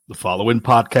The following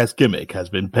podcast gimmick has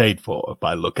been paid for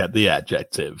by Look at the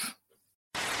Adjective.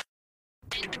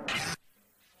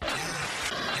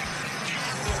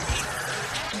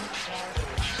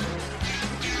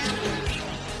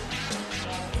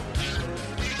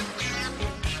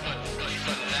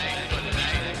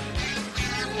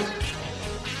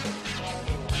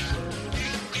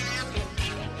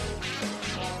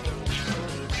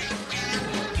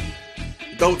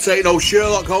 Don't take no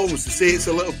Sherlock Holmes to see it's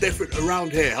a little different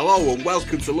around here. Hello and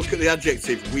welcome to Look at the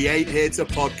Adjective. We ain't here to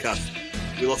podcast.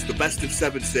 We lost the best of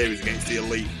 7 series against the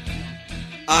Elite.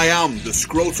 I am the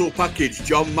scrotal package,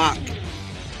 John Mack.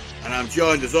 And I'm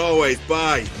joined as always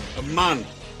by a man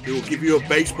who will give you a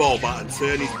baseball bat and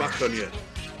turn his back on you.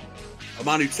 A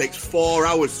man who takes 4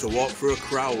 hours to walk through a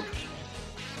crowd.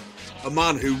 A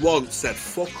man who once said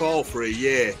fuck all for a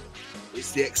year.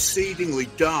 It's the exceedingly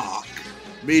dark,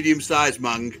 medium-sized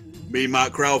man, me,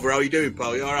 Mark Crowther. How are you doing,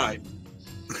 pal? You all right?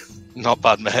 Not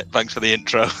bad, mate. Thanks for the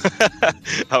intro.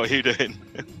 How are you doing?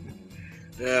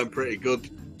 Yeah, I'm pretty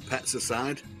good. Pets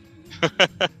aside.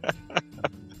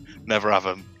 Never have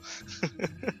them.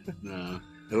 No.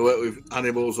 Never work with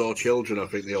animals or children, I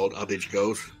think the old adage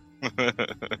goes.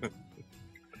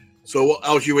 So,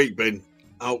 how's your week been?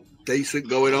 How decent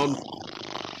going on?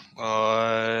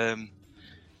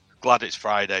 Glad it's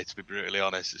Friday, to be brutally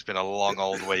honest. It's been a long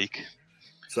old week.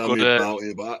 Tell me about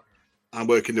it, but I'm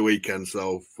working the weekend,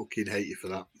 so fucking hate you for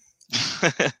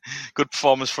that. Good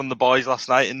performance from the boys last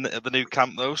night at the new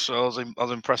camp, though, so I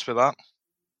was impressed with that.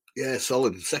 Yeah,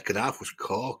 solid. The second half was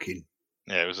corking.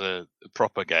 Yeah, it was a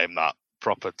proper game, that.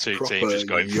 Proper two teams just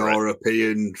going for it.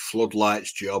 European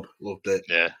floodlights job. Loved it.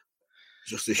 Yeah.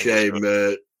 Just a shame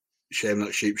that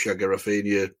sheepshagger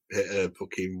Rafinha hit a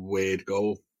fucking weird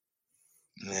goal.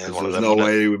 Yeah, there's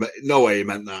no way he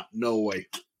meant that. No way.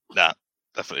 Nah,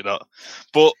 definitely not.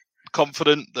 But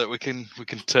confident that we can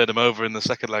turn him over in the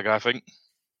second leg, I think.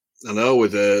 I know,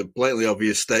 with a blatantly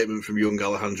obvious statement from young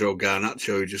Alejandro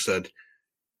Garnacho, who just said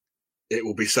it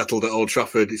will be settled at Old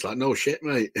Trafford. It's like, no shit,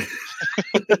 mate.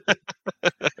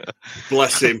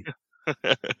 Bless him.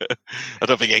 I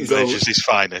don't think English is his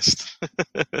finest.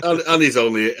 and he's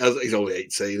only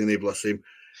 18, and he bless him.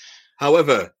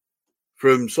 However,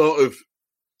 from sort of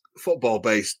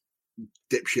football-based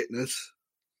dipshitness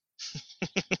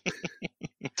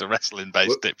to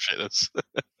wrestling-based dipshitness,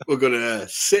 we're going to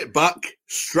sit back,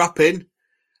 strap in,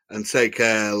 and take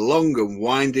a long and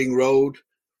winding road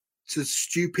to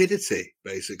stupidity,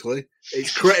 basically.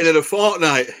 It's cretin of a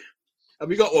fortnight.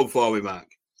 Have you got one for me, Mark?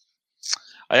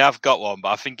 I have got one, but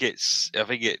I think it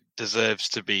deserves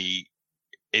to be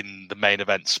in the main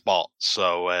event spot.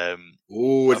 So,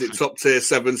 is it top tier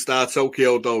 7-star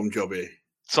Tokyo Dome jobby?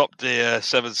 Top tier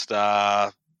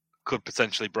 7-star, could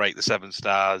potentially break the 7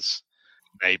 stars,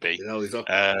 maybe. We'll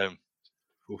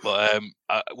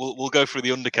go through the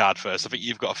undercard first. I think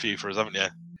you've got a few for us, haven't you?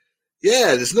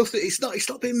 Yeah, there's nothing. It's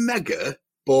not been mega,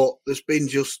 but there's been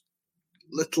just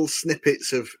little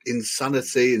snippets of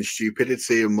insanity and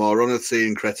stupidity and morality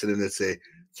and cretinity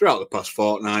throughout the past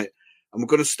fortnight. And we're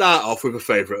going to start off with a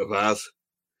favourite of ours.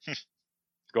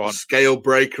 Go on. The scale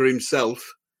breaker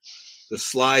himself, the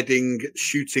sliding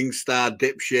shooting star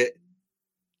dipshit.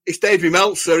 It's Davey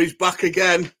Meltzer. He's back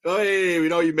again. Hey, we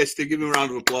know you missed him. Give him a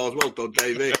round of applause. Well done,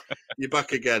 Davey. You're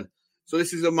back again. So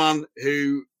this is a man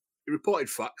who reported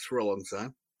facts for a long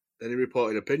time. Then he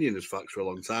reported opinion as facts for a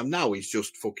long time. Now he's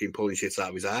just fucking pulling shit out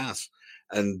of his ass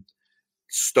and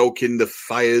stoking the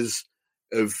fires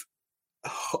of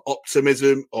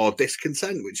optimism or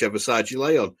discontent, whichever side you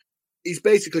lay on. He's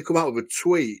basically come out with a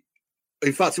tweet.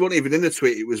 In fact, it wasn't even in a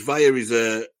tweet. It was via his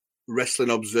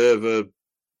Wrestling Observer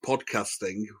podcast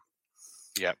thing.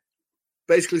 Yeah.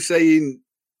 Basically saying,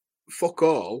 fuck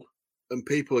all. And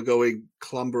people are going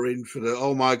clambering for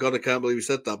oh my God, I can't believe he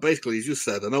said that. Basically, he's just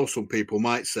said, I know some people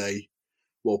might say,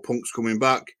 well, Punk's coming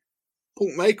back.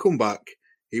 Punk may come back.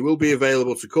 He will be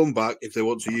available to come back if they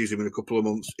want to use him in a couple of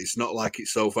months. It's not like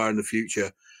it's so far in the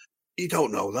future. You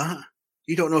don't know that.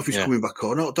 You don't know if he's coming back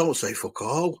or not. Don't say fuck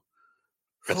all.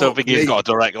 I don't think he's got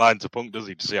a direct line to Punk, does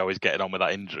he, to see how he's getting on with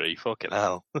that injury? Fucking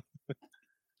hell.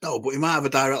 No, but he might have a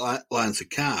direct line to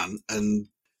Khan. And,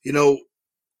 you know,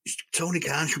 Tony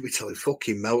Khan should be telling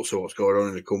fucking Meltzer what's going on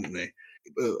in the company.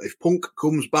 If Punk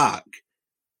comes back,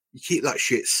 you keep that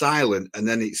shit silent, and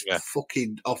then it's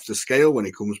fucking off the scale when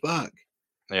he comes back.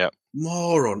 Yeah.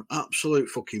 Moron, absolute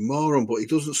fucking moron, but he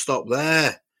doesn't stop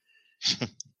there.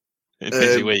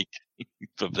 Busy week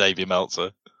for Davey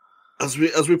Meltzer. As we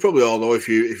probably all know, if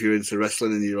you're into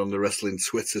wrestling and you're on the wrestling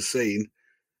Twitter scene,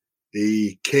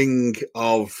 the king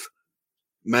of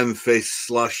Memphis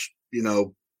 /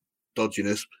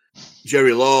 dodginess,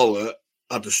 Jerry Lawler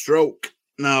had a stroke.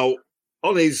 Now,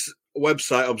 on his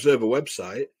website, Observer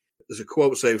website, there's a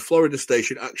quote saying, Florida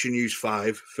station Action News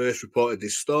 5 first reported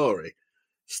this story,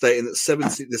 stating that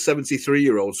the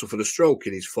 73-year-old suffered a stroke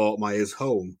in his Fort Myers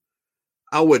home.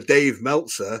 Our Dave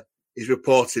Meltzer is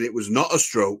reporting it was not a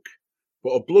stroke,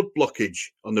 but a blood blockage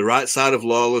on the right side of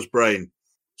Lawler's brain.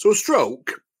 So a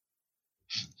stroke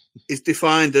is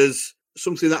defined as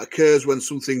something that occurs when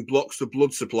something blocks the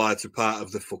blood supply to part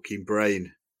of the fucking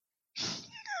brain.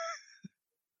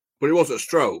 But it wasn't a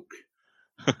stroke.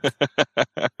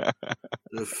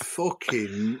 The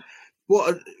fucking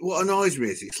what annoys me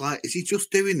is it's like, is he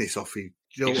just doing this off he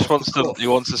just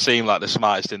wants to seem like the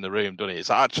smartest in the room, doesn't he? It's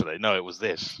actually no, it was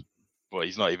this. But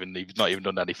he's not even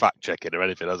done any fact checking or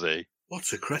anything, has he?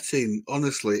 What a cretin.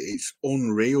 Honestly, it's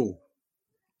unreal.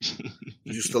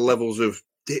 Just the levels of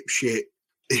dipshit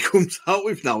he comes out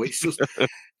with now. It's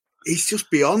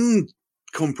just beyond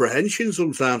comprehension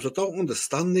sometimes. I don't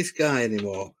understand this guy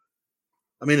anymore.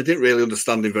 I mean, I didn't really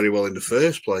understand him very well in the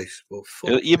first place.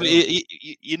 But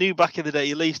you knew back in the day,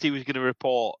 at least he was going to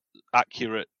report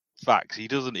accurate facts. He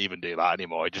doesn't even do that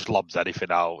anymore. He just lobs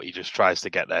anything out. He just tries to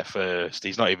get there first.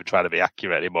 He's not even trying to be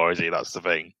accurate anymore, is he? That's the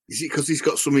thing. Is it because he's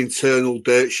got some internal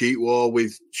dirt sheet war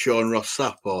with Sean Ross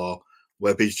Sapp or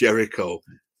Webby's Jericho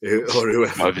or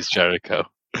whoever? Webby's Jericho.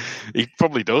 He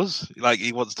probably does. Like,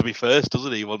 he wants to be first,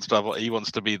 doesn't he? He wants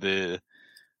to be the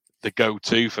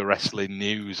go-to for wrestling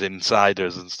news,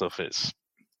 insiders and stuff. It's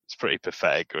pretty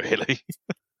pathetic, really.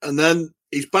 And then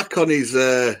he's back on his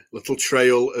little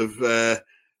trail of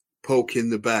poking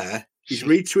the bear. He's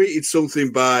retweeted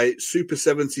something by Super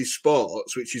 70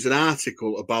 Sports, which is an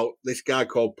article about this guy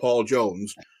called Paul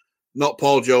Jones. Not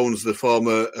Paul Jones, the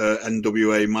former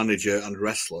NWA manager and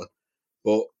wrestler,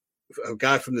 but a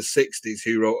guy from the 60s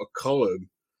who wrote a column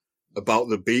about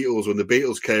the Beatles when the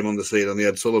Beatles came on the scene on the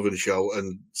Ed Sullivan Show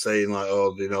and saying like,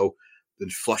 oh, you know, they're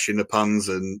flashing the pans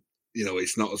and, you know,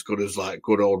 it's not as good as like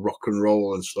good old rock and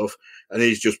roll and stuff. And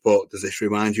he's just put, does this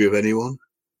remind you of anyone?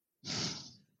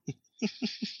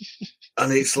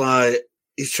 And it's like,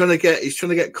 he's trying to get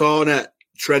Cornette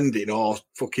trending or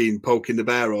fucking poking the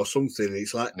bear or something.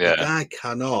 It's like, the guy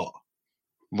cannot.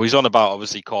 Well, he's on about,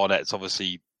 obviously, Cornette's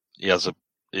obviously, he has a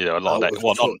lot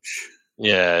of touch.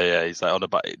 Yeah, he's like on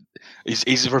about it.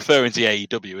 He's referring to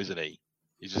AEW, isn't he?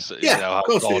 He's just how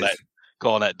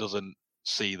Cornette doesn't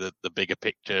see the bigger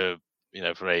picture,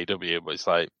 for AEW, but it's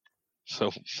like,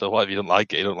 so what if you don't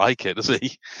like it? You don't like it, does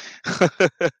he?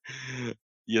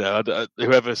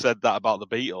 Whoever said that about the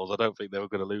Beatles, I don't think they were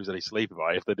going to lose any sleep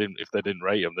about it. If they didn't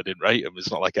rate them, they didn't rate them.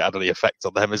 It's not like it had any effect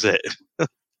on them, is it?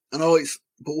 I know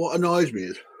but what annoys me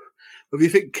is, if you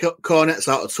think Cornette's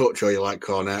out of touch, or you like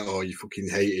Cornette, or you fucking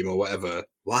hate him, or whatever,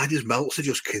 why does Meltzer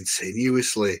just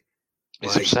continuously go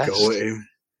at him?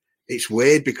 It's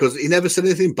weird because he never said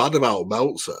anything bad about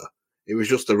Meltzer. It was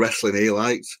just the wrestling he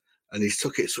liked, and he's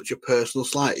took it such a personal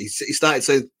slight. He started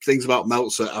saying things about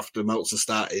Meltzer after Meltzer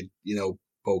started,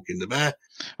 poking the bear.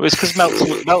 Well, it's because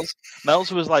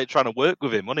Meltzer was like trying to work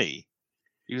with him, wasn't he?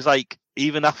 He was like,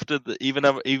 even after he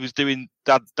was doing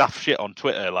daft shit on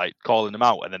Twitter, like calling him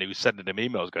out, and then he was sending him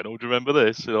emails going, "Oh, do you remember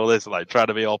this?" and all this, like trying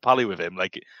to be all pally with him,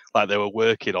 like they were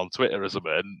working on Twitter or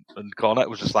something. And Cornette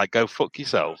was just like, "Go fuck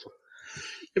yourself."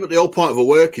 Yeah, but the whole point of a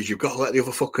work is you've got to let the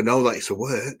other fucker know that it's a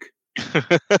work.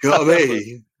 You know what I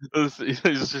mean?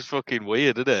 It's just fucking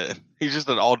weird, isn't it? He's just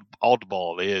an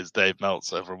oddball. He is, Dave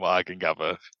Meltzer, from what I can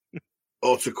gather.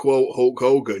 Or to quote Hulk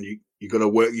Hogan, you're going to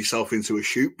work yourself into a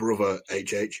shoot, brother.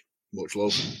 HH, much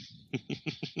love.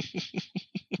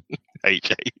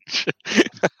 HH.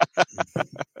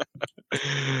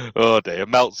 Oh dear,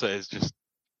 Meltzer is just,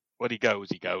 when he goes,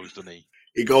 doesn't he?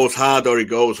 He goes hard or he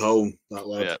goes home. That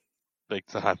lad. Yeah, big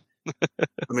time.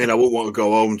 I mean, I wouldn't want to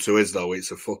go home to his though. It's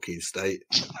a fucking state.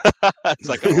 It's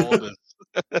like an orders.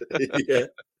 Yeah,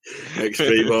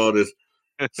 extreme orders.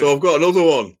 So I've got another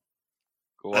one.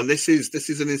 Go on. And this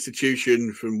is an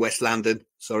institution from East London,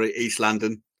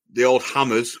 the old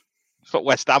Hammers. It's not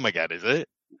West Ham again, is it?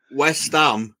 West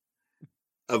Ham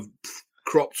have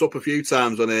cropped up a few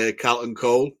times on a Carlton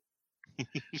Cole.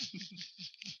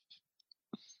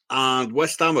 And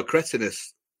West Ham are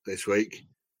cretinous this week.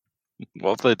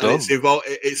 What have they done?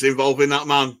 It's involving that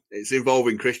man. It's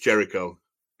involving Chris Jericho.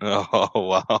 Oh,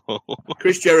 wow.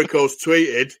 Chris Jericho's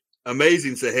tweeted,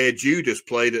 amazing to hear Judas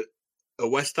played at a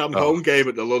West Ham home game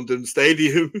at the London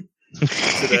Stadium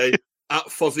today at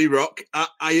Fozzy Rock at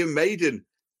Iron Maiden.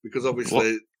 Because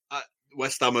obviously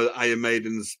West Ham are Iron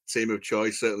Maiden's team of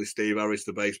choice, certainly Steve Harris,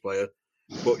 the bass player.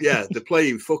 But yeah, they're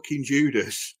playing fucking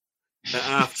Judas at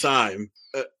half time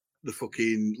at the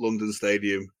fucking London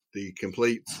Stadium, the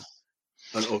complete.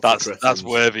 That's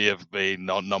worthy of being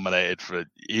not nominated for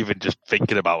even just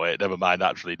thinking about it. Never mind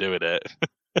actually doing it.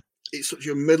 It's such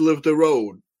a middle of the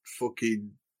road fucking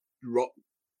rock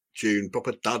tune,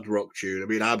 proper dad rock tune. I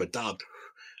mean, I'm a dad.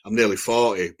 I'm nearly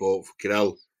 40, but fucking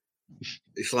hell,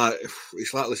 it's like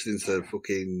listening to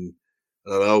fucking, I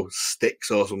don't know,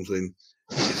 Styx or something.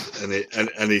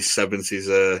 and his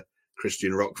 70s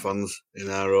Christian rock fans in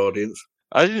our audience.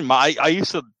 I didn't mind. I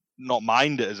used to not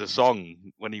mind it as a song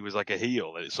when he was like a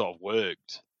heel, and it sort of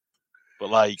worked. But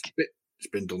like, it's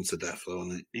been done to death, though,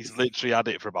 hasn't it? He's literally had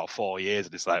it for about 4 years,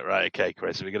 and it's like, right, okay,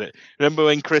 Chris, we're gonna remember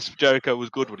when Chris Jericho was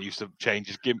good when he used to change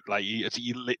his gimmick. Like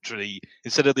he literally,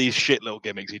 instead of these shit little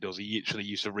gimmicks he does, he literally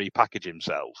used to repackage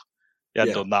himself. He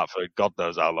hadn't done that for God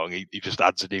knows how long. He just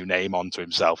adds a new name onto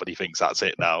himself, and he thinks that's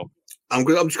it now. I'm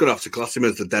just gonna have to class him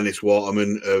as the Dennis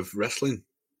Waterman of wrestling.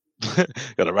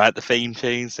 Got to write the theme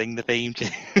tune, sing the theme tune.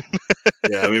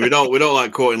 Yeah, I mean we don't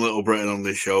like quoting Little Britain on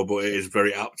this show, but it is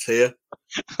very apt here.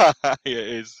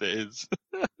 It is.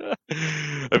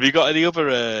 Have you got any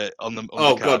other on the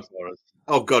God. For us?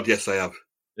 Oh God, yes I have.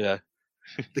 Yeah.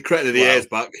 The Cretin of the Air is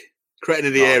back. Cretin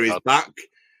of the Air is back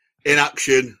in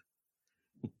action.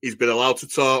 He's been allowed to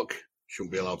talk.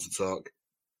 Shouldn't be allowed to talk.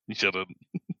 He shouldn't.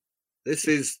 This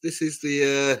is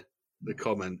the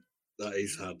comment that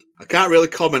he's had. I can't really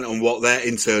comment on what their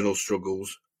internal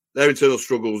strifes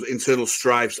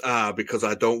are because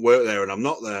I don't work there and I'm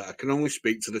not there. I can only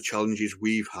speak to the challenges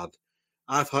we've had.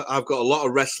 I've got a lot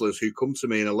of wrestlers who come to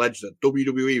me and allege that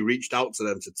WWE reached out to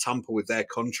them to tamper with their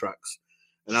contracts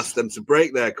and asked them to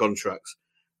break their contracts.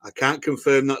 I can't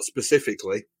confirm that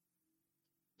specifically.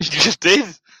 You just did.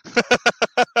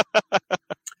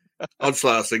 I'd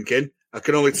start thinking. I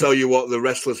can only tell you what the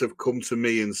wrestlers have come to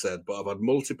me and said, but I've had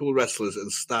multiple wrestlers and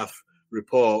staff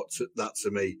report that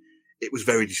to me. It was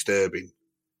very disturbing.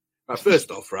 Right,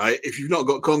 first off, right, if you've not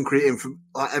got concrete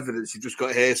evidence, you've just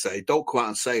got hearsay, don't come out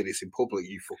and say this in public,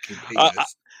 you fucking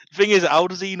penis. The thing is, how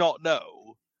does he not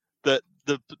know that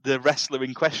the wrestler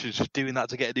in question is just doing that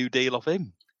to get a new deal off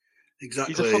him?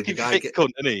 Exactly. He's a fucking thick cunt,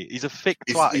 isn't he? He's a thick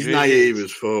twat. He's naive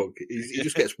as fuck. He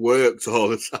just gets worked all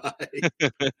the time.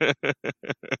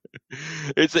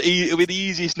 It'll be the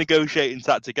easiest negotiating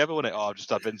tactic ever, wouldn't it? Oh, I've just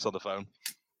had Vince on the phone.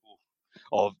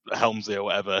 Or Helmsley or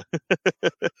whatever.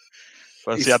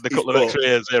 Once he had the couple of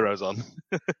extra zeros on.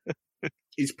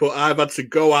 He's put, I've had to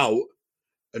go out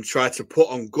and try to put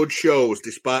on good shows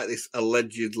despite this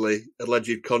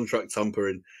alleged contract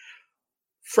tampering.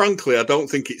 Frankly, I don't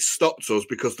think it stopped us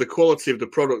because the quality of the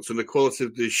products and the quality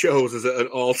of the shows is at an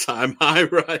all-time high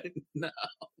right now.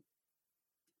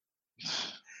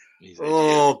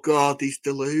 Oh, God, he's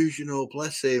delusional.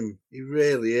 Bless him. He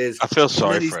really is. I feel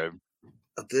sorry for him.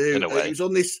 I do. In a way. He was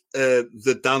on this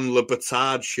the Dan Le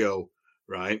Batard show,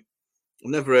 right?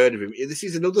 I've never heard of him. This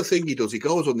is another thing he does. He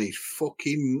goes on these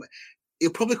fucking...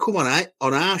 He'll probably come on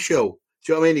our show.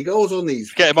 Do you know what I mean? He goes on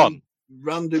these... Get him on.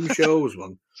 Random shows,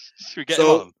 man. Should we get him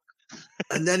on?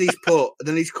 And then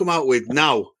he's come out with,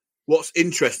 now, what's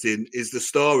interesting is the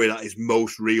story that is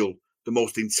most real, the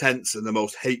most intense and the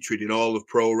most hatred in all of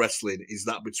pro wrestling is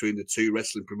that between the two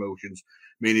wrestling promotions,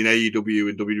 meaning AEW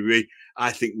and WWE.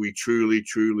 I think we truly,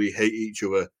 truly hate each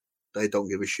other. They don't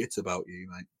give a shit about you,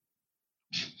 mate.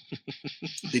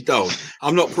 They don't.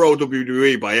 I'm not pro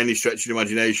WWE by any stretch of the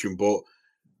imagination, but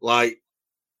like,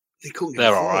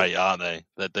 they're all right, aren't they?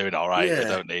 They're doing all right. Yeah. They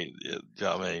don't need, you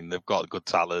know what I mean? They've got good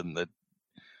talent. They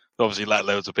obviously let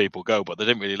loads of people go, but they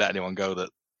didn't really let anyone go that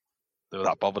they were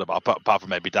that bothered about, apart from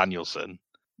maybe Danielson.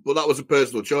 Well, that was a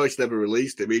personal choice. Never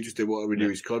released him. He just didn't want to renew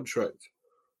his contract.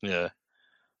 Yeah.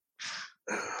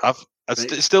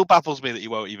 It still baffles me that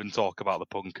you won't even talk about the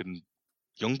Punk and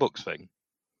Young Bucks thing.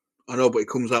 I know, but he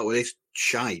comes out with this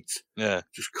shite. Yeah.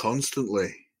 Just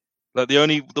constantly. Like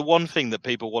the one thing that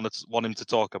people want him to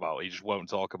talk about, he just won't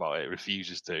talk about it.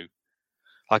 Refuses to.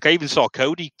 Like I even saw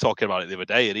Cody talking about it the other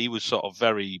day, and he was sort of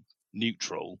very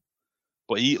neutral,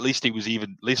 but at least he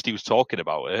was talking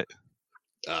about it.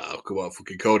 Oh, come on,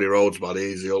 fucking Cody Rhodes, man.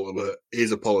 He's the ultimate.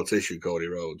 He's a politician, Cody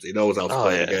Rhodes. He knows how to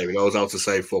play the game. He knows how to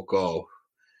say fuck all.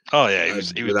 Oh yeah, he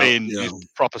was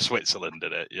proper Switzerland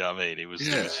in it. You know what I mean? He was.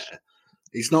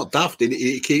 He's not daft.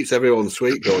 He keeps everyone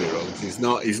sweet, Cody Rhodes. He's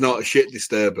not a shit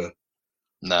disturber.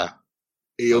 No.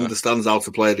 He understands how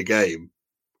to play the game.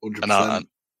 100%.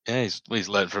 Yeah, he's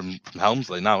learned from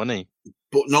Helmsley now, isn't he?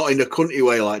 But not in a cunty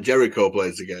way like Jericho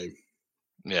plays the game.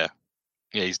 Yeah.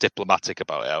 Yeah, he's diplomatic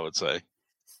about it, I would say.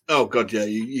 Oh, God, yeah.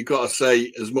 You got to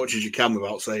say as much as you can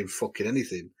without saying fucking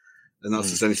anything. And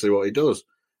that's essentially what he does.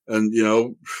 And, you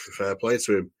know, fair play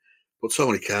to him. But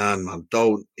Tony Khan, man,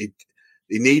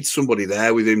 he needs somebody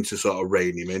there with him to sort of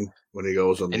rein him in when he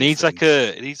goes on. It needs like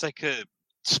a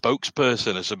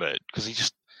spokesperson or something, because he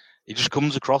just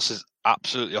comes across as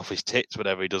absolutely off his tits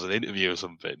whenever he does an interview or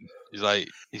something. He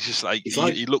looks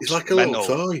like a mental.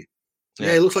 little toy.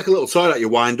 Yeah, he looks like a little toy that you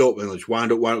wind up and just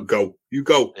wind up, go. You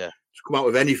go. Yeah. Just come out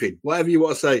with anything, whatever you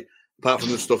want to say, apart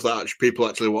from the stuff that people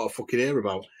actually want to fucking hear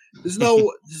about. There's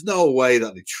no way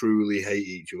that they truly hate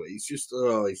each other. He's just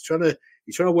he's trying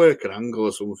to work an angle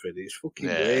or something. It's fucking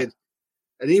weird.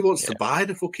 And he wants to buy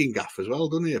the fucking gaff as well,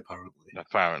 doesn't he?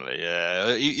 Apparently,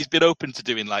 yeah. He's been open to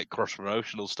doing like cross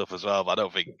promotional stuff as well, but I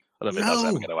don't think that's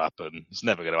ever going to happen. It's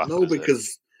never going to happen. No,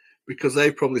 because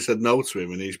they've probably said no to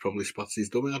him, and he's probably spat his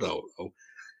dummy. I don't know.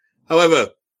 However,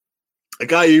 a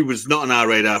guy who was not on our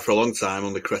radar for a long time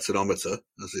on the cretinometer,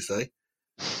 as they say,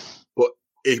 but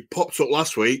he popped up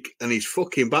last week, and he's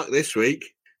fucking back this week.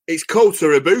 It's Kota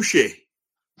Ibushi.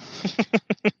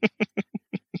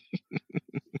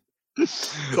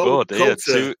 Oh dear,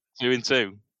 Kota,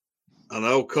 2-2. I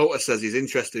know. Kota says he's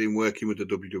interested in working with the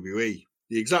WWE.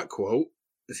 The exact quote,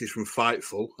 this is from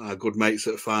Fightful, our good mates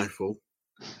at Fightful.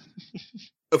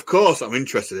 Of course, I'm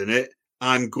interested in it.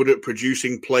 I'm good at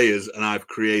producing players and I've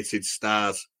created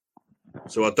stars.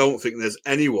 So I don't think there's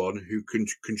anyone who can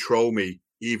control me,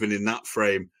 even in that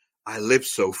frame. I live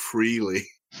so freely.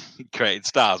 Created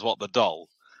stars? What, the doll?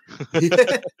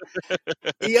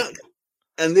 Yeah.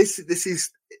 And this is,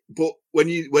 but when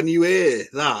you hear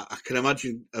that, I can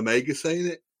imagine Omega saying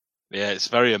it. Yeah, it's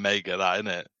very Omega, that, isn't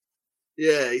it?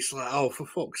 Yeah, it's like, oh, for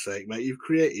fuck's sake, mate, you've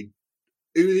created.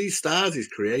 Who are these stars he's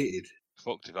created?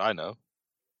 Fucked if I know.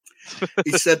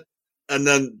 He said, and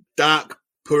then Dark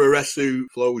Puroresu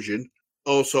Flosion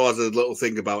also has a little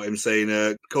thing about him saying,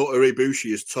 Kota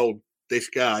Ibushi has told this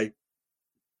guy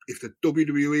if the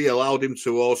WWE allowed him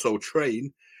to also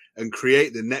train and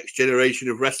create the next generation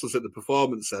of wrestlers at the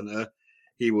Performance Center,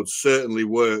 he would certainly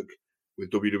work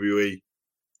with WWE.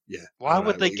 Yeah. Why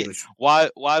would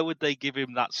they give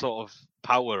him that sort of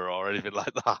power or anything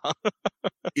like that?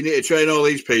 You need to train all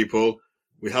these people.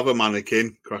 We have a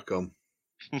mannequin. Crack on.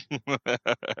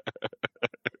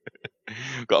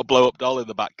 Got a blow up doll in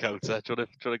the back, Kota. Trying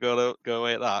to go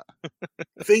away at that.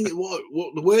 I think what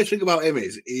the worst thing about him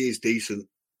is he is decent.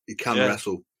 He can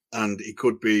wrestle and he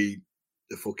could be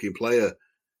the fucking player,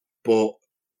 but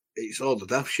it's all the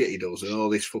daft shit he does and all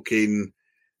this fucking.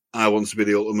 I want to be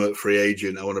the ultimate free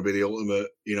agent. I want to be the ultimate,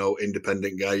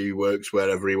 independent guy who works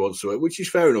wherever he wants to work, which is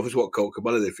fair enough. It's what Colt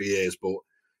Cabana did for years, but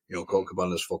Colt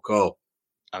Cabana's fuck all.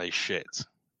 And he's shit.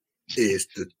 He is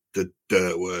the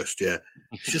dirt worst, yeah.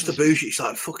 It's just a bullshit. It's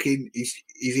like fucking his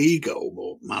ego,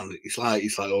 but man, it's like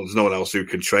oh, there's no one else who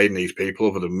can train these people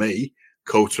other than me,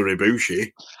 Kota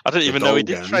Ibushi. I didn't even know he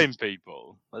did train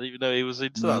people. I didn't even know he was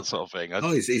into that sort of thing.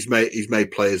 Oh, he's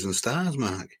made players and stars,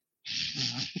 Mark.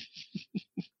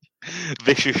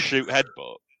 Vicious shoot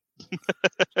headbutt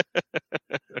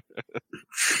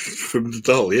from the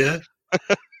doll, yeah.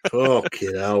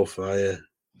 Fucking hellfire.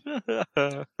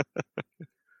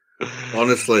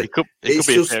 Honestly, he could be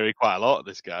appearing quite a lot,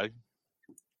 this guy.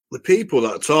 The people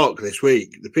that talk this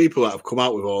week, the people that have come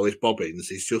out with all these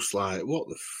bobbins, it's just like, what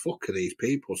the fuck are these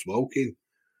people smoking?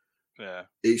 Yeah.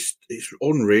 It's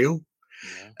unreal.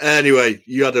 Yeah. Anyway,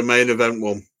 you had a main event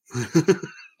one.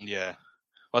 Yeah.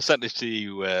 I sent this to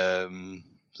you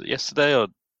was it yesterday or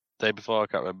the day before? I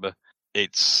can't remember.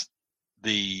 It's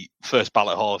the first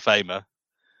ballot Hall of Famer.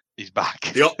 He's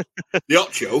back. The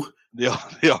Ocho. The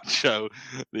Ocho.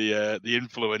 The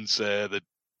influencer. The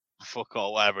fuck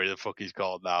or whatever the fuck he's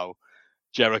called now.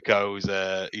 Jericho's.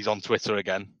 He's on Twitter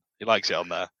again. He likes it on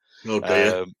there. Oh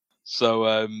dear.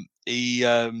 So he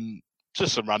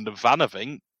just some random fan, I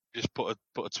think, just put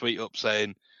a tweet up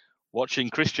saying, watching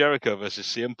Chris Jericho versus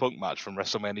CM Punk match from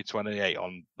WrestleMania 28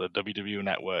 on the WWE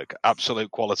Network. Absolute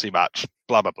quality match.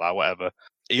 Blah, blah, blah, whatever.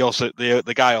 He also,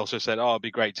 the guy also said, oh, it'd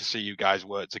be great to see you guys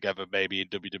work together maybe in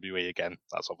WWE again.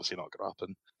 That's obviously not going to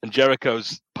happen. And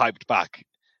Jericho's piped back,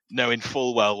 knowing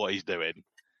full well what he's doing.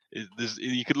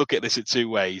 You could look at this in two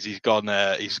ways. He's gone,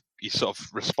 he's sort of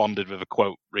responded with a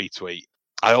quote retweet.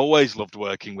 I always loved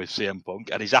working with CM Punk,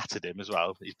 and he's added him as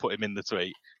well. He's put him in the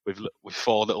tweet with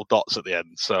 4 little dots at the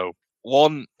end. So,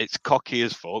 one, it's cocky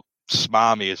as fuck,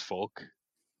 smarmy as fuck,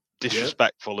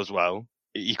 disrespectful as well.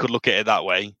 You could look at it that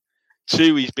way.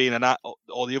 2, he's been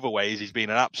or the other way is he's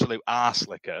been an absolute arse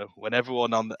licker when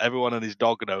everyone on his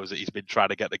dog knows that he's been trying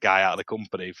to get the guy out of the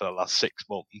company for the last 6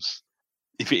 months.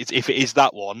 If it is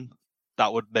that one,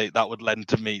 that would lend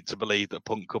to me to believe that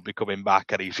Punk could be coming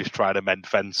back and he's just trying to mend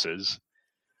fences.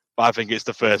 But I think it's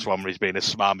the first one where he's been a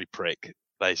smarmy prick,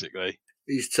 basically.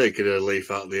 He's taken a leaf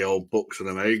out of the old Bucks and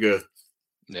Omega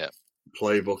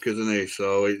playbook, isn't he?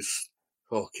 So it's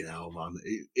fucking hell, man.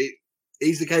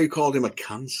 He's the guy who called him a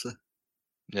cancer.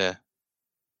 Yeah.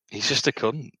 He's just a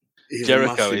cunt.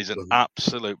 Jericho is an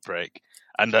absolute prick.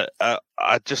 And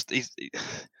I just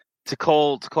to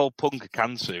call Punk a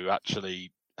cancer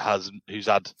actually who's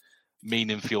had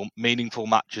meaningful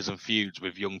matches and feuds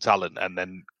with young talent, and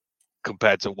then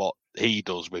compared to what he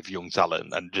does with young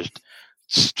talent, and just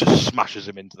smashes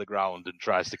him into the ground and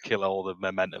tries to kill all the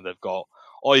momentum they've got.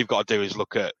 All you've got to do is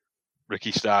look at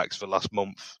Ricky Starks for last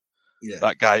month. Yeah.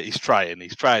 That guy, he's trying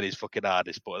his fucking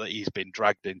hardest, but he's been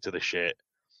dragged into the shit.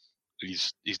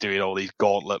 He's doing all these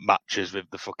gauntlet matches with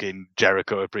the fucking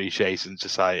Jericho Appreciation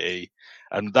Society,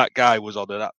 and that guy was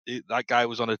on a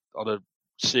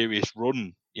serious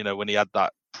run. You know, when he had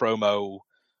that promo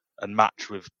and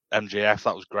match with MJF,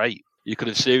 that was great. You could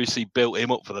have seriously built him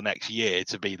up for the next year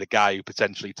to be the guy who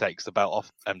potentially takes the belt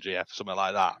off MJF, something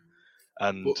like that.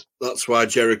 And well, that's why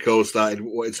Jericho started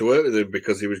wanting to work with him,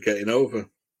 because he was getting over.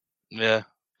 Yeah,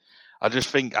 I just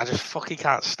fucking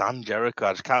can't stand Jericho.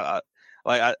 I just can't.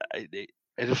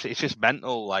 It's just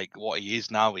mental. Like what he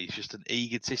is now, he's just an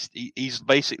egotist. He's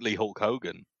basically Hulk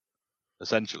Hogan,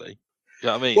 essentially. You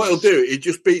know what I mean? What he'll do, he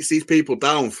just beats these people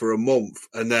down for a month,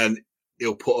 and then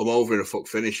he'll put them over in a fuck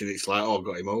finish, and it's like, oh,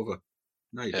 got him over.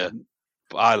 No, you didn't.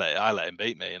 But I let him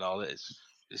beat me, and all this.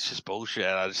 It's just bullshit.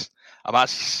 I just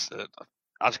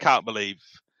can't believe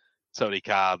Tony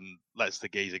Khan lets the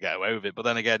geezer get away with it. But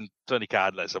then again, Tony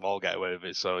Khan lets them all get away with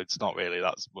it, so it's not really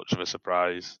that much of a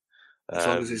surprise. As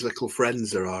long as his little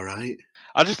friends are all right.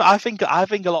 I think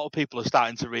a lot of people are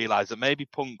starting to realise that maybe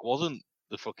Punk wasn't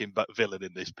the fucking villain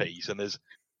in this piece, and the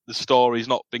story's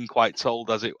not been quite told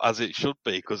as it should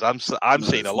be. Because I'm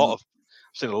seeing a lot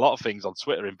of things on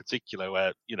Twitter in particular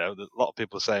where a lot of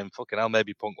people are saying, "Fucking hell,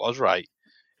 maybe Punk was right,"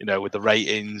 with the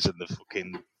ratings and the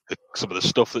fucking. Some of the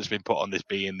stuff that's been put on this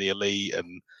being the elite,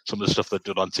 and some of the stuff they've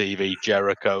done on TV,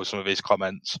 Jericho, some of his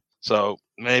comments. So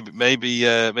maybe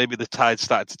the tide's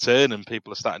started to turn, and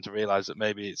people are starting to realise that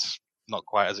maybe it's not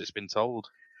quite as it's been told.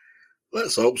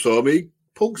 Let's hope so. I mean,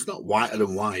 Punk's not whiter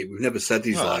than white. We've never said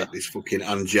he's like this fucking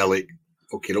angelic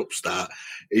fucking upstart.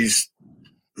 He's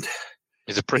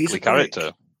a prickly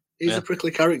character. He's a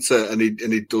prickly character, and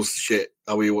he does shit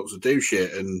how he wants to do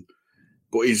shit,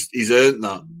 but he's earned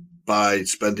that by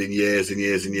spending years and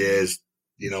years and years,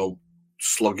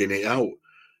 slogging it out.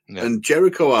 Yeah. And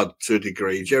Jericho had, to a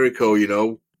degree,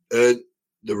 earned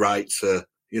the right to,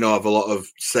 have a lot of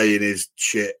say in his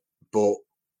shit, but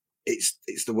it's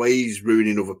the way he's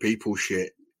ruining other people's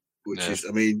shit, which is,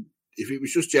 I mean, if it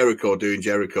was just Jericho doing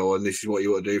Jericho and this is what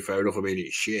you want to do, fair enough. I mean,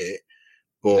 it's shit,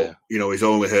 but, he's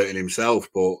only hurting himself.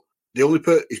 But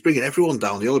he's bringing everyone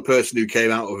down. The only person who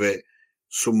came out of it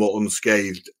somewhat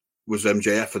unscathed was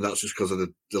MJF, and that's just because of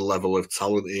the level of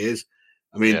talent he is.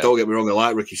 I mean, don't get me wrong, I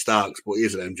like Ricky Starks, but he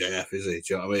isn't MJF, is he? Do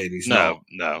you know what I mean? He's no.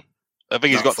 I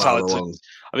think he's got talent.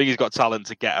 I think he's got talent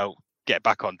to get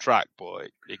back on track, but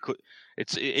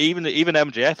even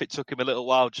MJF. It took him a little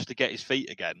while just to get his feet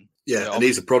again. Yeah, and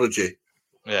he's a prodigy.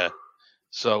 Yeah,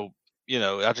 so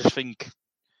I think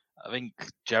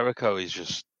Jericho is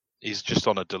just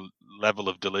on a level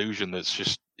of delusion that's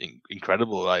just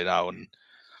incredible right now, and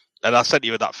I sent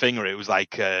you that thing where it was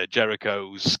like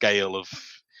Jericho's scale of,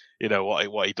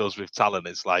 what he does with talent.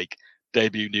 It's like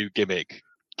debut new gimmick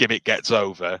gets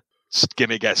over,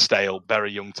 gimmick gets stale,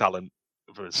 bury young talent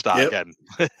for a start again.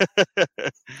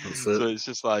 So it's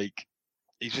just like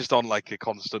he's just on like a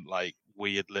constant like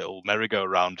weird little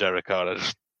merry-go-round, Jericho, and I'm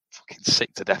just fucking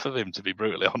sick to death of him, to be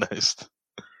brutally honest.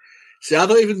 See, I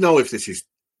don't even know if this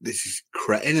is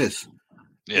cretinous.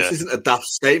 Yeah. This isn't a daft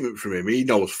statement from him. He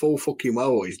knows full fucking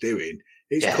well what he's doing.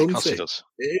 It's cunty.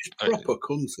 It is proper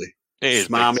cunty. It is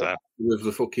smarmy with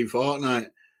the fucking fortnight.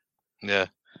 Yeah.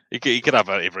 He could have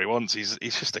whatever he wants. He's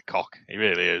just a cock. He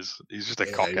really is. He's just a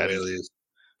cockhead. He really is.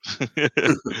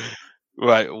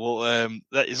 Right. Well,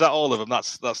 is that all of them?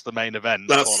 That's the main event.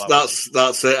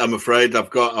 That's it. I'm afraid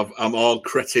I'm all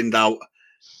cretined out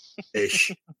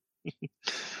ish.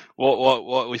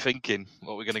 What are we thinking?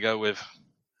 What are we going to go with?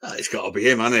 It's got to be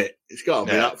him, hasn't it? It's got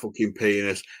to be that fucking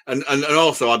penis. And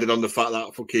also added on the fact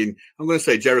that fucking, I'm going to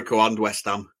say Jericho and West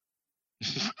Ham.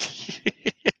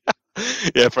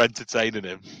 Yeah, for entertaining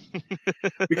him.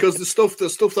 Because the stuff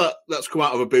that's come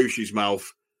out of Ibushi's mouth,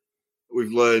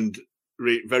 we've learned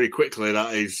very quickly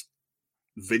that is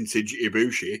vintage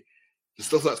Ibushi. The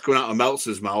stuff that's coming out of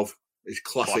Meltzer's mouth is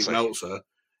classic Meltzer.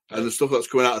 And the stuff that's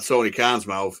coming out of Tony Khan's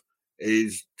mouth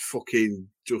is fucking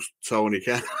just Tony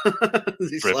Khan.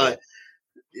 It's drivel. Like,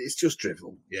 it's just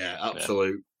drivel. Yeah,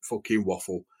 absolute fucking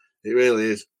waffle. It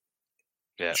really is.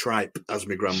 Yeah. Tripe, as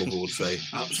my grandmother would say.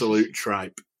 Absolute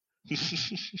tripe.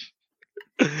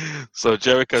 So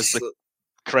Jericho's the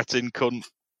cretin cunt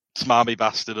smarmy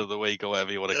bastard of the week or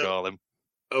whatever you want to call him.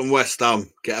 And West Ham,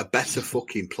 get a better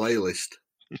fucking playlist.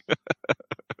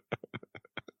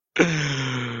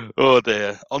 Oh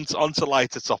dear. On to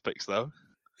lighter topics though.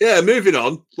 Yeah, moving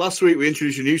on. Last week we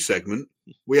introduced a new segment.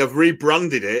 We have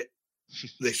rebranded it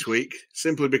this week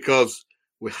simply because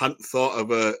we hadn't thought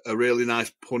of a really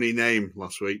nice punny name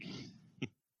last week.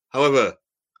 However,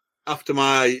 after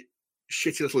my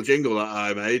shitty little jingle that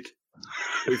I made,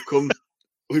 we've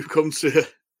come to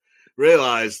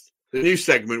realise the new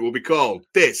segment will be called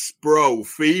This Bro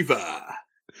Fever.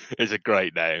 It's a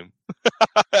great name.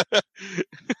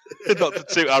 Not to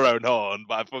toot our own horn,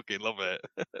 but I fucking love it.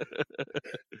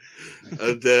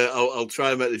 And I'll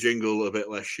try and make the jingle a bit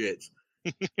less shit.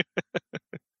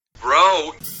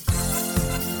 Bro.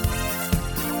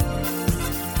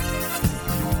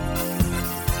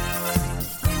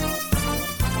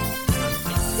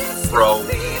 Bro.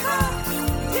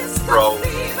 Bro.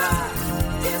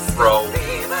 Bro.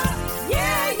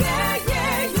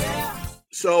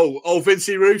 So,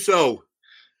 Vinci Russo.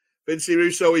 Vinci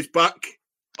Russo is back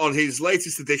on his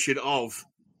latest edition of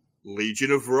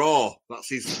Legion of Raw. That's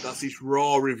his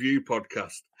Raw review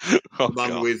podcast. Oh, Man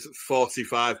God. with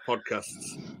 45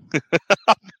 podcasts.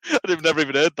 I've never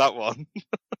even heard that one.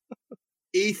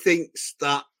 He thinks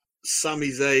that Sami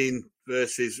Zayn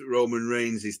versus Roman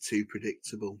Reigns is too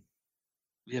predictable.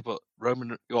 Yeah, but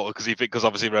because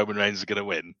obviously Roman Reigns is going to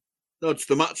win. No, just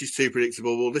the match is too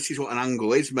predictable. Well, this is what an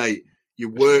angle is, mate. You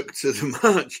work to the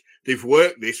match. They've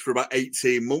worked this for about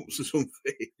 18 months or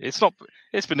something. It's not.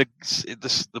 It's been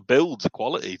the build's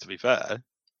quality, to be fair.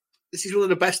 This is one of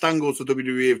the best angles the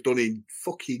WWE have done in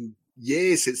fucking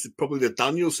years, since probably the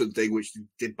Danielson thing, which they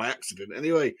did by accident.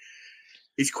 Anyway,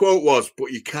 his quote was,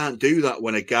 "But you can't do that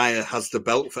when a guy has the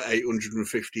belt for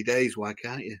 850 days. Why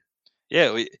can't you?"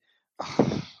 Yeah.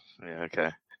 Yeah. Okay.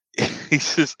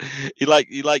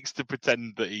 He likes to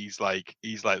pretend that he's like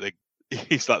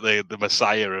the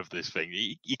messiah of this thing.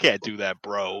 You can't do that,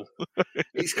 bro.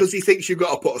 It's because he thinks you've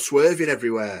got to put a swerve in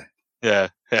everywhere. Yeah,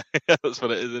 that's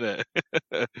what it is, isn't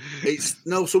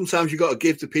it? Sometimes you've got to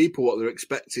give the people what they're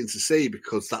expecting to see,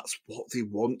 because that's what they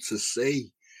want to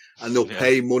see. And they'll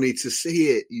pay money to see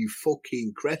it, you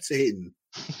fucking cretin.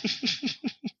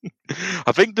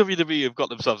 I think WWE have got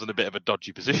themselves in a bit of a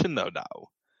dodgy position though now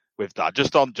with that.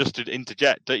 Just to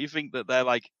interject, don't you think that they're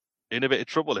like in a bit of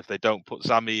trouble if they don't put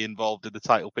Sami involved in the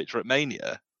title picture at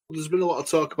Mania? There's been a lot of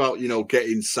talk about,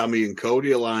 getting Sami and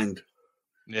Cody aligned.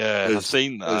 Yeah, I've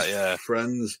seen that. Yeah,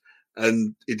 friends,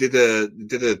 and he did a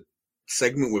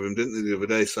segment with him, didn't they, the other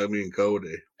day, Sami and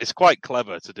Cody? It's quite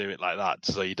clever to do it like that,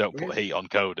 so you don't put heat on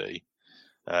Cody.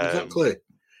 Exactly.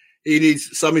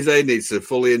 Sami Zayn needs to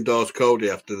fully endorse Cody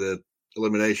after the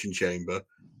Elimination Chamber,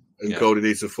 and Cody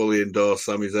needs to fully endorse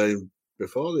Sami Zayn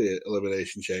before the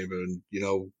Elimination Chamber, and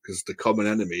because the common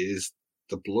enemy is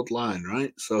the bloodline,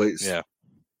 right? So it's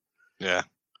yeah.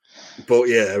 But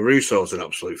yeah, Russo's an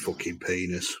absolute fucking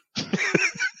penis.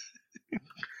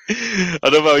 I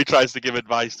love how he tries to give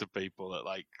advice to people that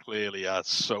clearly are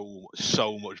so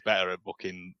much better at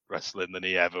booking wrestling than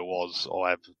he ever was or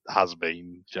ever has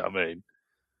been. Do you know what I mean?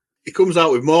 He comes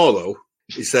out with more though.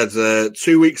 He said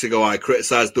 2 weeks ago I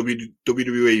criticised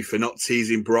WWE for not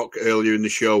teasing Brock earlier in the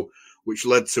show, which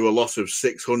led to a loss of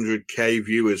 600k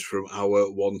viewers from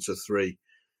hour 1 to 3.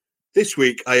 This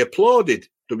week I applauded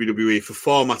WWE for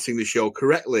formatting the show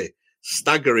correctly,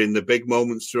 staggering the big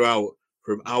moments throughout.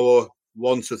 From hour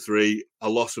 1 to 3, a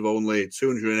loss of only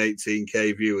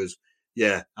 218k viewers.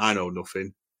 Yeah, I know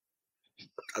nothing.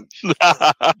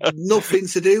 Nothing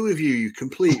to do with you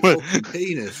complete fucking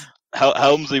penis.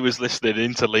 Helmsley was listening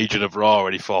into Legion of Raw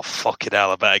and he thought, fucking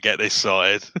hell, I better get this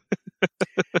sorted.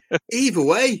 Either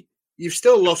way, you've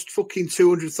still lost fucking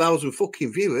 200,000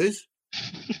 fucking viewers.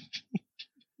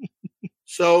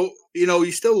 So,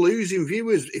 you're still losing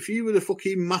viewers. If you were the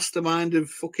fucking mastermind of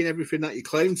fucking everything that you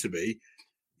claim to be,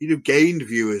 you'd have gained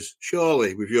viewers,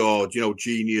 surely, with your,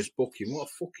 genius booking. What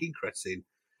a fucking cretin.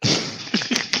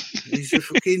 He's a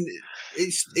fucking...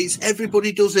 It's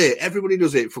everybody does it. Everybody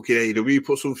does it. Fucking AEW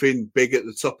put something big at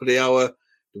the top of the hour.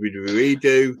 WWE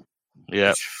do.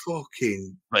 Yeah. It's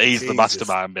fucking... But he's the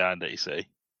mastermind behind it, you see.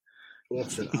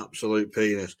 What an absolute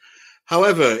penis.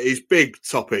 However, his big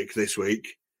topic this week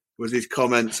was his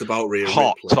comments about Rhea Ripley.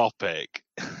 Hot topic.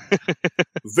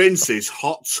 Vince's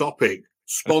hot topic,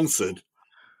 sponsored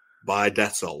by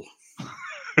Dettol.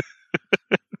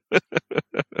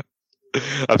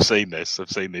 I've seen this. I've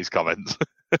seen these comments.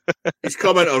 His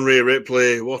comment on Rhea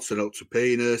Ripley, what's an up to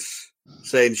penis,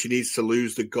 saying she needs to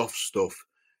lose the goth stuff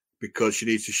because she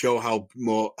needs to show how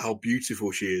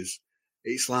beautiful she is.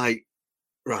 It's like,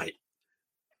 right,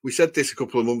 we said this a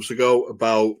couple of months ago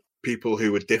about people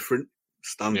who were different,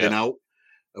 standing out.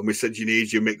 And we said you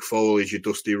need your Mick Foley's, your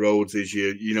Dusty Rhodeses,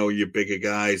 your bigger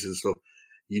guys and stuff.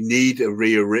 You need a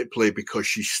Rhea Ripley because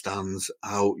she stands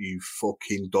out, you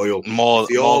fucking Doyle. More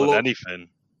than anything.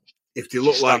 If they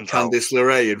look like Candice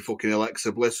LeRae and fucking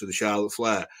Alexa Bliss and Charlotte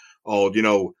Flair, or,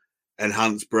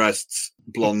 enhanced breasts,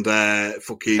 blonde hair,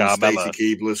 fucking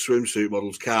Stacey Keebler, swimsuit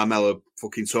models, Carmella,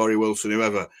 fucking Tori Wilson,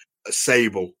 whoever,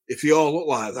 Sable. If they all look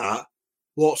like that,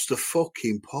 what's the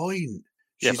fucking point?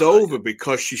 She's over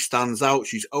because she stands out.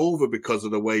 She's over because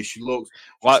of the way she looks.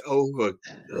 She's over.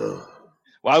 Ugh.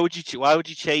 Why would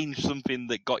you change something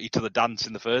that got you to the dance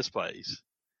in the first place?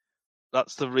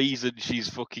 That's the reason she's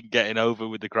fucking getting over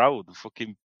with the crowd. The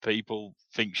fucking people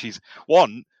think she's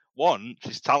one,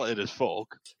 she's talented as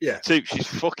fuck. Yeah. Two, she's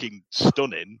fucking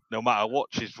stunning, no matter what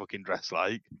she's fucking dressed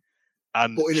like.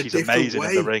 And she's amazing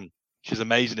in the ring. She's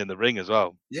amazing in the ring as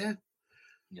well. Yeah.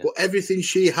 But everything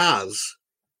she has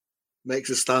makes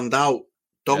her stand out.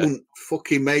 Don't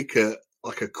fucking make her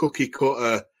like a cookie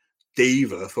cutter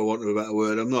diva, for want of a better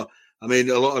word. I know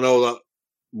that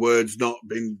word's not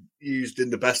been used in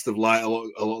the best of light a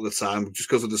lot of the time, just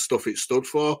because of the stuff it stood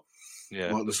for.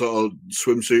 Yeah. Like the sort of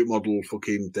swimsuit model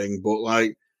fucking thing. But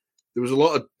like, there was a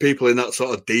lot of people in that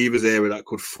sort of divas area that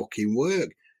could fucking work.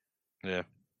 Yeah.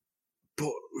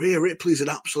 But Rhea Ripley's an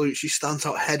absolute, she stands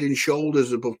out head and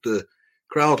shoulders above the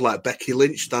crowd. Like Becky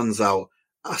Lynch stands out.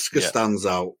 Asuka stands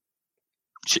out.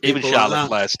 Even Charlotte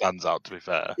Flair stands out, to be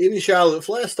fair. Even Charlotte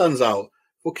Flair stands out.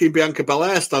 Fucking Bianca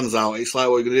Belair stands out. It's like,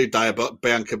 what are you going to do?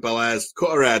 Bianca Belair's,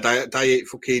 cut her hair, dye it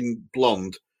fucking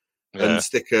blonde, and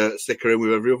stick her in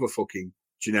with every other fucking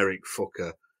generic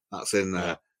fucker that's in there.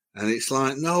 Yeah. And it's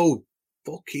like, no,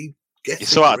 fucking get it.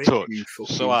 So out of touch.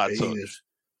 So out of touch.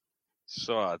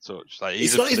 So out of touch. Like,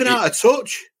 it's not even out of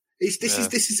touch. This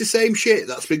is the same shit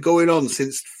that's been going on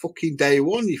since fucking day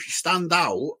one. If you stand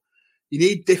out, you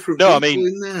need different people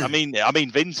in there. I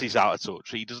mean, Vince is out of touch.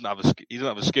 He doesn't have a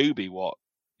Scooby. What?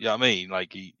 You know what I mean?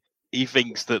 Like he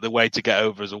thinks that the way to get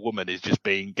over as a woman is just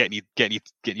getting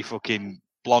your fucking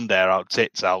blonde hair out,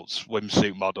 tits out,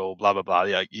 swimsuit model, blah blah blah.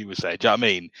 Like you were saying. Do you know what I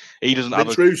mean? He doesn't have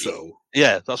a Russo.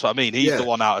 Yeah, that's what I mean. He's the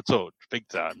one out of touch, big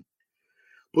time.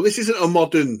 But this isn't a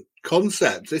modern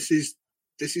concept. This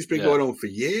has been going on for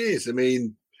years. I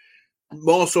mean,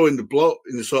 more so in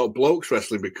the sort of blokes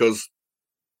wrestling, because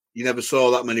you never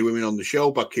saw that many women on the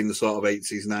show back in the sort of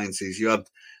 80s, 90s. You had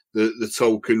the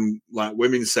token like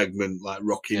women's segment like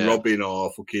Rockin' Robin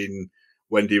or fucking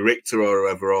Wendy Richter or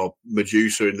whoever, or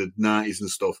Medusa in the 90s and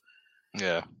stuff.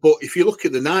 Yeah. But if you look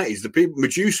at the 90s,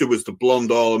 Medusa was the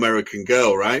blonde all-American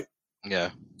girl, right? Yeah.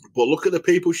 But look at the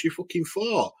people she fucking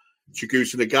fought.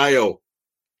 Chigusa Nagayo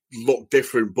looked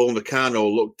different. Bull Nakano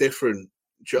looked different.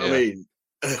 Do you know what I mean?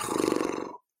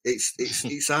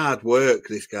 It's hard work,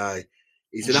 this guy.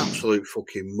 He's an absolute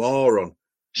fucking moron.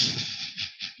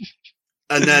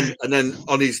 And then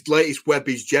on his latest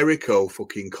Webby's Jericho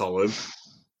fucking column,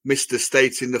 Mr.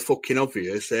 Stating the fucking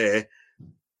obvious here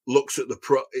looks at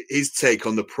his take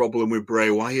on the problem with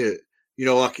Bray Wyatt. You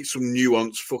know, like it's some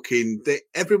nuanced fucking...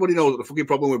 Everybody knows what the fucking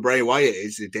problem with Bray Wyatt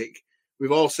is, you dick.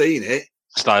 We've all seen it.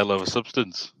 Style over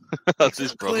substance. That's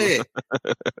his problem.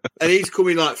 And he's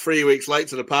coming like 3 weeks late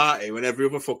to the party when every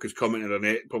other fucker's commented on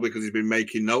it, probably because he's been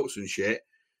making notes and shit.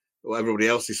 Well, everybody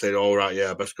else is saying, all right,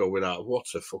 yeah, best go with that. What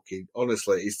a fucking...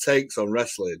 Honestly, his takes on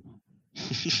wrestling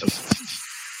are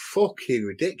fucking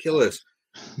ridiculous.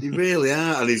 They really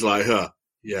are. And he's like,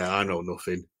 yeah, I know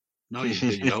nothing. No,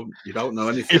 you don't know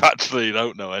anything. You actually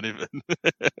don't know anything.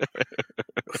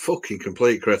 Fucking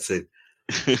complete cretin.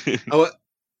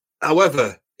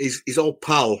 However, his old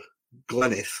pal,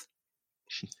 Glenneth,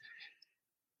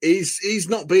 he's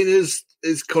not been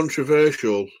as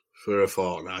controversial for a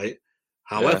fortnight.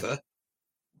 However,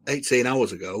 18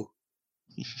 hours ago,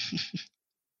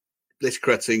 this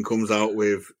cretin comes out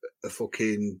with a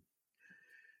fucking...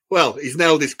 Well, he's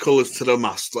nailed his colours to the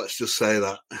mast, let's just say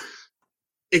that.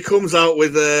 He comes out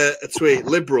with a tweet.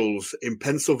 Liberals in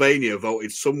Pennsylvania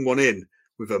voted someone in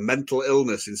with a mental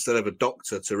illness instead of a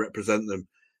doctor to represent them.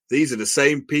 These are the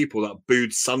same people that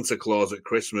booed Santa Claus at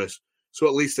Christmas. So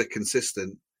at least they're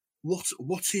consistent. What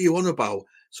are you on about?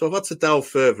 So I've had to delve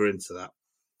further into that.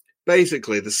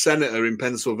 Basically, the senator in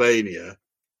Pennsylvania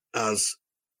has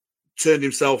turned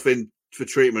himself in for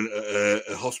treatment at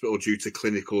a hospital due to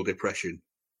clinical depression.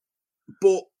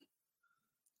 But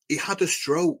he had a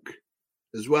stroke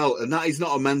as well, and that is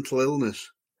not a mental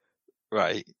illness.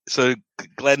 Right. So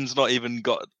Glen's not even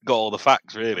got all the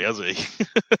facts, really, has he?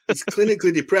 He's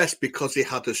clinically depressed because he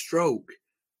had a stroke.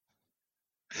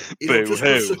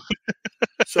 Boo-hoo.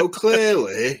 So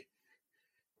clearly,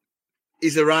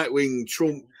 he's a right-wing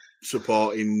Trump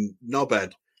supporting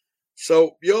knobhead.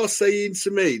 So you're saying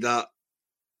to me that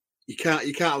you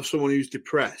can't have someone who's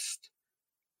depressed,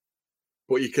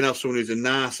 but you can have someone who's a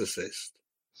narcissist,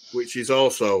 which is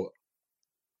also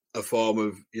a form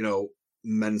of,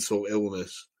 mental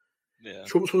illness. Yeah.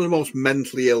 Trump's one of the most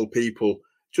mentally ill people,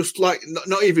 just like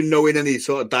not even knowing any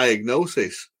sort of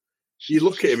diagnosis. You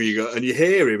look at him and you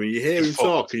hear him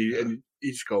talk, and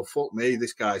you just go, fuck me,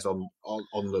 this guy's on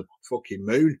the fucking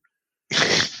moon. Do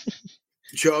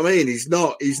you know what I mean? He's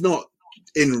not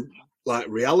in like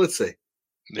reality.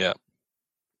 Yeah.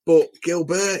 But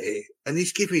Gilberti, and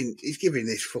he's giving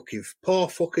this fucking poor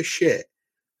fucker shit,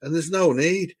 and there's no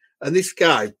need. And this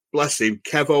guy, bless him,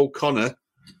 Kev O'Connor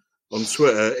on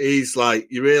Twitter, he's like,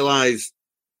 you realise,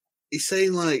 he's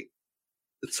saying like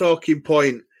the talking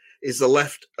point is the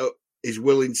left is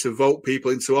willing to vote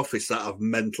people into office that have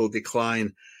mental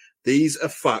decline. These are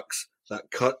facts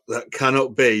that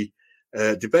cannot be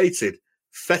debated.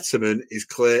 Fetterman is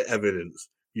clear evidence.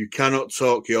 You cannot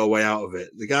talk your way out of it.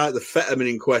 The Fetterman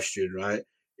in question, right,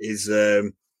 is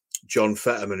John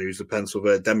Fetterman, who's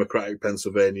the Democratic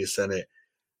Pennsylvania Senate.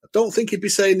 I don't think he'd be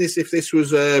saying this if this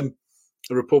was a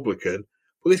Republican.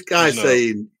 But this guy's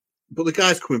saying, but the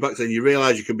guy's coming back saying, you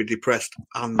realise you can be depressed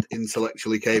and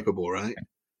intellectually capable, right?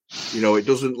 It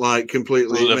doesn't like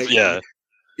completely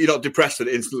you're not depressed and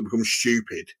instantly become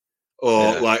stupid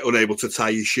or like unable to tie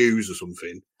your shoes or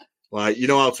something. Like, you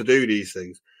know how to do these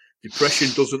things. Depression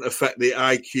doesn't affect the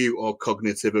IQ or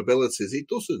cognitive abilities. It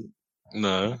doesn't.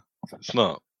 No, it's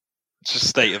not. It's just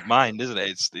state of mind, isn't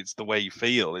it? It's the way you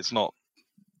feel. It's not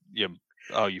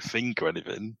how you think or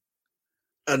anything.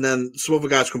 And then some other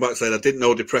guys come back saying, I didn't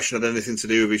know depression had anything to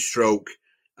do with his stroke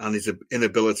and his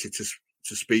inability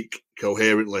to speak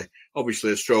coherently.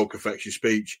 Obviously, a stroke affects your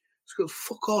speech. It's got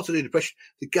fuck all to do with depression.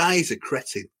 The guy's a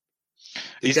cretin.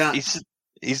 He's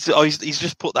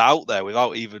just put that out there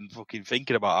without even fucking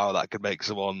thinking about how that could make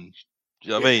someone. Do you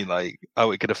know what I mean? Like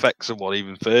how it could affect someone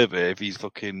even further if he's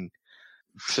fucking.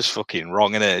 It's just fucking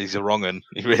wrong, isn't it? He's a wrong un.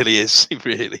 He really is. He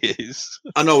really is.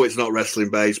 I know it's not wrestling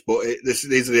based, but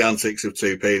these are the antics of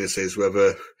two penises,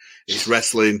 whether it's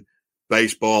wrestling,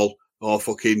 baseball, or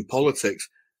fucking politics.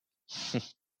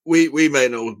 we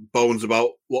make no bones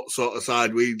about what sort of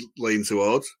side we lean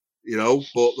towards,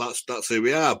 but that's who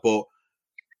we are. But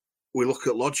we look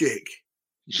at logic.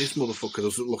 This motherfucker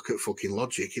doesn't look at fucking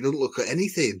logic. He doesn't look at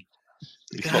anything.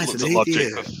 The He's guy's not looked an at logic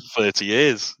idiot. for 30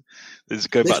 years. This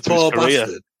back to his career.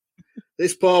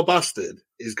 This poor bastard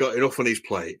has got enough on his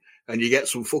plate, and you get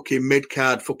some fucking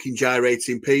mid-card fucking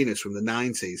gyrating penis from the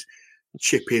 90s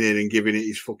chipping in and giving it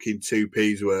his fucking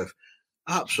 2p's worth.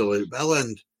 Absolute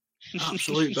bellend.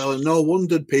 Absolute bellend. No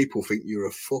wonder people think you're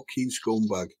a fucking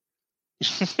scumbag.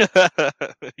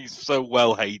 He's so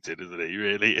well hated, isn't he? He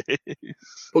really is.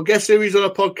 But guess who he's on a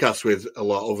podcast with a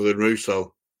lot other than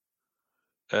Russo?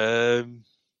 Who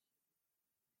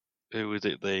would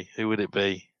it be? Who would it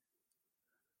be?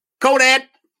 Conan!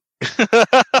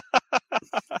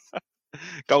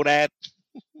 Conan!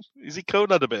 Is he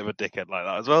Conan a bit of a dickhead like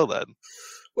that as well then?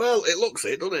 Well, it looks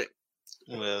it, doesn't it?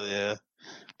 Well, yeah.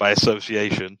 By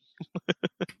association.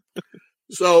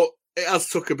 So, it has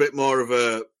took a bit more of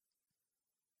a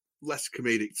less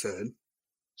comedic turn.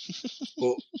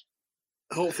 But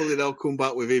hopefully they'll come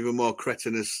back with even more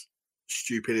cretinous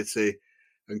stupidity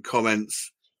and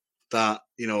comments that,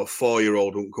 a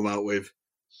 4-year-old won't come out with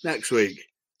next week.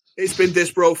 It's been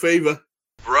Dis Bro Fever.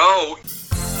 Bro.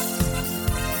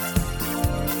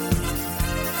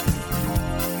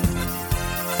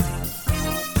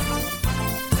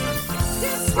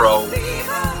 Bro.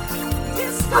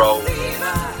 Bro.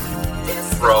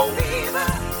 Bro.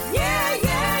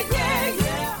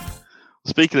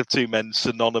 Speaking of two men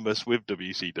synonymous with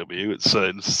WCW at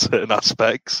certain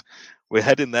aspects, we're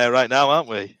heading there right now, aren't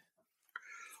we?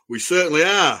 We certainly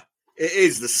are. It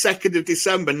is the 2nd of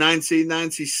December,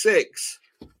 1996.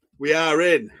 We are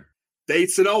in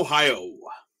Dayton, Ohio.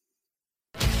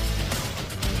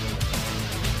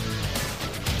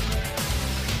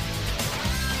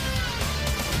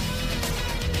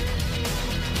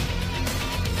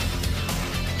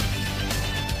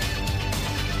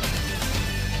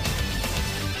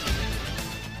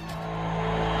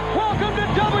 Welcome to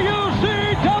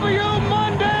WCW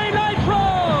Monday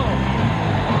Nitro,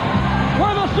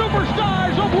 where the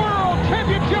superstars of World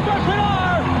Championship Wrestling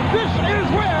are. This is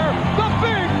where the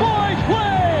big boys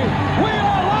play. We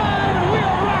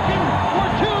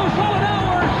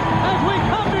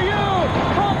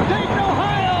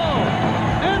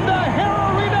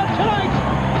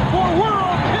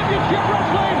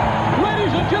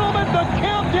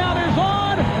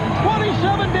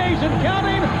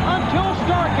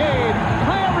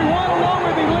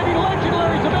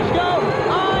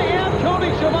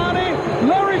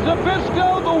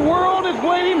Zbyszko, the world is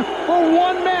waiting for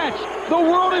one match. The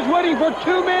world is waiting for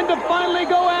two men to finally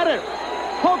go at it.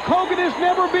 Hulk Hogan has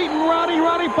never beaten Roddy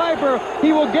Piper.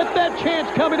 He will get that chance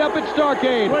coming up at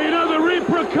Starrcade. Well, you know, the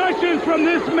repercussions from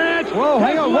this match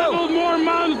leveled more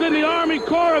mountains than the Army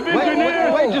Corps of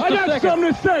Engineers. Wait just a second. I got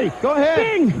something to say. Go ahead.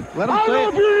 Sting, Let him I don't say know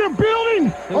it. if you're in a building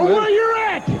or where you're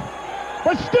at,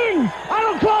 but Sting, I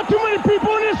don't call too many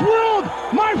people in this world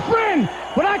my friend,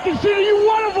 but I consider you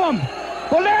one of them.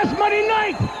 But last Monday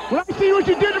night, when I see what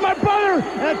you did to my brother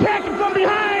and attacked him from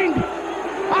behind,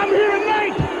 I'm here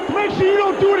tonight to make sure you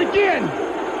don't do it again.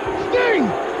 Sting,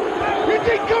 you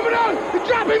keep coming out and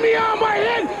dropping me on my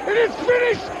head, and it's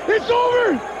finished. It's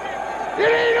over. It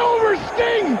ain't over,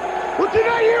 Sting. Well,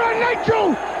 tonight here on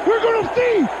Nitro, we're going to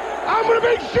see. I'm going to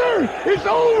make sure it's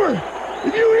over.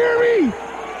 If you hear me,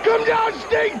 come down,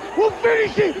 Sting. We'll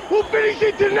finish it. We'll finish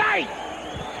it tonight.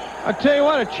 I tell you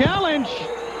what, a challenge.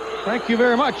 Thank you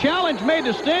very much. Challenge made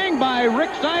to Sting by Rick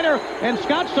Steiner and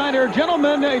Scott Steiner.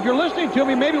 Gentlemen, if you're listening to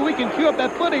me, maybe we can cue up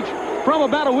that footage from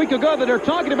about a week ago that they're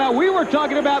talking about. We were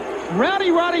talking about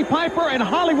Roddy Piper and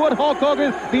Hollywood Hulk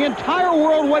Hogan. The entire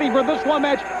world waiting for this one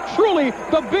match. Truly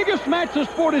the biggest match the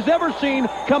sport has ever seen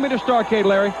coming to Starrcade,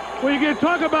 Larry. Well, you can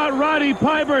talk about Roddy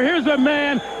Piper. Here's a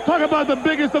man, talk about the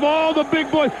biggest of all the big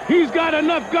boys. He's got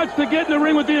enough guts to get in the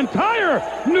ring with the entire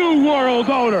New World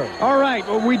Order. All right,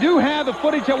 well, we do have the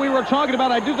footage that we were talking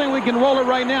about. I do think we can roll it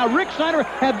right now. Rick Steiner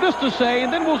had this to say,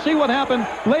 and then we'll see what happened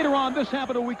later on. This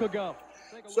happened a week ago.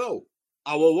 So,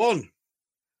 hour one.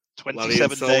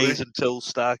 27 days until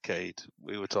Starrcade,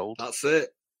 we were told. That's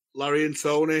it. Larry and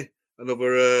Tony,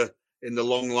 another in the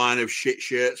long line of shit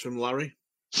shirts from Larry.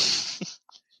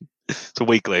 It's a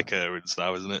weekly occurrence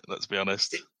now, isn't it? Let's be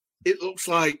honest. It looks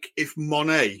like if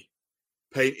Monet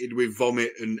painted with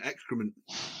vomit and excrement.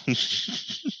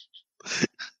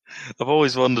 I've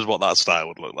always wondered what that style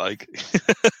would look like.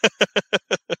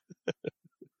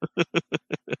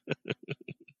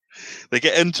 They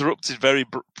get interrupted very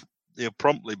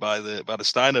promptly by the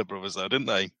Steiner brothers, though, didn't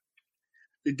they?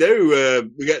 They do.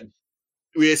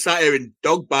 We sat here in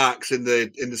dog barks in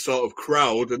the sort of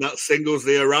crowd, and that signals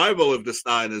the arrival of the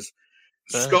Steiners.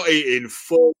 Scotty in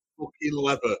full fucking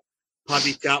leather,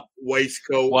 paddy cap,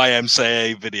 waistcoat,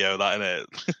 YMCA video, that innit?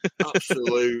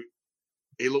 Absolute.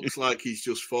 He looks like he's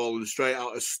just fallen straight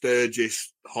out of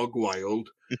Sturgis Hog Wild.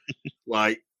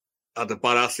 Like, had a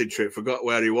bad acid trip, forgot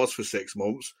where he was for 6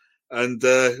 months, and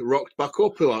rocked back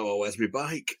up. Like, oh, where's my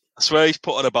bike? I swear he's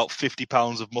put on about 50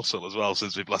 pounds of muscle as well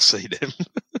since we've last seen him.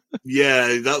 Yeah,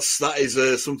 that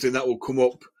is something that will come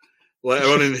up later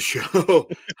on in the show.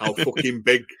 How fucking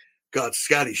big. God,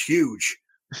 Scott is huge.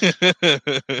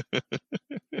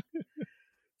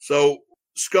 So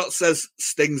Scott says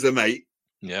Sting's a mate.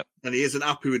 Yep. And he isn't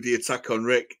happy with the attack on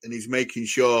Rick, and he's making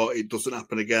sure it doesn't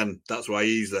happen again. That's why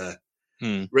he's there.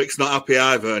 Rick's not happy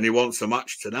either, and he wants a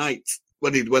match tonight.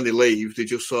 When they leave, they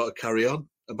just sort of carry on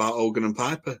about Hogan and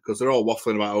Piper, because they're all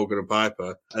waffling about Hogan and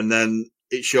Piper. And then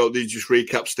it showed they just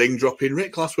recap Sting dropping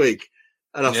Rick last week.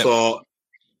 And I thought,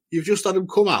 you've just had him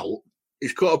come out,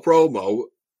 he's cut a promo,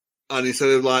 and instead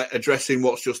of like addressing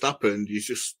what's just happened, he's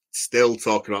just still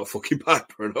talking about fucking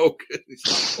Piper and Hogan.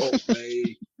 It's like, fuck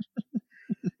me.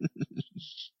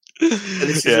 And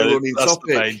this is a running that's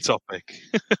topic. The main topic,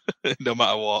 no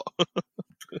matter what.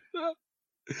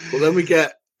 But then we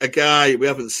get a guy we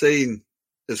haven't seen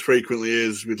as frequently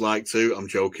as we'd like to. I'm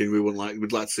joking.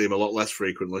 We'd like to see him a lot less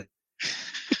frequently.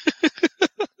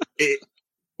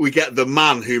 We get the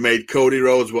man who made Cody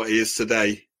Rhodes what he is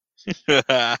today.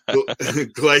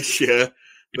 Glacier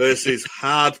versus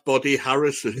Hard Body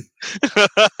Harrison.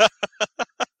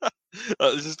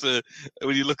 It's just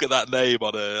when you look at that name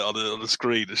on a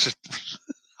screen, it's just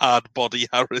Hard Body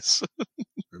Harris.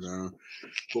 I know.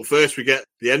 But first, we get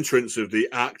the entrance of the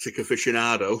Arctic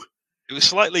aficionado. It was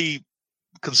slightly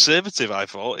conservative, I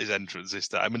thought, his entrance this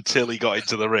time until he got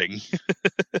into the ring.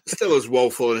 Still as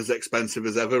woeful and as expensive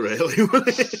as ever, really.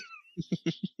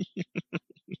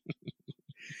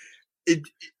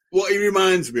 What he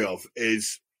reminds me of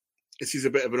is, this is a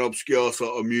bit of an obscure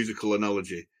sort of musical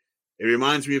analogy. It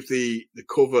reminds me of the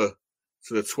cover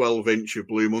to the 12-inch of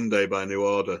Blue Monday by New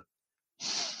Order.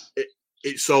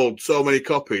 It sold so many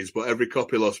copies, but every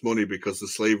copy lost money because the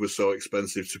sleeve was so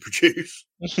expensive to produce.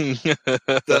 And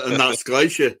that's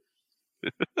Glacier.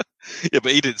 Yeah,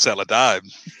 but he didn't sell a dime.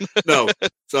 No.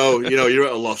 So, you're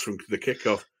at a loss from the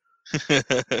kickoff.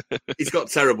 He's got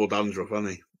terrible dandruff, hasn't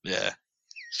he? Yeah.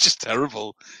 It's just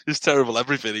terrible. It's terrible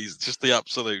everything. He's just the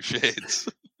absolute shit.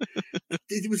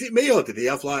 Was it me, or did he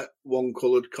have like one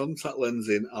coloured contact lens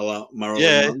in a la Marilyn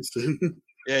Manson?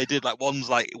 Yeah, he did. Like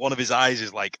one of his eyes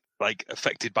is like like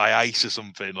affected by ice or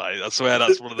something. Like I swear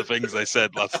that's one of the things they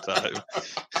said last time.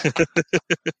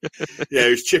 Yeah, he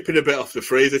was chipping a bit off the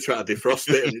freezer trying to defrost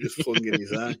it, and he just flung in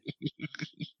his eye.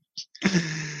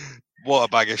 What a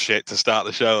bag of shit to start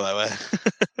the show, though.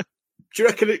 Do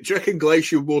you reckon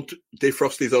Glacier would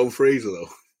defrost his own freezer though?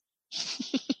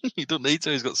 He doesn't need to.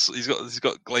 He's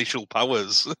got glacial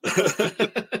powers.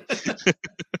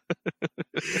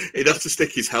 He'd have to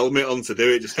stick his helmet on to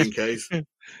do it, just in case.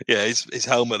 Yeah, his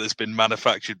helmet has been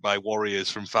manufactured by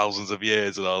warriors from thousands of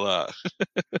years and all that.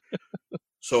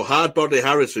 So Hardbody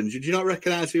Harrison, did you not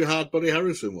recognise who Hardbody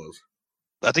Harrison was?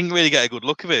 I didn't really get a good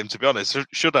look at him, to be honest.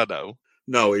 Should I know?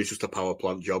 No, he's just a power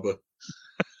plant jobber.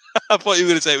 I thought you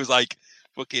were going to say it was like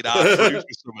fucking R-Truth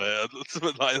or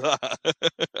something like that.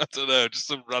 I don't know, just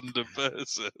some random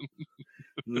person.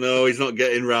 No, he's not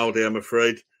getting rowdy, I'm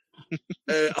afraid.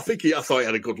 I thought he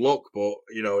had a good look, but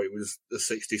it was a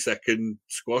 60-second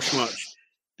squash match.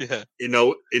 Yeah, he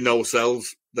no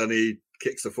sells. Then he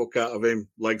kicks the fuck out of him.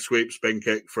 Leg sweep, spin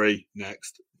kick, free.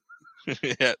 Next.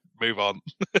 Yeah, move on.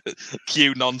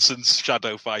 Cue nonsense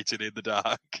shadow fighting in the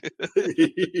dark.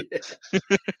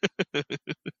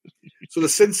 So the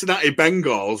Cincinnati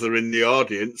Bengals are in the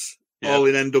audience, all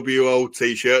in NWO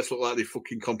t-shirts, look like they're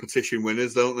fucking competition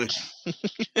winners, don't they?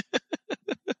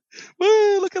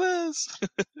 Woo, look at us.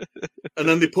 And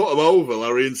then they put them over,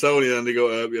 Larry and Tony, and then they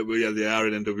go, yeah, they are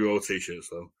in NWO t-shirts,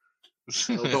 though.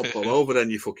 Don't put them over then,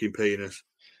 you fucking penis.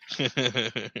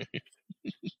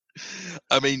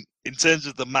 I mean, in terms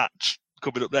of the match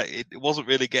coming up there, it wasn't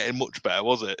really getting much better,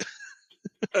 was it?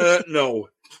 No.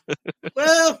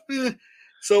 Well,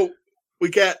 so we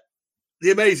get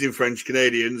the amazing French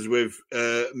Canadians with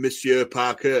Monsieur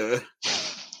Parker,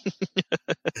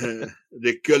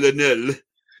 the colonel.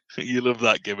 You love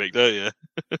that gimmick, don't you?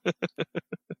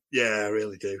 Yeah, I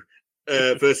really do.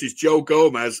 Versus Joe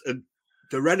Gomez and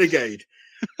the Renegade.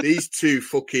 These two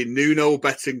fucking Nuno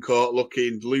Betancourt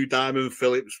looking Lou Diamond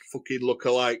Phillips fucking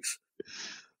lookalikes.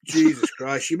 Jesus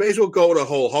Christ. You may as well go to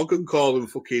whole hog and call them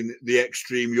fucking the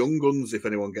Extreme Young Guns if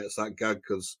anyone gets that gag,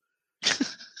 because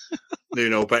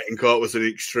Nuno Betancourt was an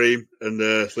Extreme and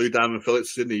Lou Diamond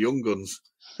Phillips was in the Young Guns.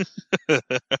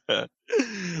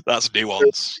 That's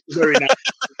nuance. Very nice.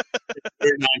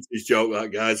 Very 90s joke,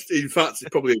 that, guys. In fact, it's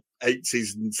probably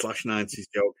 80s/90s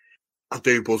joke. I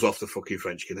do buzz off the fucking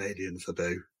French Canadians, I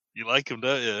do. You like them,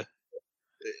 don't you?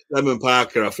 Lemon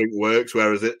Parker, I think, works,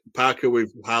 whereas Parker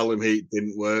with Harlem Heat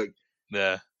didn't work.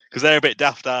 Yeah, because they're a bit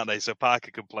daft, aren't they? So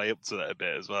Parker can play up to that a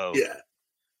bit as well. Yeah.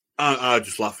 I'm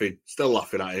just laughing. Still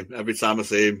laughing at him every time I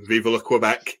see him. Vive le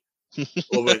Quebec.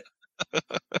 Love it.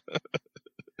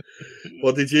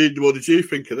 What did you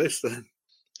think of this then?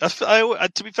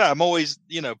 To be fair, I'm always,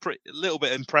 a little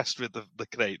bit impressed with the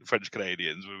French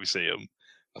Canadians when we see them.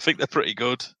 I think they're pretty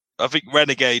good. I think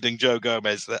Renegade and Joe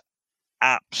Gomez, they're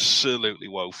absolutely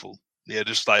woeful. They're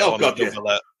just like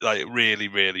like really,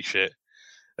 really shit.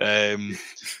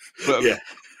 But yeah.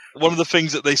 One of the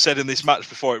things that they said in this match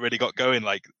before it really got going,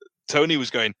 like Tony was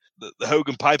going, the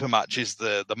Hogan Piper match is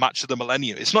the match of the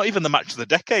millennium. It's not even the match of the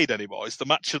decade anymore. It's the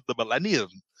match of the millennium.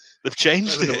 They've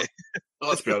changed it.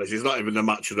 Let's be honest, it's not even the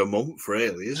match of the month,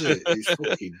 really, is it? It's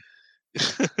fucking...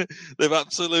 They've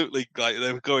absolutely,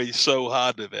 they're going so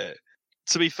hard with it.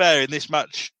 To be fair, in this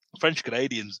match, French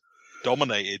Canadians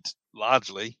dominated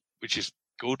largely, which is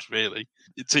good, really.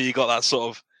 Until you got that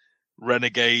sort of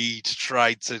Renegade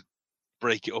tried to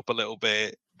break it up a little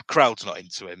bit. The crowd's not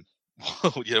into him,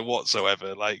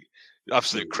 whatsoever. Like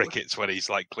absolute crickets when he's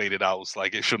like cleaning house.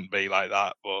 Like it shouldn't be like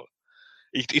that, but.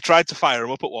 He tried to fire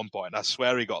him up at one point. I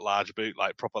swear he got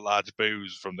proper large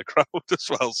boos from the crowd as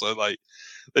well. So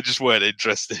they just weren't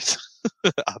interested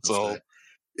at all.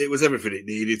 It was everything it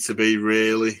needed to be,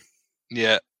 really.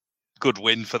 Yeah, good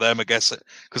win for them, I guess,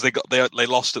 because they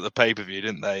lost at the pay-per-view,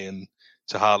 didn't they? And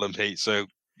to Harlem Heat, so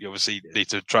you obviously need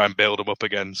to try and build them up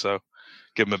again. So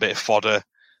give them a bit of fodder.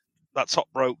 That top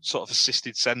rope sort of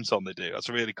assisted senton they do. That's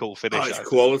a really cool finish. Oh, it's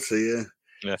quality, yeah.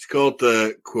 Yeah. It's called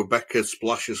the Quebecer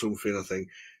Splash or something, I think.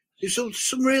 It's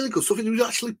some really good stuff. It was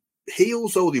actually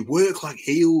heels, though. They work like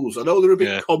heels. I know they're a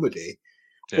bit comedy,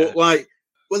 but like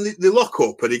when they lock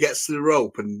up and he gets to the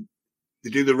rope and they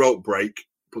do the rope break,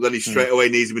 but then he straight away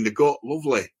needs him in the gut.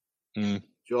 Lovely. Mm.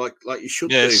 So like you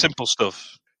should do. Yeah, simple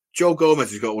stuff. Joe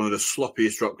Gomez has got one of the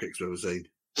sloppiest drop kicks I've ever seen.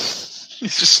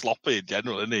 He's just sloppy in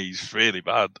general, isn't he? He's really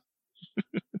bad.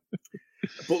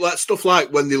 But that stuff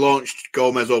like when they launched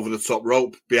Gomez over the top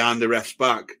rope behind the ref's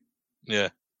back. Yeah.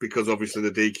 Because obviously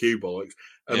the DQ bollocks.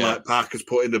 And like Parker's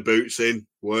putting the boots in.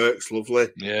 Works. Lovely.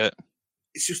 Yeah.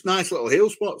 It's just nice little heel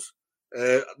spots.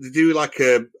 They do like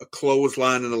a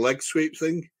clothesline and a leg sweep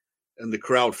thing. and the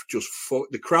crowd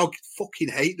fucking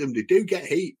hate them. They do get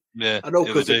heat. Yeah, I know,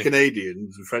 because they're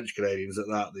Canadians and French Canadians at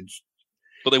that.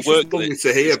 But they work lovely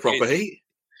to hear proper heat.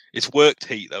 It's worked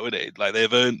heat, though, isn't it? Like,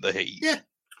 they've earned the heat. Yeah.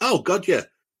 Oh, God, yeah.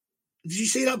 Did you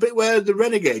see that bit where the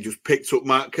Renegade just picked up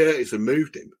Mark Curtis and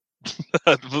moved him?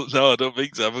 No, I don't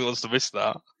think so. Everyone wants to miss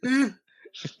that. Yeah.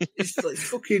 It's like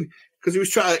fucking...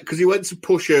 Because he went to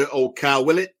push old Carl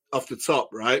Willett off the top,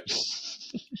 right?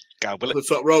 Carl Willett. Off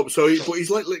the top rope. So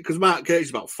he's like... Because Mark Curtis is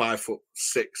about 5'6"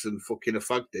 and fucking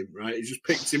fagged him, right? He just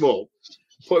picked him up,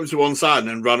 put him to one side and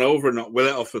then ran over and knocked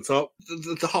Willett off the top.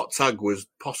 The hot tag was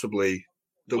possibly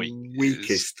the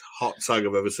weakest hot tag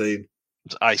I've ever seen.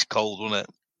 It's ice cold, wasn't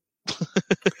it?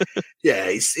 Yeah,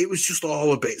 it was just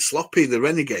all a bit sloppy. The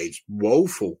Renegade's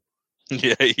woeful.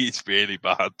 Yeah, he's really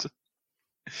bad.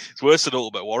 It's worse than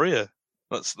Ultimate Warrior.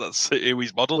 That's who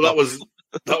he's modelled. Well,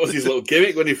 that was his little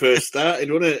gimmick when he first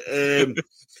started, wasn't it?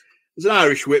 There's an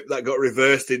Irish whip that got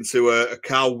reversed into a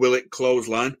Carl Willett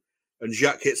clothesline, and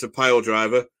Jack hits a pile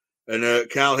driver, and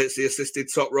Carl hits the assisted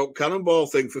top rope cannonball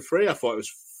thing for free. I thought it was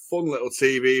a fun little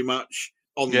TV match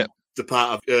on the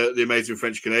part of the Amazing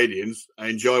French Canadians. I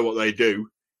enjoy what they do.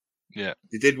 Yeah,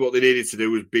 they did what they needed to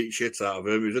do, was beat shit out of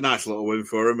him. It was a nice little win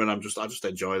for him, and I just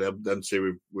enjoy them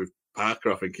two with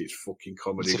Parker. I think it's fucking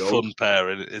comedy. It's a fun pair,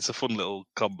 and it's a fun little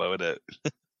combo, isn't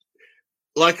it?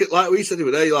 like we said the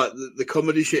other day, like the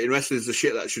comedy shit in wrestling is the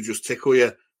shit that should just tickle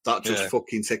you. That just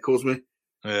fucking tickles me.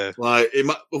 Yeah, like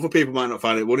other people might not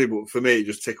find it funny, but for me, it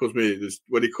just tickles me.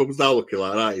 When he comes down looking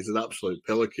like that, he's an absolute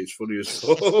pillock. It's funny as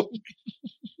fuck.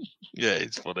 Yeah,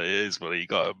 it's funny. It is funny. You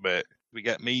got to admit, we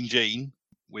get Mean Gene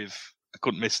with. I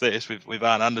couldn't miss this with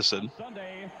Arn Anderson.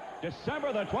 Sunday,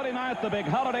 December the 29th, the big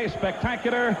holiday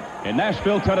spectacular in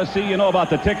Nashville, Tennessee. You know about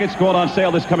the tickets going on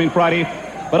sale this coming Friday.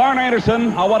 But Arn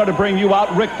Anderson, I wanted to bring you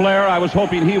out. Ric Flair, I was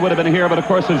hoping he would have been here, but of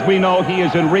course, as we know, he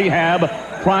is in rehab,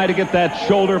 trying to get that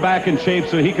shoulder back in shape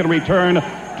so he can return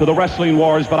to the wrestling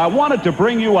wars. But I wanted to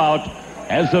bring you out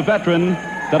as a veteran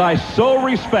that I so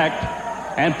respect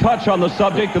and touch on the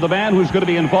subject of the man who's going to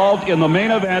be involved in the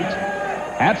main event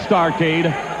at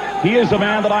Starrcade. He is a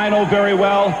man that I know very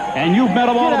well, and you've met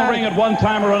him all in the ring at one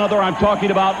time or another. I'm talking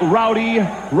about Roddy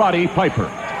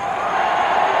Piper.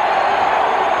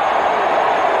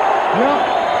 Well,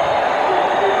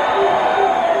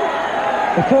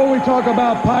 before we talk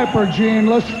about Piper, Gene,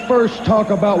 let's first talk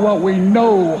about what we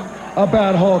know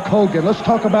about Hulk Hogan. Let's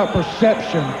talk about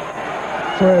perception.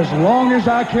 For as long as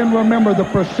I can remember, the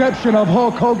perception of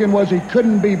Hulk Hogan was he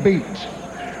couldn't be beat.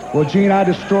 Well, Gene, I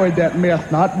destroyed that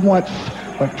myth, not once,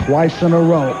 but twice in a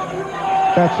row.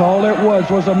 That's all it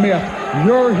was a myth.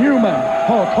 You're human,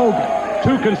 Hulk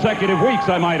Hogan. 2 consecutive weeks,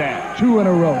 I might add. 2 in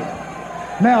a row.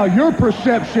 Now, your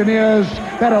perception is,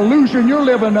 that illusion you're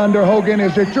living under, Hogan,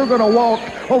 is that you're going to walk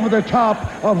over the top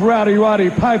of Roddy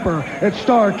Piper at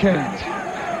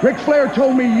Starrcade. Ric Flair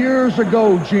told me years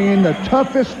ago, Gene, the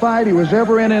toughest fight he was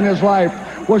ever in his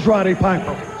life was Roddy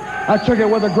Piper. I took it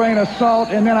with a grain of salt,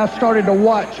 and then I started to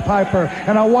watch Piper,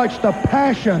 and I watched the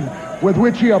passion with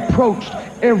which he approached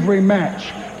every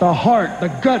match, the heart, the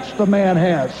guts the man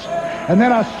has. And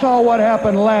then I saw what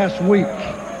happened last week.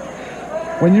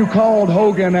 When you called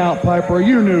Hogan out, Piper,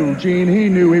 you knew, Gene, he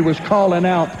knew he was calling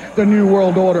out the New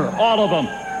World Order. All of them.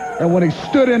 And when he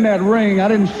stood in that ring, I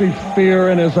didn't see fear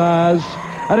in his eyes.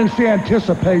 I didn't see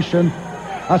anticipation.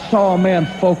 I saw a man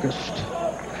focused.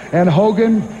 And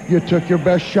Hogan, you took your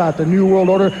best shot. The New World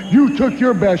Order, you took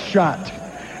your best shot.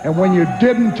 And when you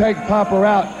didn't take Piper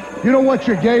out, you know what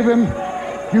you gave him?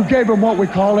 You gave him what we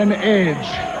call an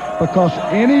edge. Because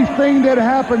anything that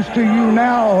happens to you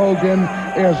now, Hogan,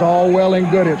 is all well and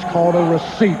good. It's called a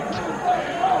receipt.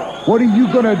 What are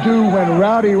you going to do when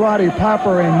Roddy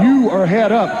Piper and you are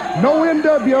head up? No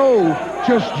NWO,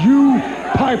 just you,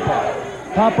 Piper.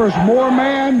 Piper's more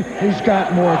man. He's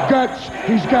got more guts.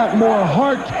 He's got more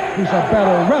heart. He's a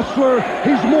better wrestler.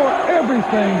 He's more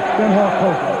everything than Hulk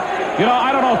Hogan. You know,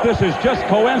 I don't know if this is just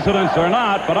coincidence or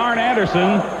not, but Arn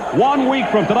Anderson, 1 week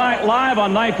from tonight, live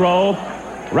on Nitro,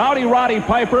 Roddy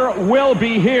Piper will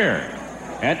be here.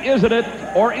 And isn't it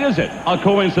a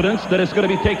coincidence that it's going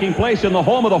to be taking place in the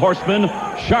home of the Horsemen,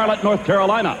 Charlotte, North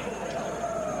Carolina?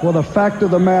 Well, the fact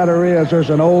of the matter is, there's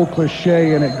an old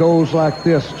cliche, and it goes like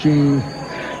this, Gene.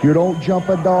 You don't jump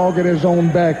a dog in his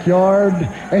own backyard,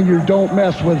 and you don't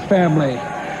mess with family.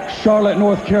 Charlotte,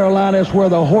 North Carolina is where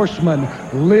the Horsemen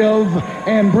live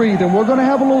and breathe. And we're going to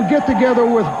have a little get-together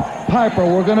with Piper.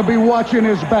 We're going to be watching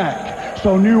his back.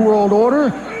 So, New World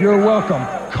Order, you're welcome.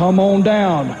 Come on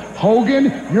down. Hogan,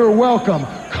 you're welcome.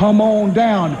 Come on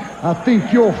down. I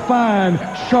think you'll find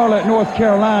Charlotte, North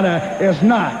Carolina is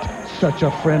not such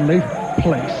a friendly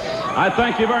place. I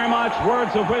thank you very much.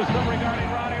 Words of wisdom regarding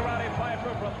Roddy Piper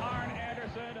from Arn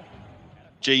Anderson.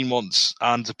 Gene wants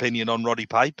Arn's opinion on Roddy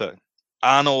Piper.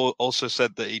 Arn also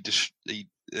said that he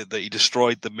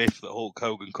destroyed the myth that Hulk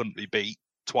Hogan couldn't be beat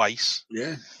twice.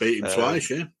 Yeah, beat him twice,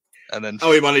 yeah. And then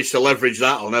how he managed to leverage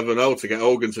that, I'll never know, to get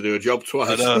Hogan to do a job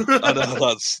twice. I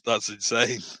know that's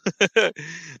insane.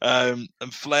 And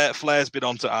Flair's been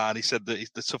on to Arn. He said that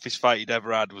the toughest fight he'd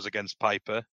ever had was against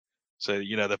Piper. So,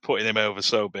 they're putting him over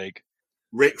so big.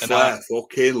 Ric Flair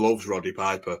fucking loves Roddy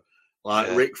Piper.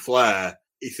 Ric Flair,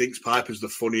 he thinks Piper's the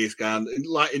funniest guy. And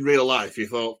in real life,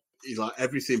 he's like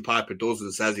everything Piper does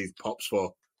and says he pops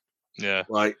for. Yeah.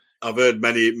 I've heard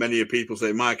many people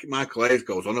say, Michael Hayes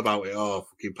goes on about it. Oh,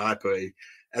 fucking Piper.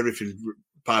 Everything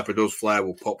Piper does, Flair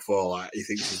will pop for. He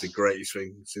thinks it's the greatest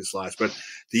thing since sliced bread.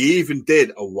 They even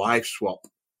did a wife swap.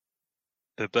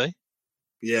 Did they?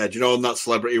 Yeah. Do you know on that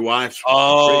Celebrity Wife swap?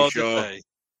 Oh, did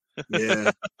they?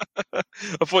 Yeah.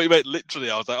 I thought you meant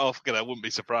literally. I was like, oh, fucking, I wouldn't be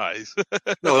surprised.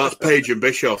 No, that's Paige and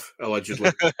Bischoff,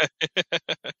 allegedly.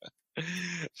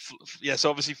 Yeah, so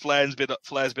obviously Flair's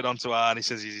been on to Arn. He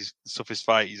says he's the toughest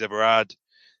fight he's ever had.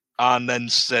 Arn then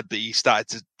said that he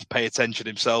started to pay attention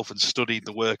himself and studied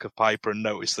the work of Piper and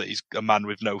noticed that he's a man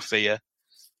with no fear.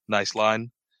 Nice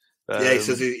line. Yeah, he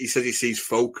says he sees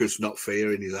focus, not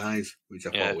fear in his eyes, which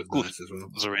I thought was nice as well.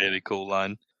 It was a really cool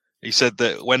line. He said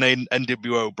that when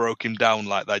NWO broke him down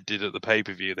like they did at the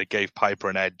pay-per-view, they gave Piper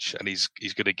an edge, and he's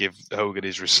going to give Hogan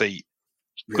his receipt.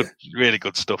 Good, really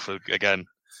good stuff again.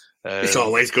 It's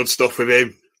always good stuff with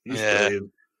him. He's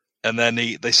brilliant. And then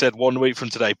they said 1 week from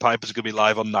today, Piper's going to be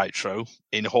live on Nitro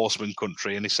in Horseman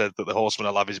country, and he said that the Horseman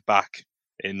will have his back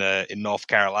in North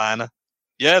Carolina.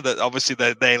 Yeah, that obviously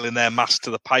they're nailing their mask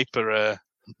to the Piper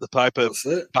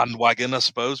bandwagon, I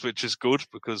suppose, which is good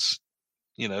because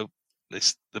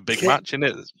it's the big match, isn't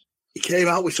it? He came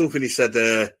out with something. He said,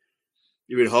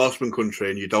 "You're in Horseman country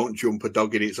and you don't jump a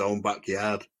dog in its own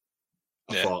backyard."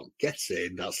 I thought, gets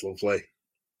in. That's lovely.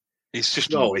 He's just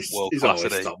he's always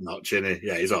top notch, isn't he?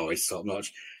 Yeah, he's always top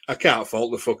notch. I can't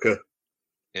fault the fucker.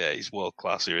 Yeah, he's world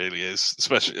class. He really is.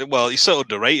 Especially, he's so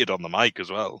underrated on the mic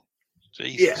as well.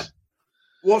 Jesus. Yeah.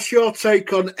 What's your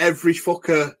take on every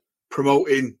fucker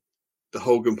promoting the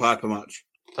Hogan Piper match?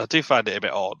 I do find it a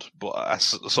bit odd, but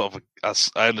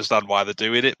I understand why they're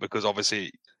doing it, because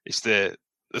obviously it's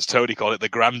as Tony called it, the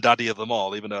granddaddy of them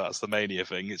all, even though that's the Mania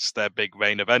thing. It's their big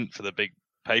main event for the big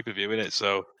pay-per-view, isn't it?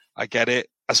 So I get it.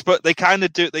 I suppose they kind of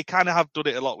have done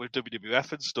it a lot with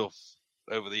WWF and stuff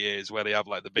over the years, where they have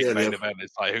like the big main event.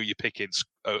 It's like who you picking,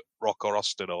 Rock or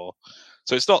Austin, or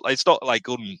so it's not like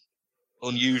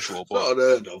unusual, but not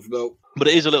unheard of, no. But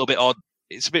it is a little bit odd.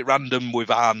 It's a bit random with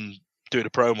Arn doing a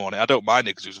promo on it. I don't mind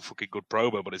it because it was a fucking good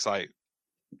promo, but it's like.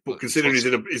 But considering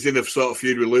he's in a sort of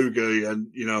feud with Luger, and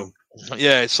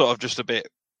yeah, it's sort of just a bit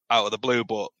out of the blue.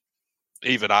 But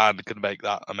even Arn can make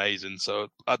that amazing, so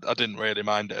I didn't really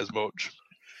mind it as much.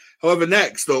 However,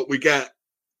 next up we get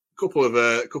a couple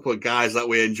of guys that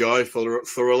we enjoy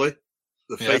thoroughly.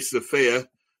 The Faces of Fear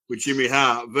with Jimmy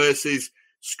Hart versus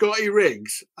Scotty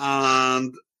Riggs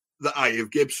and the Eye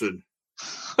of Gibson.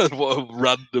 What a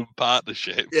random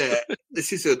partnership. Yeah,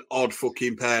 this is an odd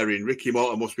fucking pairing. Ricky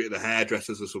Morton must be at the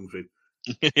hairdressers or something.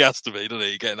 He has to be, doesn't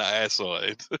he? Getting that hair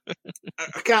sorted.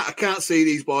 I can't see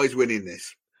these boys winning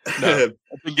this. No,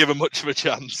 I didn't give them much of a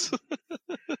chance.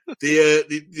 They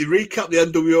recapped the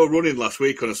NWO running last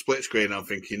week on a split screen. I'm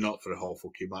thinking, not for a whole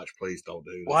fucking match. Please don't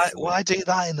do that. Why do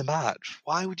that in the match?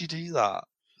 Why would you do that?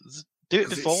 Do it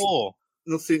before.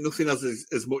 Nothing has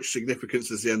as much significance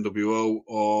as the NWO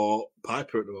or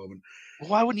Piper at the moment.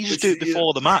 Well, why wouldn't you just do it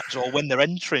before the match or when they're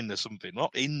entering or something?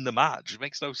 Not in the match. It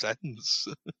makes no sense.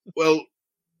 Well,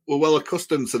 we're well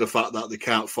accustomed to the fact that they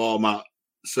can't format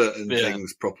certain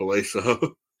things properly.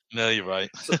 So no, you're right.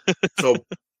 so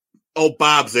old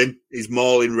Barb's in. He's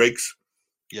mauling Riggs.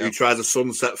 Yep. He tries a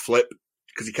sunset flip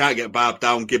because he can't get Barb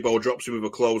down. Gibbo drops him with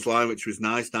a clothesline, which was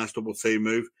nice. Nice double team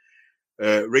move.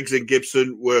 Riggs and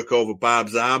Gibson work over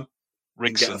Barb's arm.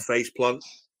 Rigson. Get a face plant.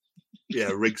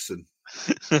 Yeah, Rigson.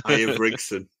 I have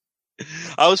Rigson.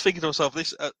 I was thinking to myself,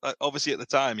 this obviously at the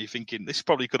time, you're thinking this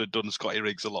probably could have done Scotty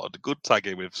Riggs a lot of the good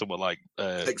tagging with someone like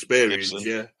Experience,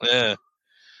 Gibson. Yeah.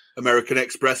 American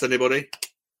Express, anybody?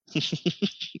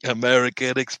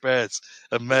 American Express.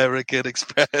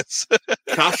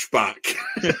 Cashback.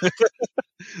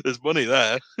 There's money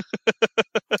there.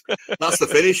 That's the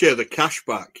finish here, the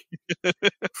cashback.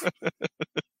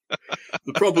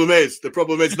 The problem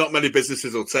is not many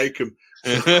businesses will take them.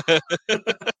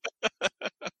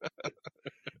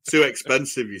 Too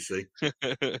expensive, you see.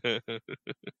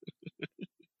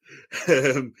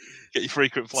 Get your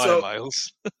frequent flyer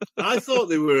miles. I thought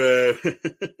they were.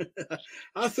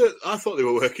 I thought they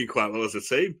were working quite well as a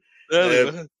team.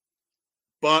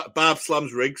 Barb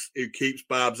slams Riggs, who keeps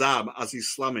Barb's arm as he's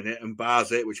slamming it and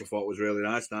bars it, which I thought was really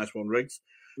nice. Nice one, Riggs.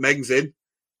 Meng's in,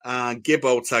 and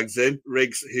Gibbo tags in.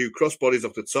 Riggs, who crossbodies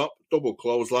off the top, double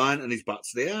clothesline, and he's back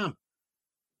to the arm.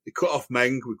 He cut off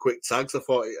Meng with quick tags. I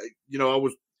thought, I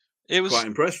was quite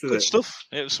impressed with it. Stuff.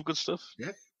 It was some good stuff.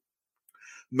 Yeah.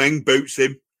 Meng boots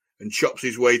him and chops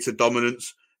his way to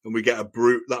dominance, and we get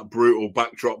that brutal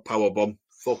backdrop powerbomb.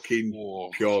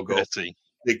 Fucking pure gold.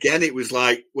 Again, it was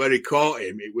like where he caught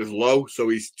him, it was low, so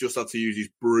he's just had to use his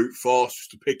brute force just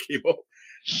to pick him up.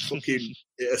 Fucking,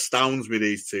 it astounds me,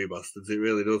 these two bastards. It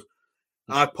really does.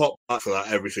 I pop back for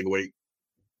that every single week.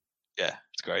 Yeah,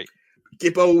 it's great.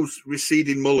 Gibbo's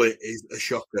receding mullet is a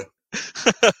shocker.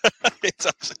 It's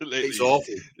absolutely. It's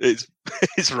awful.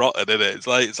 It's rotten, isn't it?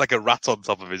 It's like a rat on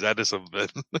top of his head or something.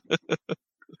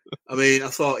 I mean, I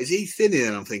thought, is he thinning?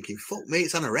 And I'm thinking, fuck me,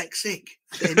 it's anorexic.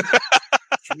 Thin.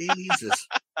 Jesus.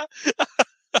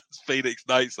 That's Phoenix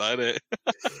Nights, isn't it?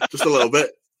 Just a little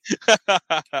bit.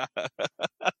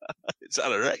 It's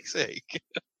anorexic.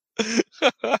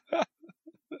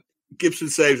 Gibson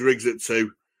saves Riggs at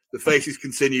 2. The faces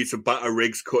continue to batter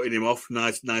Riggs, cutting him off.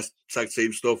 Nice tag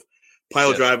team stuff.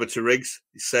 Pile driver to Riggs.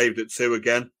 He's saved at 2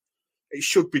 again. It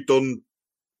should be done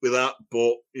with that,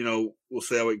 but, we'll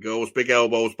see how it goes. Big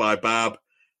elbows by Barb.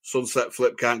 Sunset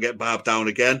flip can't get Barb down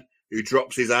again, who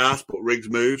drops his ass, but Riggs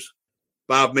moves.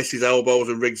 Barb misses elbows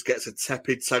and Riggs gets a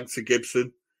tepid tag to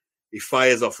Gibson. He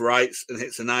fires off rights and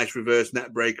hits a nice reverse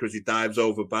net breaker as he dives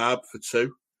over Barb for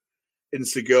 2.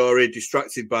 Inseguri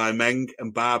distracted by Meng,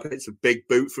 and Barb hits a big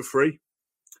boot for 3.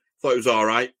 Thought it was all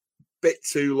right. Bit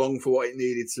too long for what it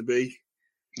needed to be.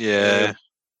 Yeah.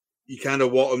 You kind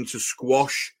of want them to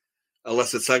squash a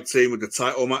lesser tag team with the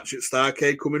title match at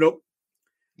Starrcade coming up.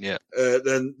 Yeah.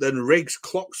 Then Riggs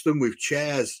clocks them with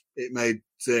chairs. It made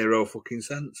 0 fucking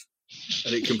sense.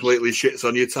 And it completely shits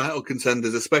on your title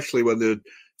contenders, especially when they're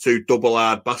 2 double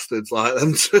hard bastards like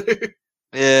them two.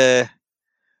 Yeah.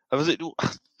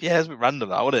 Yeah, it's a bit random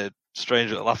that, wasn't it?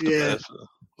 Strange little aftermath.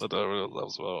 I don't know what that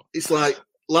was about. It's like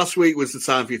last week was the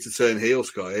time for you to turn heel,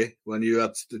 Scotty, when you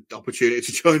had the opportunity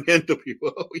to join the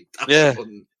NWO. Yeah,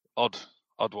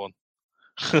 odd one.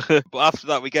 But after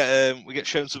that, we get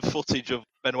shown some footage of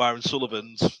Benoit and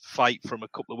Sullivan's fight from a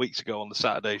couple of weeks ago on the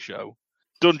Saturday show.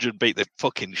 Dungeon beat the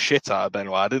fucking shit out of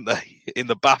Benoit, didn't they? In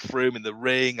the bathroom, in the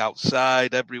ring,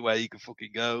 outside, everywhere you could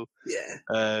fucking go.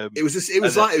 Yeah. It was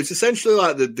essentially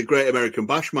like the Great American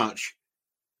Bash match.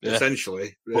 Yeah.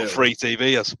 Essentially. But free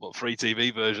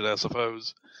TV version, I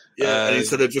suppose. Yeah, and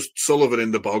instead of just Sullivan in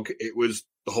the bog, it was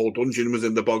the whole dungeon was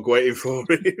in the bog waiting for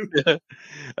him. Yeah.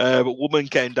 But Woman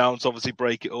came down to obviously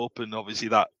break it up, and obviously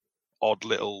that odd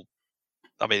little.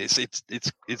 I mean,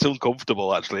 it's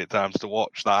uncomfortable actually at times to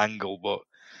watch that angle, but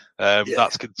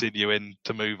that's continuing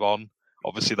to move on.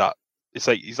 Obviously, that he's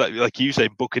like you say,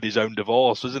 booking his own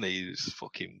divorce, isn't he? It's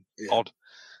fucking odd.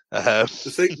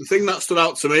 The thing that stood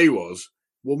out to me was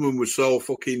Woman was so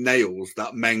fucking nails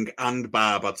that Meng and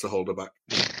Barb had to hold her back.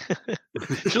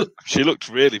 she looked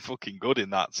really fucking good in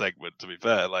that segment. To be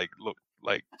fair, looked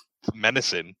like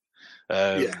menacing.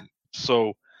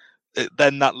 So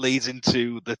then that leads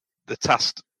into the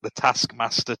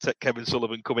Taskmaster, Kevin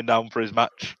Sullivan, coming down for his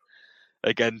match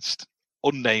against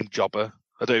unnamed jobber.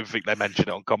 I don't even think they mention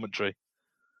it on commentary.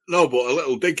 No, but a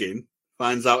little digging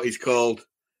finds out he's called,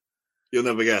 you'll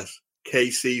never guess,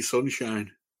 KC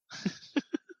Sunshine.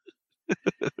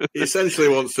 He essentially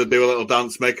wants to do a little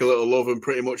dance, make a little love, and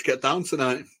pretty much get down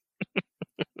tonight.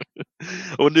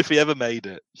 I wonder if he ever made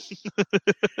it.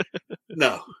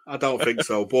 No, I don't think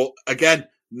so. But again,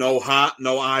 no heart,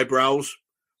 no eyebrows,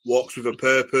 walks with a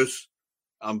purpose.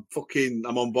 I'm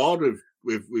on board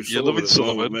with You're loving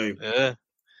Sullivan. Yeah.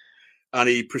 And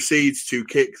he proceeds to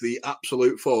kick the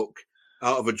absolute fuck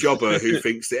out of a jobber who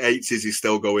thinks the 80s is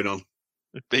still going on.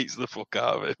 Beats the fuck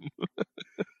out of him.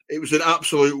 It was an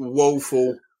absolute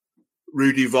woeful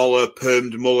Rudy Voller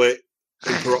permed mullet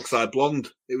in peroxide blonde.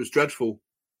 It was dreadful.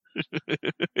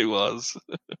 It was.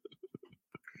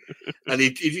 And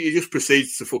he just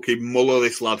proceeds to fucking muller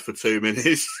this lad for 2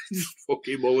 minutes. Just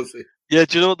fucking mullers it. Yeah,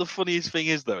 do you know what the funniest thing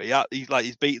is though?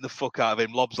 He's beating the fuck out of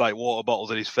him, lobs like water bottles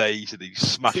in his face, and he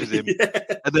smashes him. Yeah.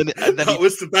 And then that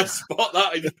was the best spot.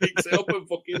 That he just picks it up and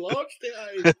fucking launched it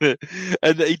at him.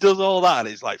 And he does all that, and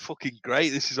it's like fucking great.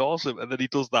 This is awesome. And then he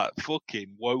does that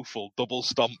fucking woeful double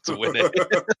stomp to win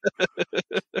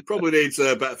it. Probably needs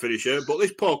a better finisher, but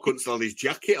this poor cunt still had his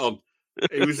jacket on.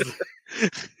 It was.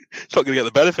 He's not going to get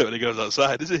the benefit when he goes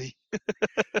outside, is he?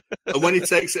 And when he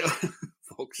takes it,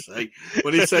 fuck's sake.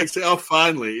 When he takes it off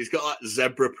finally, he's got like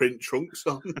zebra print trunks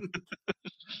on.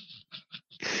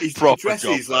 He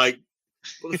dresses like,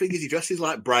 but the thing is, he dresses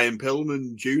like Brian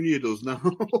Pillman Jr. does now.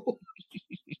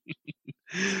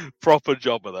 Proper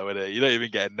jobber though, isn't it? You don't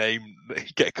even get a name,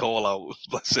 get a call out.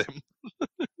 Bless him.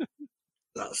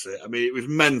 That's it. I mean, it was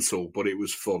mental, but it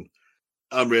was fun.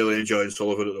 I'm really enjoying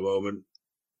Sullivan at the moment.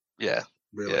 Yeah.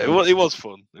 Really. Yeah, it was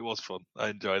fun. It was fun. I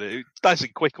enjoyed it. It was nice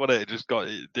and quick, wasn't it?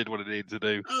 It did what it needed to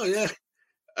do. Oh, yeah.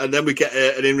 And then we get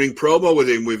an in-ring promo with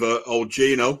him with old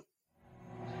Gino. All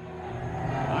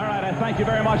right, I thank you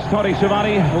very much, Tony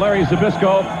Schiavone, Larry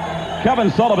Zbyszko,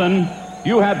 Kevin Sullivan.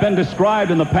 You have been described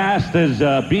in the past as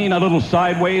being a little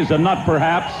sideways, a nut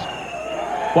perhaps.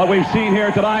 What we've seen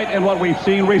here tonight and what we've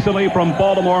seen recently from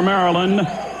Baltimore, Maryland,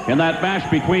 in that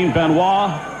match between Benoit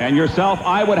and yourself,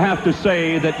 I would have to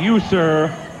say that you,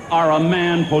 sir, are a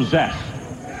man possessed.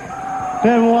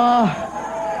 Benoit,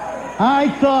 I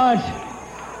thought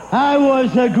I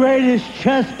was the greatest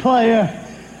chess player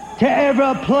to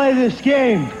ever play this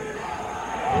game.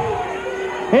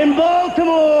 In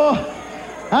Baltimore,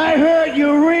 I hurt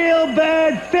you real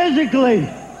bad physically.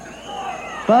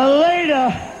 But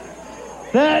later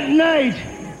that night,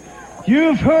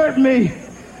 you've hurt me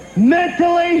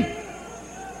mentally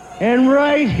and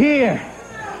right here.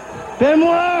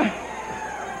 Benoit,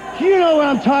 you know what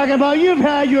I'm talking about. You've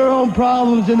had your own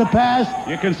problems in the past.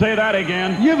 You can say that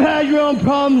again. You've had your own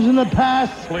problems in the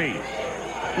past. Please.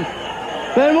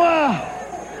 Benoit,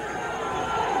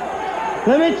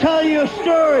 let me tell you a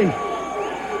story.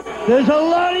 There's a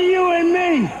lot of you in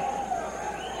me.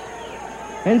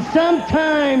 And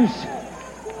sometimes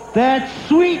that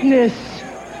sweetness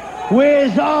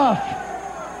wears off.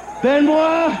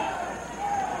 Benoit,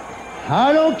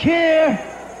 I don't care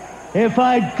if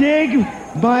I dig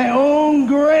my own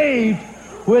grave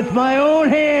with my own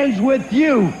hands with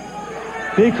you,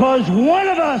 because one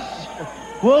of us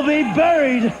will be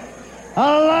buried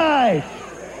alive,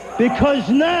 because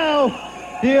now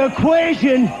the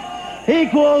equation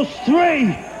equals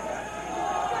 3.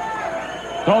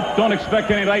 Don't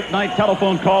expect any late night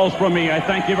telephone calls from me. I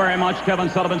thank you very much, Kevin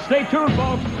Sullivan. Stay tuned,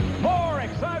 folks. More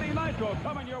exciting Nitro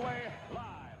coming your way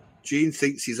live. Gene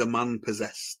thinks he's a man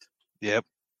possessed. Yep.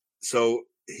 So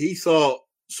he thought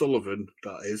Sullivan,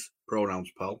 that is,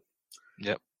 pronouns, pal.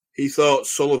 Yep. He thought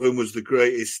Sullivan was the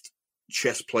greatest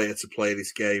chess player to play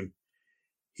this game.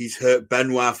 He's hurt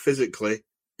Benoit physically,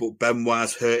 but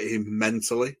Benoit's hurt him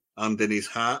mentally and in his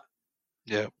heart.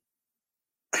 Yeah.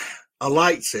 I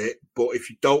liked it, but if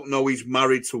you don't know he's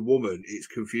married to a woman, it's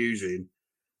confusing.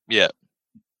 Yeah.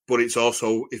 But it's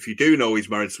also, if you do know he's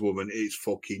married to a woman, it's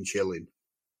fucking chilling.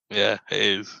 Yeah, it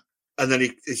is. And then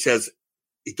he says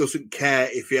he doesn't care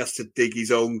if he has to dig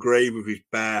his own grave with his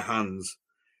bare hands,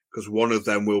 because one of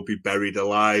them will be buried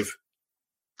alive.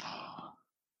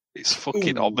 It's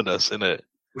fucking ominous, isn't it?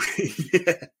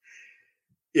 Yeah.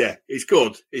 Yeah, it's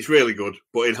good. It's really good.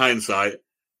 But in hindsight,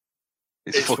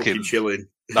 it's fucking chilling.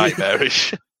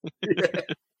 Nightmarish. Yeah.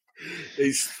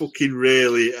 It's fucking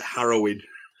really harrowing.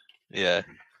 Yeah.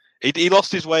 He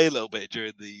lost his way a little bit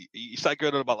during he started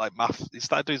going on about like math. He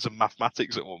started doing some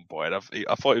mathematics at one point. I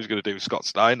thought he was going to do Scott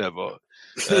Steiner, but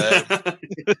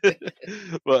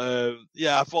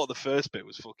yeah, I thought the first bit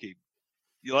was fucking.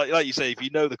 Like you say, if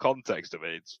you know the context of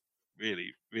it, it's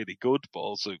really, really good, but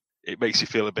also it makes you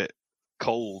feel a bit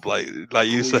cold, like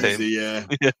you saying. Yeah.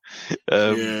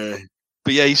 Yeah.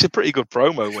 But yeah, he's a pretty good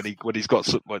promo when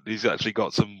he's actually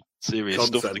got some serious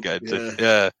Content, stuff to get into.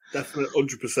 Yeah. Definitely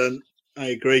 100%. I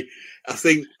agree. I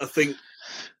think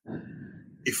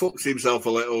he fucks himself a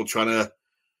little trying to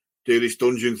do this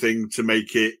dungeon thing to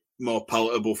make it more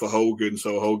palatable for Hogan,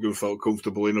 so Hogan felt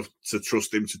comfortable enough to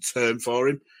trust him to turn for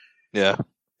him. Yeah.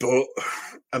 But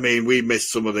I mean, we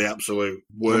missed some of the absolute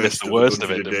worst. We missed the worst of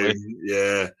it, didn't we?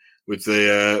 Yeah. With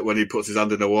the when he puts his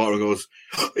hand in the water and goes,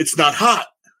 "It's not hot."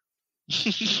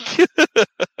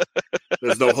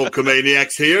 There's no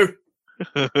Hulkamaniacs here.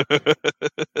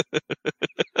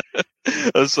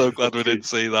 I'm so glad we didn't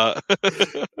see that.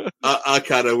 I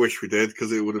kind of wish we did,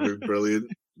 because it would have been brilliant.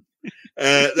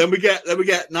 Then we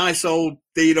get nice old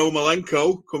Dino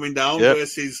Malenko coming down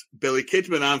versus Billy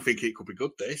Kidman. I'm thinking it could be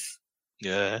good. This,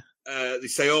 yeah. They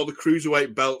say all the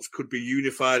cruiserweight belts could be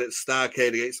unified at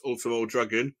Starrcade against Ultimo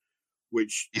Dragon,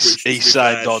 which he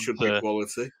signed on should be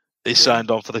quality. He signed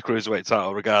on for the cruiserweight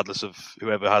title, regardless of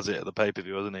whoever has it at the pay per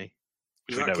view, hasn't he?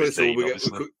 Exactly. So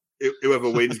whoever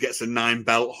wins gets a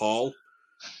 9-belt haul.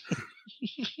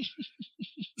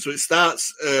 So it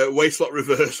starts waistlock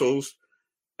reversals,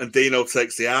 and Dino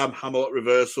takes the arm, hammerlock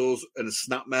reversals, and a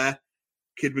snapmare.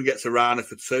 Kidman gets a Rana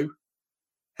for 2.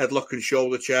 headlock and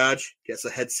shoulder charge, gets the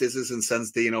head scissors and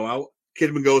sends Dino out.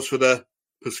 Kidman goes for the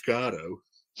pescado.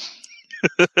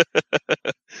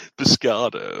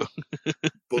 Pescado.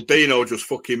 But Dino just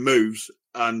fucking moves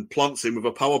and plants him with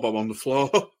a powerbomb on the floor.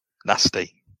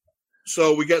 Nasty.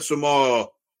 So we get some more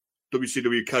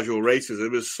WCW casual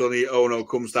racism as Sonny Ono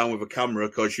comes down with a camera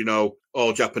because, you know,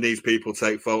 all Japanese people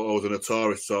take photos and are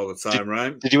tourists all the time,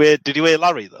 right? Did you hear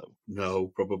Larry, though? No,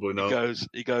 probably not.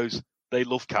 He goes, they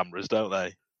love cameras, don't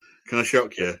they? Can I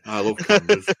shock you? I love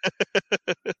cameras.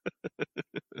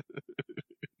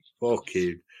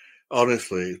 Fucking,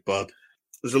 honestly, it's bad.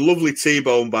 There's a lovely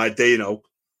T-bone by Dino,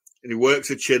 and he works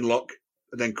a chin lock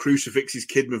and then crucifixes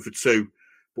Kidman for 2,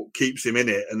 but keeps him in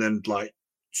it and then, like,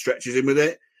 stretches him with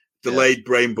it. Delayed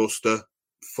brainbuster.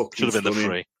 Fucking should have been stunning. the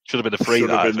free. Should have been the free. Should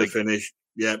have been the finish.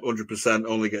 Yeah, 100%.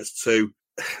 Only gets 2.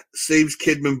 Seems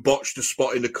Kidman botched a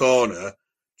spot in the corner,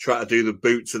 try to do the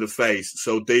boot to the face.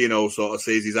 So Dino sort of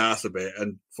sees his ass a bit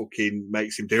and fucking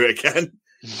makes him do it again.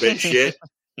 Bit shit.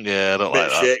 Yeah, I don't like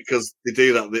that. Bit shit because they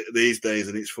do that these days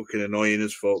and it's fucking annoying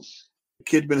as fuck.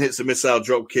 Kidman hits a missile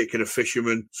drop kick and a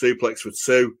fisherman suplex for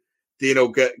 2.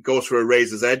 Dino goes for a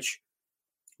razor's edge,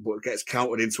 but gets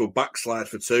countered into a backslide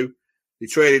for 2. They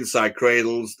trade inside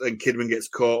cradles, and Kidman gets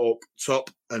caught up top,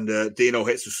 and Dino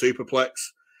hits a superplex.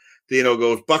 Dino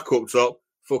goes back up top.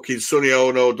 Fucking Sonny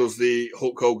Ono does the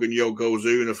Hulk Hogan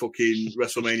Yokozuna fucking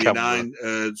WrestleMania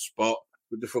 9 spot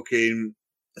with the fucking...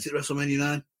 Is it WrestleMania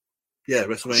 9? Yeah,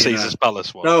 WrestleMania Caesar's 9.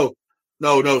 Palace one.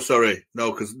 No, sorry.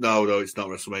 No, because no, it's not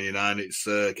WrestleMania 9. It's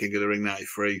King of the Ring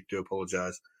 93. Do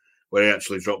apologise. Where he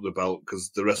actually dropped the belt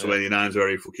because the WrestleMania 9's where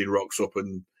he fucking rocks up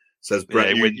and says,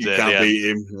 Brett, you can't beat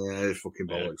him. Yeah, it's fucking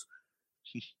bollocks.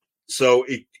 Yeah. So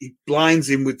he blinds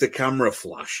him with the camera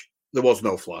flash. There was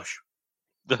no flash.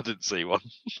 I didn't see one.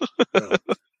 No.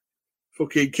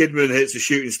 Fucking Kidman hits a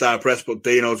shooting star press, but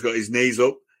Dino's got his knees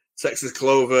up. Texas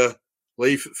Clover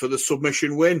leaf for the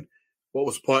submission win. What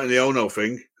was the point of the Ono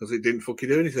thing? Because it didn't fucking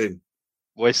do anything.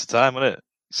 Waste of time, wasn't it?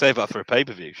 Save that for a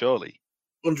pay-per-view, surely.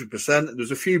 100%.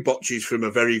 There's a few botches from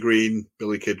a very green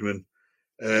Billy Kidman.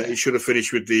 He should have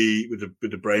finished with the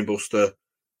brainbuster.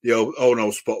 The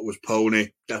Ono spot was pony.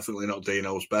 Definitely not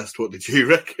Dino's best. What did you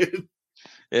reckon?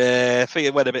 Yeah, I think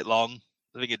it went a bit long.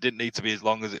 I think it didn't need to be as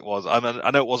long as it was. I mean,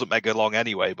 I know it wasn't mega long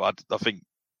anyway, but I think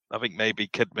maybe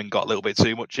Kidman got a little bit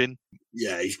too much in.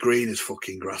 Yeah, he's green as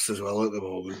fucking grass as well at the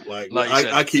moment. Like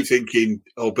I keep thinking,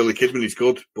 oh, Billy Kidman is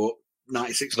good, but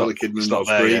 96 Billy Kidman not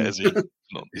there green. yet, is he?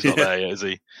 He's not there yet, is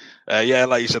he? Yeah,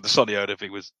 like you said, the Sonny Ono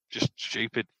thing was just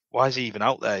stupid. Why is he even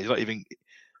out there? He's not even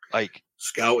like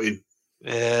scouting.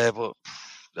 Yeah, but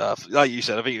like you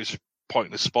said, I think it was a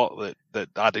pointless spot that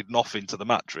added nothing to the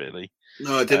match, really.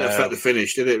 No, it didn't affect the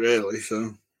finish, did it? Really?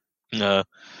 So no,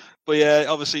 but yeah,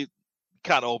 obviously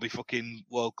can't all be fucking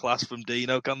world class from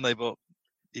Dino, can they? But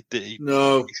he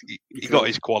got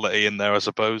his quality in there, I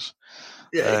suppose.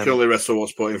 Yeah, he can only wrestle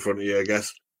what's put in front of you, I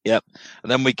guess. Yep.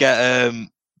 And then we get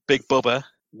Big Bubba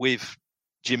with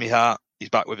Jimmy Hart. He's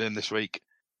back with him this week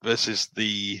versus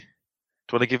the... Do you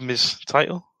want to give him his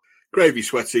title? Gravy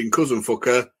sweating cousin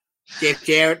fucker, Jeff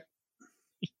Jarrett.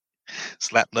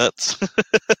 Slapnuts.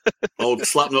 Old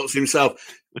Slapnuts himself.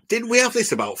 Didn't we have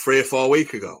this about 3 or 4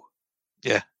 weeks ago?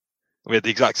 Yeah. We had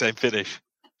the exact same finish.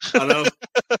 I know.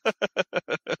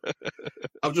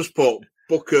 I've just put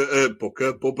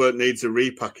Bubba needs a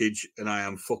repackage, and I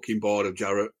am fucking bored of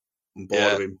Jarrett. I'm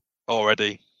bored of him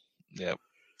already. Yeah,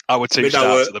 I would two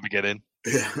starts at the beginning.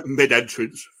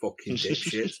 Mid-entrance, fucking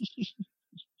dipshit.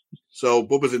 So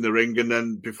Bubba's in the ring, and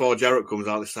then before Jarrett comes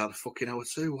out, they start the fucking hour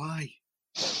 2. Why?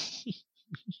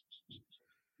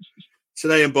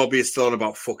 Today and Bobby is still on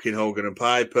about fucking Hogan and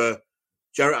Piper.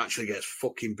 Jarrett actually gets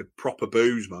fucking proper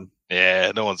booze, man.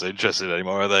 Yeah, no one's interested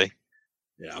anymore, are they?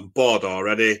 Yeah, I'm bored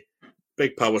already.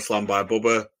 Big power slam by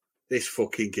Bubba. This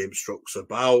fucking gimp struck's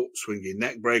about. Swinging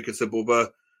neck breaker to Bubba.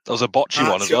 That was a botchy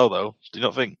one as well, though. Do you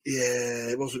not think? Yeah,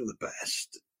 it wasn't the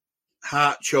best.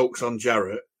 Hart chokes on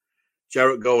Jarrett.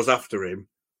 Jarrett goes after him.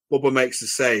 Bubba makes the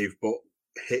save, but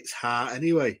hits Hart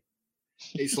anyway.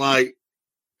 It's like,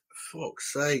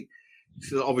 fuck's sake.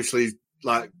 So obviously,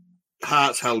 like,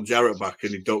 Hart's held Jarrett back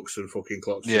and he ducks and fucking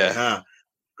clocks Hart.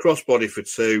 Crossbody for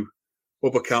 2.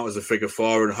 Bubba counters a figure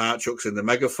 4 and Hart chucks in the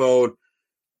megaphone.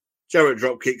 Jarrett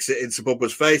drop kicks it into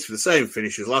Bubba's face for the same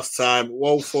finish as last time.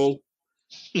 Woeful.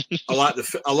 I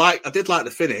did like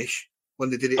the finish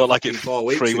when they did it. Not like it 4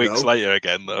 weeks 3 ago. weeks later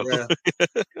again, though. Yeah.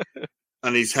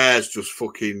 And his hair's just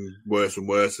fucking worse and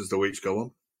worse as the weeks go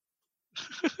on.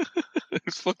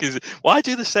 Why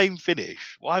do the same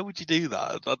finish? Why would you do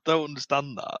that? I don't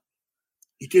understand that.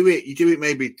 You do it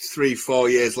maybe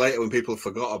 3-4 years later when people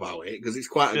forgot about it because it's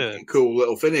quite a cool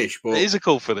little finish. But it is a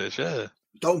cool finish, yeah.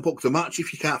 Don't book the match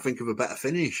if you can't think of a better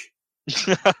finish.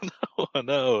 I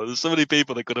know. There's so many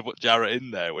people that could have put Jarrett in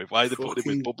there with. Why are they putting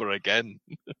him with Bubba again?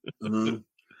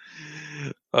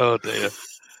 Oh dear.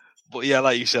 But yeah,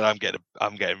 like you said, I'm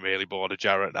getting really bored of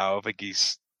Jarrett now. I think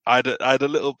I had a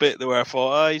little bit there where I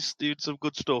thought, he's doing some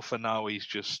good stuff, and now he's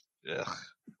just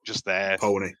there.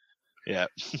 Pony. Yeah.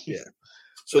 Yeah.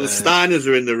 So the Steiners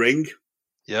are in the ring.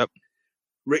 Yep.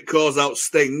 Rick calls out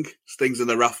Sting. Sting's in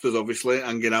the rafters, obviously,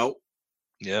 hanging out.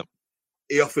 Yep.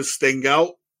 He offers Sting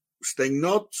out. Sting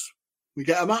nods. We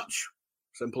get a match.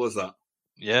 Simple as that.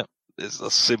 Yeah. It's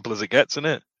as simple as it gets, isn't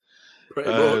it? Pretty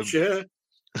much, yeah.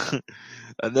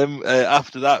 And then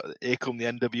after that, here come the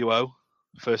NWO.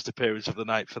 First appearance of the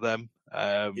night for them.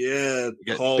 Hall,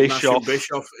 Nash and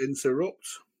Bischoff interrupt.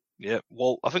 Yeah,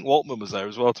 I think Waltman was there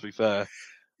as well, to be fair.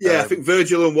 Yeah, I think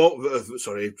Virgil and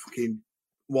fucking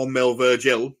 1 Mil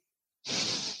Virgil,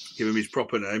 give him his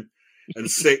proper name, and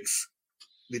 6,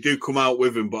 they do come out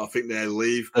with him, but I think they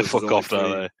leave. They fuck off,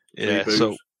 don't they? Yeah,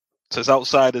 so it's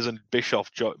Outsiders and Bischoff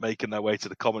making their way to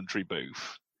the commentary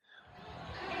booth.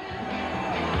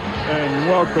 And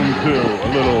welcome to a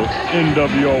little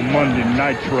NWO Monday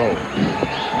Nitro.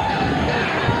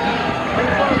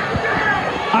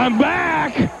 I'm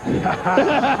back!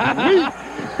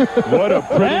 What a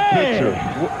pretty picture.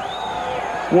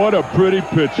 What a pretty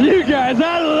picture. You guys,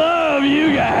 I love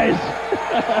you guys.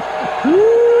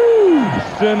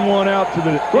 Woo! Send one out to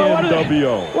the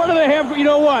NWO. What do they have? You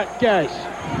know what, guys?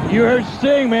 You heard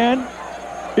Sting, man.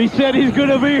 He said he's going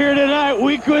to be here tonight.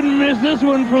 We couldn't miss this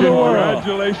one for the world.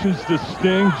 Congratulations to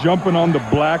Sting, jumping on the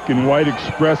Black and White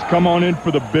Express. Come on in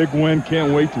for the big win.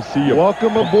 Can't wait to see you.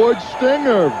 Welcome aboard,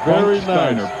 Stinger. Very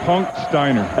nice. Punk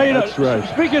Steiner. Hey, that's right.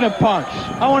 Speaking of punks,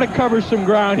 I want to cover some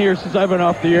ground here since I've been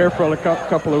off the air for a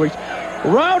couple of weeks.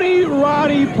 Rowdy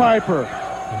Roddy Piper.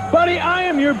 Buddy, I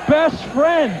am your best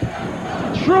friend.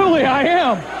 Truly, I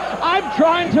am. I'm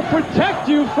trying to protect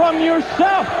you from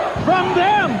yourself, from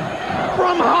them.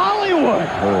 From Hollywood.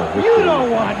 You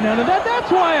don't want none of that.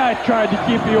 That's why I tried to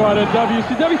keep you out of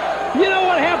WCW. You know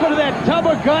what happened to that tub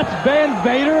of guts, Van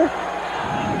Vader?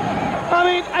 I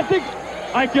mean, I think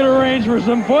I could arrange for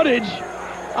some footage.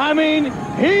 I mean,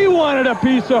 he wanted a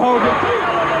piece of Hogan. Look at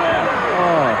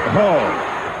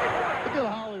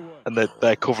Hollywood. And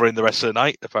they're covering the rest of the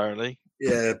night, apparently.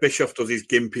 Yeah, Bischoff does his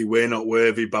gimpy, we're not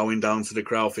worthy, bowing down to the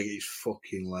crowd. I think he's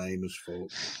fucking lame as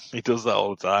fuck. He does that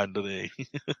all the time, doesn't he?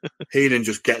 Heenan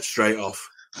just gets straight off.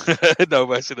 No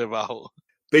messing about.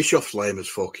 Bischoff's lame as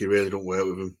fuck. He really don't work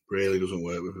with him. Really doesn't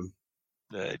work with him.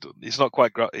 Yeah, he's not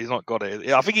quite. He's not got it.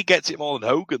 I think he gets it more than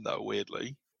Hogan, though.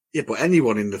 Weirdly. Yeah, but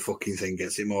anyone in the fucking thing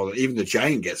gets it more than even the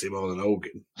Giant gets it more than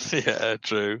Hogan. Yeah,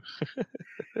 true.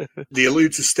 They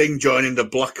allude to Sting joining the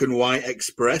Black and White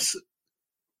Express,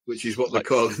 which is what they're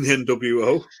calling the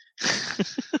NWO.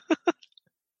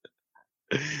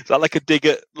 Is that like a dig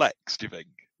at Lex, do you think?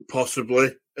 Possibly.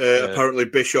 Apparently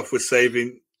Bischoff was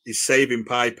saving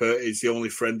Piper. He's the only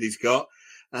friend he's got.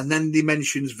 And then he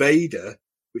mentions Vader,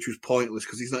 which was pointless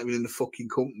because he's not even in the fucking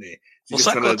company. What's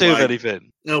that got to do with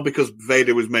anything? No, because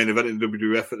Vader was main event in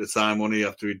WWF at the time, wasn't he,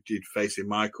 after he'd facing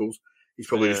Michaels. He's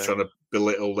probably just trying to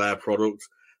belittle their product.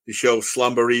 They show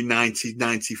Slamboree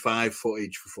 1995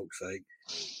 footage, for fuck's sake.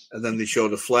 And then they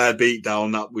showed a Flair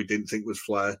beatdown that we didn't think was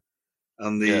Flair.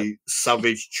 And the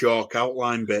Savage Chalk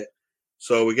outline bit.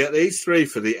 So we get these 3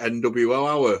 for the NWO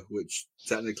hour, which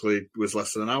technically was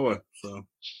less than an hour. So,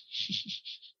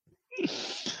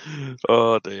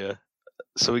 oh dear.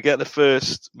 So we get the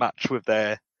first match with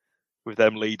them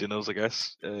leading us, I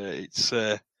guess. It's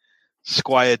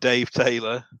Squire Dave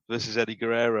Taylor versus Eddie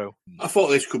Guerrero. I thought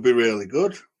this could be really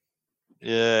good.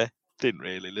 Yeah, didn't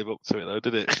really live up to it though,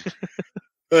 did it?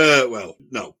 Well,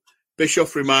 no.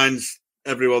 Bischoff reminds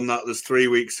everyone that there's 3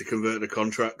 weeks to convert the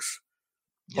contracts.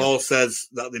 Paul says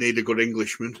that they need a good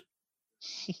Englishman.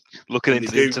 Looking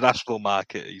into the international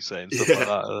market, he's saying stuff like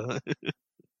that.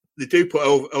 They do put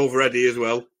over Eddie as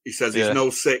well. He says he's no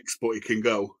 6, but he can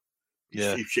go.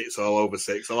 Yeah. He shits all over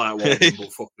 6. I like Walton,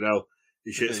 but fucking hell,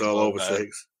 he shits all over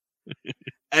 6.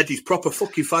 Eddie's proper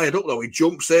fucking fired up, though. He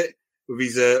jumps it with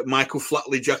his Michael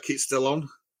Flatley jacket still on.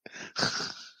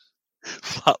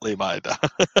 Flatley, my dad.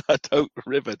 I don't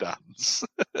river dance.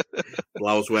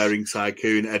 Blouse wearing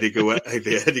tycoon Eddie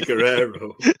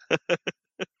Guerrero.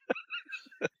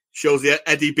 Shows the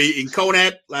Eddie beating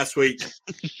Conehead last week.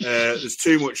 There's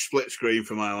too much split screen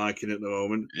for my liking at the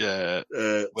moment. Yeah.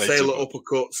 Sailor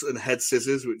uppercuts and head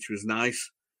scissors, which was nice.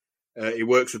 He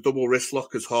works a double wrist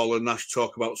lock as Hall and Nash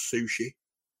talk about sushi.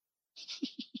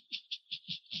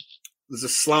 there's a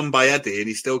slam by Eddie, and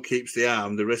he still keeps the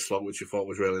arm, the wrist lock, which I thought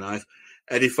was really nice.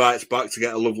 Eddie fights back to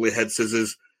get a lovely head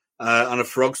scissors and a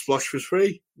frog splash for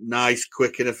 3. Nice,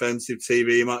 quick, inoffensive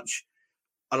TV match.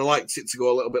 I'd have liked it to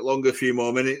go a little bit longer, a few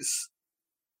more minutes.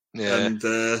 Yeah.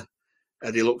 And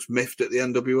Eddie looks miffed at the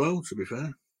NWO, to be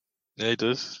fair. Yeah, he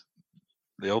does.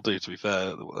 They all do, to be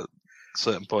fair, at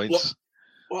certain points.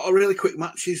 What are really quick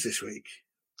matches this week?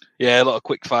 Yeah, a lot of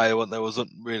quick fire, there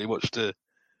wasn't really much to...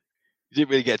 You didn't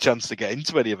really get a chance to get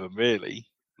into any of them, really.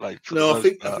 I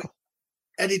think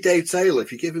Eddie Dave Taylor,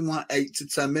 if you give him like 8 to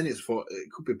 10 minutes,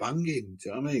 it could be banging. Do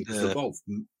you know what I mean? Because they're both...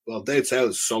 Well, Dave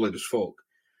Taylor's solid as fuck.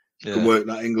 Yeah. Can work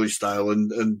that English style,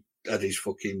 and Eddie's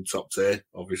fucking top tier,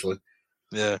 obviously.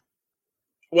 Yeah.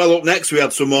 Well, up next, we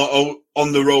had some more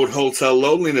on-the-road hotel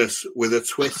loneliness with a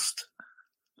twist.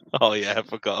 Oh, yeah, I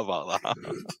forgot about that.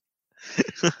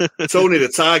 Tony the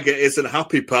Tiger isn't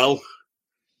happy, pal.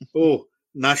 Oh,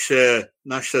 Nash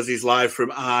says he's live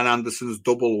from Arn Anderson's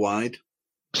double wide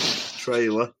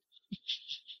trailer.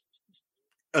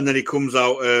 And then he comes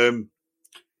out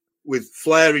with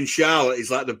Flair and Charlotte.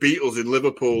 He's like the Beatles in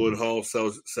Liverpool, and Hall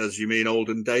says, you mean old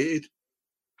and dated?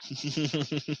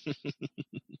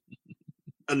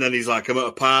 And then he's like, I'm at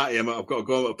a party. I've got to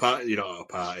go at a party. You're not at a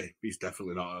party. He's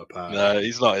definitely not at a party. No,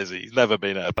 he's not, is he? He's never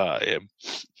been at a party.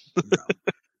 No.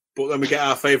 But then we get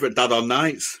our favourite dad on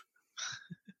nights.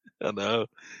 I know.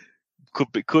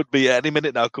 Could be any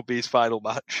minute now. Could be his final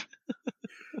match.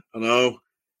 I know.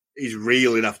 He's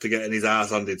reeling after getting his ass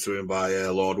handed to him by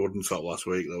Lord Woodentop last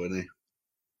week, though, isn't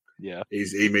he? Yeah.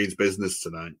 He means business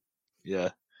tonight. Yeah.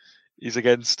 He's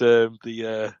against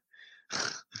the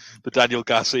Daniel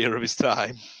Garcia of his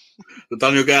time. The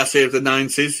Daniel Garcia of the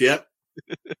 90s, yeah.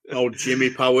 Old Jimmy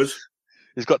Powers.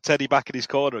 He's got Teddy back in his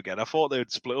corner again. I thought they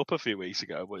would split up a few weeks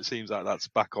ago, but it seems like that's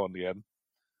back on again.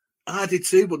 I did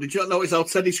too, but did you not notice how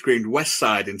Teddy screamed West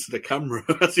Side into the camera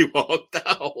as he walked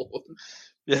out?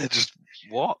 Yeah, just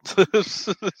what?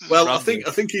 Well, random.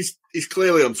 I think he's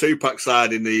clearly on Tupac's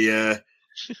side in the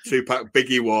Tupac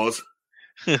Biggie Wars.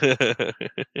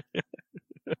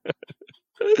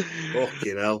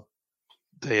 Fucking hell.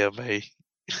 Dear me.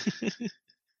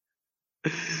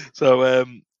 So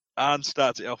Arn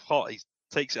starts it off hot. He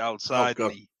takes it outside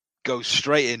and he goes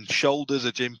straight in. Shoulders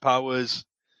of Jim Powers.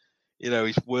 You know,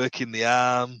 he's working the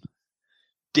arm,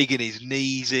 digging his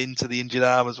knees into the injured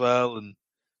arm as well and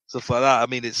stuff like that. I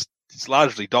mean, it's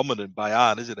largely dominant by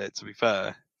Arn, isn't it, to be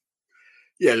fair?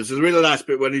 Yeah, there's a really nice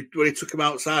bit when he took him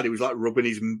outside, he was like rubbing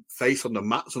his face on the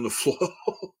mats on the floor.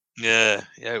 Yeah,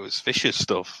 it was vicious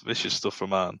stuff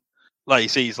from Arn. Like you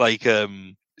see, he's like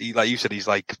like you said, he's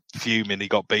like fuming. He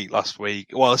got beat last week.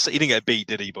 Well, he didn't get beat,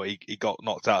 did he? But he got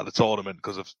knocked out of the tournament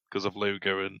because of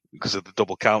Luger and because of the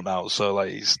double count out. So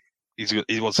like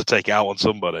he wants to take it out on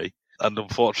somebody. And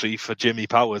unfortunately for Jimmy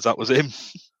Powers, that was him.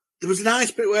 There was a nice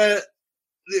bit where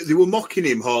they were mocking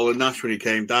him, Hall and Nash, when he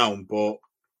came down, but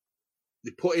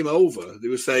they put him over. They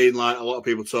were saying like a lot of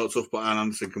people talk tough, but Arn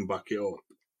Anderson can back it up.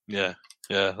 Yeah,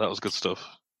 that was good stuff.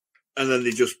 And then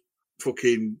they just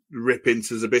fucking rip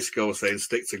into Zbyszko saying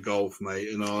stick to golf, mate,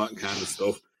 and all that kind of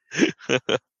stuff.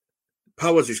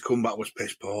 Powers' comeback was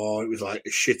piss poor. It was like a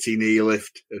shitty knee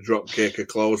lift, a drop kick, a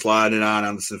clothesline, and Arn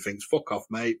Anderson thinks, fuck off,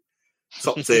 mate.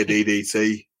 Top tier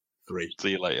DDT, 3.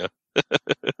 See you later.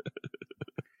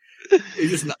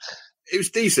 It was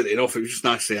decent enough. It was just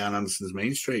nice to see Arn Anderson's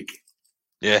main streak.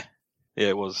 Yeah,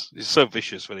 it was. He's so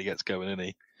vicious when he gets going, isn't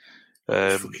he?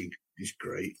 He's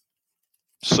great.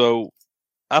 So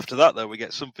after that, though, we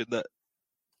get something that,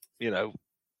 you know,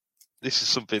 this is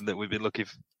something that we've been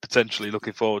potentially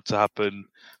looking forward to happen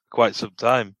quite some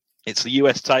time. It's the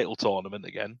US title tournament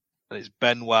again, and it's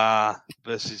Benoit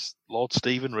versus Lord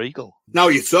Steven Regal. Now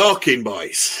you're talking,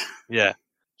 boys. Yeah.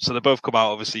 So they both come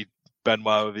out, obviously,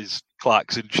 Benoit with his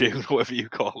klaxon tune, whatever you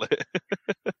call it.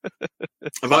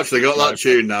 I've actually got that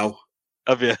tune now.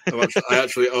 Have you? I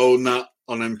actually own that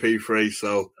on MP3,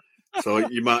 so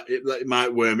it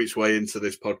might worm its way into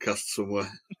this podcast somewhere.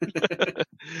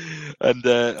 and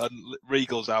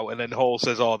Regal's out, and then Hall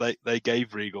says, "Oh, they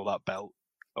gave Regal that belt.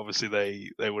 Obviously,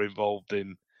 they were involved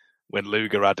in when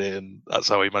Luger had it, and that's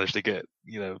how he managed to get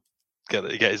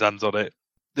his hands on it."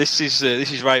 This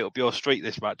is right up your street,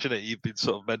 this match, isn't it? You've been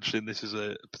sort of mentioning this is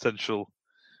a potential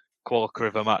corker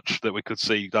of a match that we could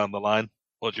see down the line.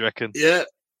 What do you reckon? Yeah,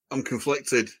 I'm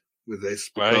conflicted with this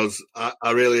because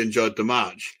I really enjoyed the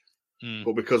match,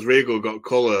 but because Regal got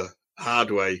colour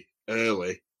hard way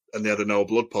early and they had a no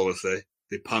blood policy,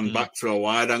 they panned back to a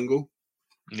wide angle.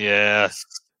 Yes.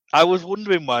 I was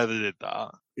wondering why they did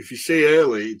that. If you see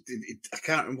early, I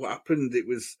can't remember what happened. It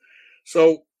was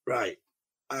so right.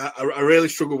 I really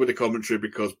struggle with the commentary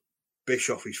because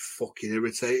Bischoff is fucking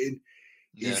irritating.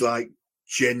 He's like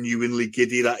genuinely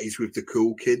giddy that he's with the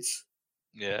cool kids.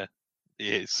 Yeah, he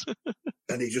is.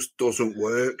 And he just doesn't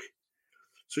work.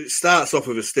 So it starts off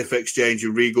with a stiff exchange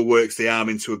and Regal works the arm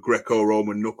into a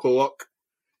Greco-Roman knuckle lock.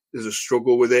 There's a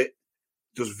struggle with it.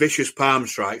 Does vicious palm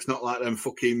strikes, not like them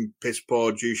fucking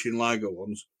piss-poor Jushin Liger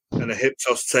ones. And a hip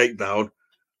toss takedown.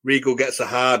 Regal gets a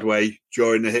hard way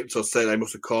during the hip toss takedown. He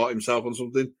must have caught himself on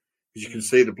something. Because you can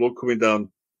see the blood coming down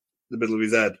the middle of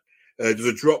his head. There's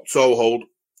a drop toe hold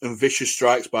and vicious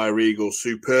strikes by Regal.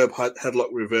 Superb headlock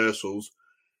reversals.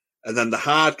 And then the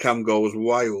hard cam goes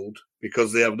wild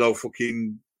because they have no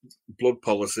fucking blood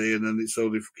policy. And then it's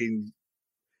only fucking...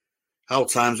 How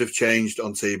times have changed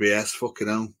on TBS. Fucking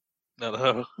hell.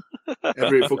 No.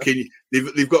 Every fucking...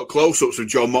 They've got close-ups of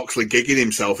John Moxley gigging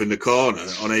himself in the corner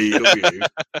on AEW. Do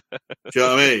you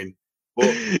know what I mean?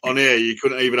 But on here, you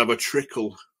couldn't even have a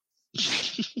trickle.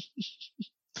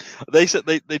 They said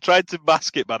they tried to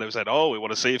mask it, man. They said, "Oh, we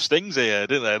want to see if Sting's here,"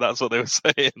 didn't they? That's what they were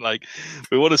saying. Like,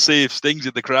 we want to see if Sting's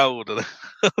in the crowd. And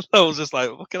I was just like,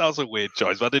 "Fucking, that was a weird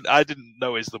choice." But I didn't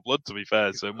notice the blood, to be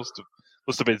fair. So it must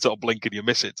have been sort of blink and you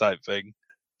miss it type thing.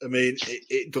 I mean,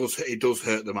 it does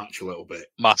hurt the match a little bit,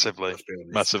 massively.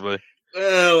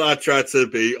 Well, I tried to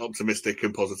be optimistic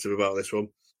and positive about this one.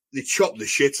 They chop the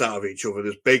shit out of each other.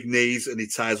 There's big knees, and he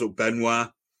ties up Benoit.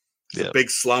 There's a big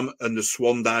slam and the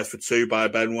swan dive for 2 by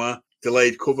Benoit.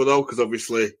 Delayed cover, though, because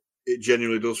obviously it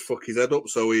genuinely does fuck his head up.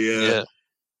 So it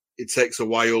takes a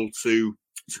while to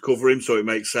cover him, so it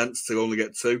makes sense to only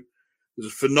get 2.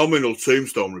 There's a phenomenal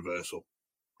tombstone reversal.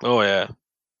 Oh, yeah.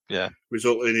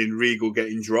 Resulting in Regal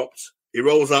getting dropped. He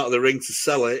rolls out of the ring to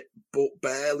sell it, but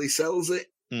barely sells it,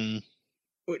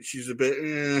 which is a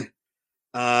bit...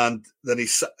 And then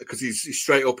because he's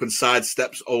straight up and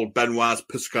sidesteps old Benoit's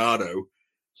Pescado.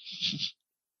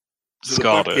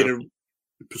 Pescado.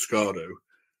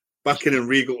 Back in and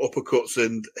Regal uppercuts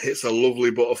and hits a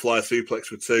lovely butterfly suplex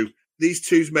for 2. These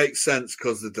 2s make sense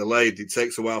because they're delayed. It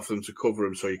takes a while for them to cover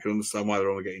them, so you can understand why they're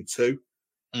only getting 2.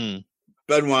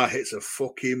 Benoit hits a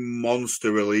fucking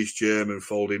monster release German,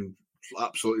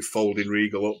 absolutely folding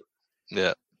Regal up.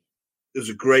 Yeah. There's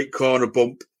a great corner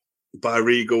bump by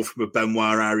Regal from a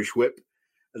Benoit Irish whip,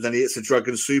 and then he hits a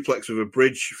dragon suplex with a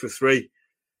bridge for 3.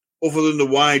 Other than the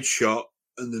wide shot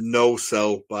and the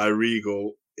no-sell by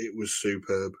Regal, it was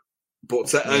superb.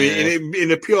 But I mean,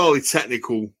 in a purely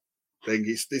technical thing,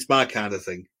 it's my kind of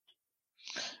thing.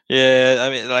 Yeah, I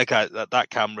mean, like that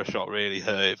camera shot really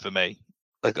hurt it for me.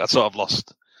 Like I sort of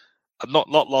lost, not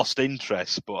lost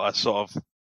interest, but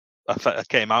I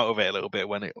came out of it a little bit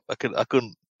when I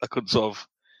couldn't sort of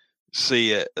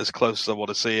see it as close as I want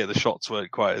to see it. The shots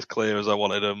weren't quite as clear as I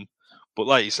wanted them. But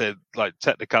like you said, like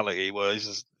technicality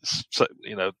wise, 2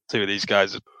 of these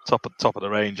guys are top of the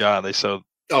range, aren't they? So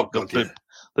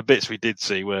the bits we did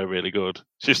see were really good.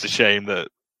 It's just a shame that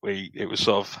it was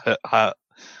sort of a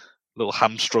little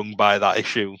hamstrung by that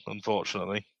issue,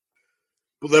 unfortunately.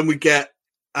 But then we get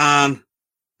Arn,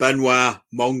 Benoit,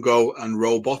 Mongo, and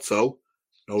Roboto.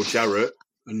 No Jarrett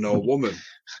and no woman.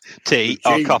 Tea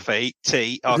or coffee.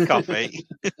 All right,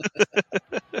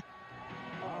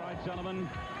 gentlemen.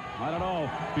 I don't know.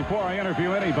 Before I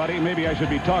interview anybody, maybe I should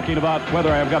be talking about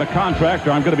whether I've got a contract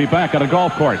or I'm going to be back at a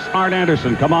golf course. Arn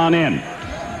Anderson, come on in.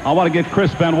 I want to get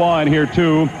Chris Benoit in here,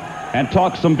 too, and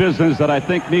talk some business that I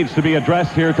think needs to be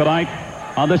addressed here tonight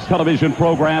on this television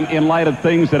program in light of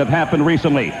things that have happened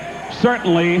recently.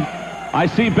 Certainly, I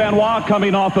see Benoit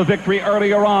coming off a victory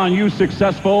earlier on. You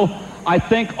successful. I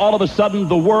think all of a sudden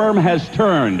the worm has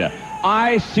turned.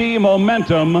 I see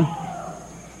momentum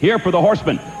here for the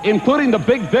Horsemen, including the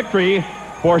big victory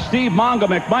for Steve Mongo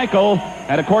McMichael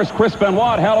and, of course, Chris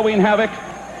Benoit, Halloween Havoc,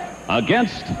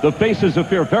 against the Faces of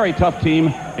Fear. Very tough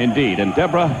team indeed. And,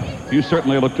 Deborah, you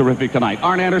certainly look terrific tonight.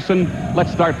 Arn Anderson,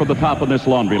 let's start from the top of this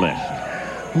laundry list.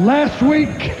 Last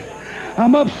week,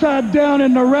 I'm upside down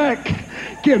in the rack,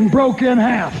 getting broke in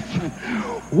half.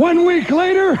 1 week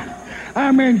later,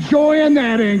 I'm enjoying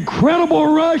that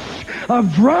incredible rush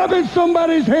of driving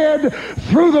somebody's head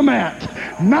through the mat.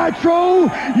 Nitro,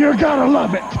 you gotta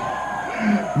love it.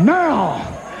 Now,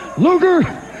 Luger,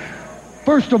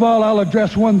 first of all, I'll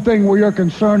address one thing where you're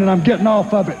concerned, and I'm getting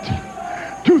off of it.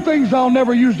 2 things I'll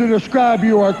never use to describe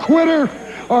you are quitter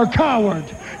or coward.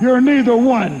 You're neither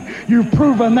one. You've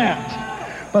proven that.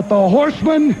 But the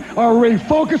Horsemen are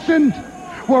refocusing.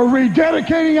 We're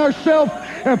rededicating ourselves.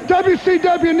 If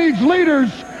WCW needs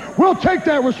leaders, we'll take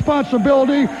that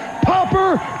responsibility.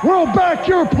 Popper, we'll back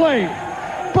your play.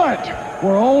 But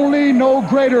we're only no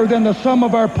greater than the sum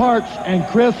of our parts. And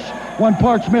Chris, 1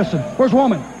 part's missing. Where's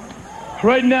woman?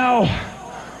 Right now,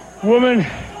 woman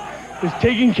is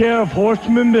taking care of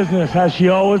horseman business, as she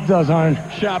always does, Arn.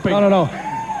 Shopping. No.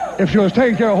 If she was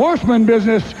taking care of horseman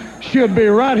business, she'd be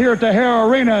right here at the Hare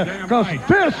Arena, because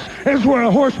this is where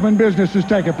a horseman business is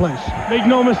taking place. Make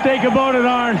no mistake about it,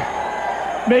 Arn.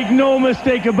 Make no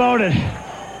mistake about it.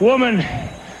 Woman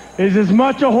is as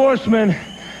much a horseman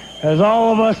as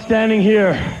all of us standing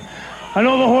here. I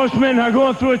know the horsemen are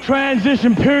going through a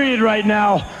transition period right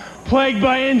now, plagued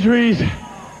by injuries,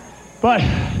 but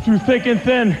through thick and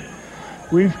thin,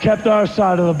 we've kept our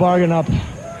side of the bargain up.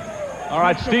 All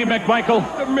right, Steve McMichael.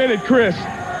 Just a minute, Chris.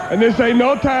 And this ain't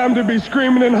no time to be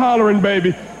screaming and hollering,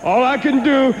 baby. All I can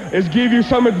do is give you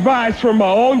some advice from my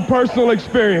own personal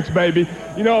experience, baby.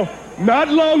 You know, not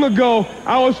long ago,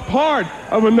 I was part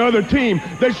of another team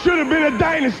that should have been a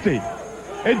dynasty.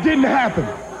 It didn't happen.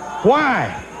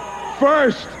 Why?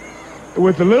 First,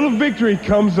 with a little victory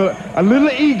comes a little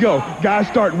ego. Guys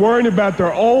start worrying about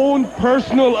their own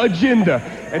personal agenda.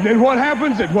 And then what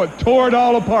happens? It what tore it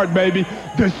all apart, baby.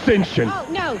 Dissension. Oh,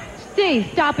 no. Steve,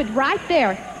 stop it right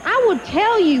there. I will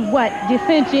tell you what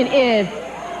dissension is.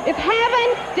 It's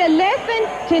having to listen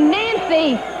to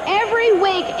Nancy every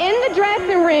week in the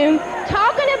dressing room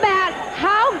talking about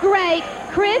how great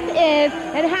Chris is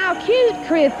and how cute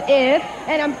Chris is.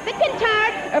 And I'm sick and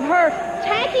tired of her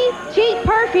tacky, cheap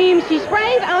perfume she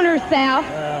sprays on herself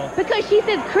because she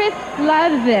says Chris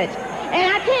loves it. And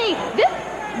I tell you,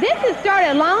 this has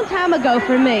started a long time ago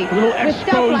for me. With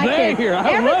stuff like this. Here.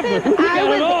 Ever since I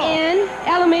was in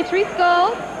elementary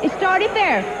school, it started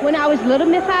there when I was Little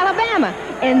Miss Alabama.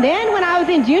 And then when I was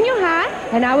in junior high,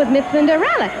 and I was Miss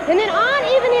Cinderella. And then on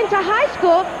even into high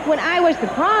school when I was the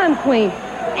prom queen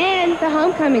and the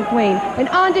homecoming queen. And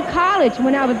on to college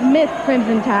when I was Miss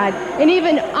Crimson Tide. And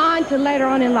even on to later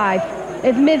on in life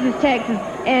as Mrs. Texas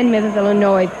and Mrs.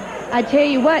 Illinois. I tell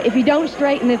you what, if you don't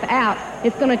straighten this out,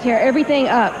 it's going to tear everything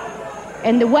up.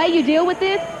 And the way you deal with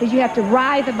this is you have to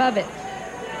rise above it.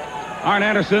 Arn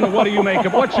Anderson, what do you make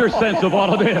of? What's your sense of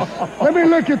all of this? Let me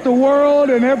look at the world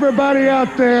and everybody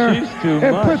out there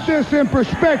and put this in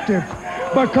perspective,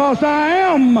 because I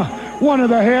am one of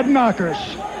the head knockers.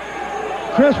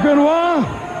 Chris Benoit,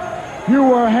 you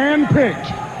were handpicked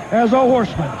as a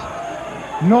horseman.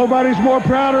 Nobody's more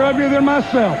prouder of you than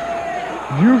myself.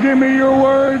 You give me your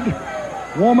word,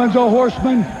 woman's a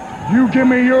horseman. You give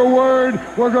me your word,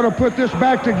 we're going to put this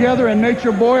back together. And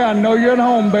Nature Boy, I know you're at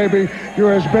home, baby.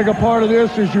 You're as big a part of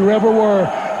this as you ever were.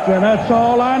 Then that's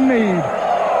all I need.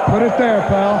 Put it there,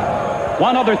 pal.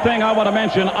 One other thing I want to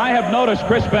mention, I have noticed,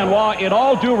 Chris Benoit, in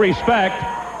all due respect,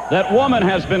 that woman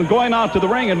has been going out to the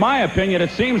ring, in my opinion, it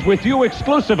seems, with you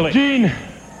exclusively. Gene,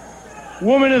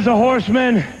 woman is a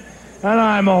horseman, and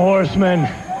I'm a horseman.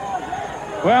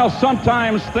 Well,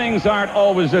 sometimes things aren't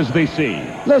always as they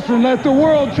seem. Listen, let the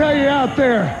world tell you out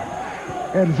there.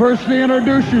 Adversity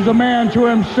introduces a man to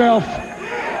himself,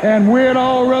 and we'd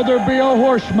all rather be a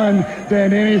horseman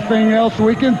than anything else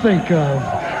we can think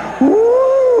of.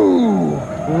 Woo!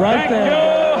 Right there.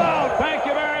 Thank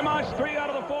you very much. 3 out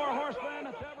of the 4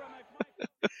 horsemen.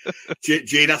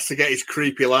 Gene has to get his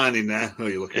creepy line in there. Oh,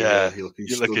 you're looking,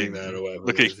 you're looking there or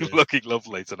whatever. Looking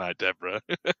lovely tonight, Deborah.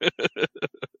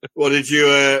 What did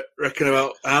you reckon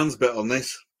about Anne's bit on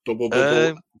this double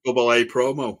A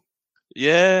promo?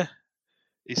 Yeah,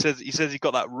 he says he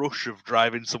got that rush of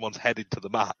driving someone's head into the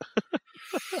mat.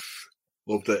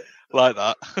 Loved it, like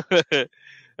that.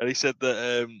 And he said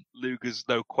that Luger's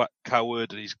no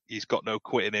coward, and he's got no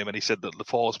quit in him. And he said that the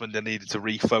horsemen they needed to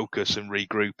refocus and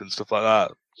regroup and stuff like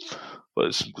that. But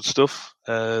it's some good stuff.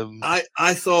 I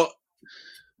thought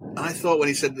when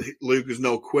he said that Luger's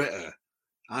no quitter,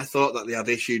 I thought that they had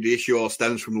issue. The issue all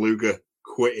stems from Luger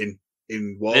quitting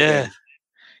in War Games.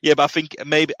 Yeah, but I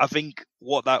think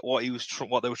what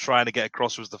they were trying to get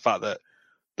across was the fact that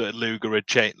Luger had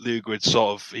changed. Luger had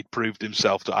he'd proved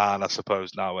himself to Arn, I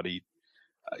suppose, now, and he.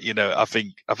 I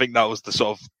think that was the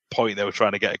sort of point they were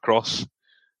trying to get across,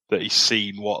 that he's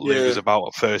seen what Luger's about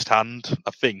at first hand.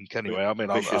 I think, anyway. I mean,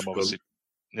 I'm obviously,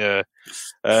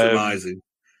 surmising.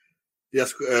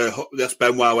 Yes,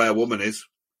 Benoit where a woman is,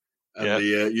 and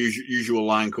the usual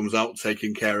line comes out,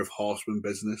 taking care of horseman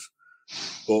business.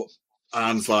 But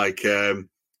Arn's like,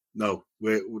 no,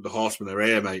 the horsemen are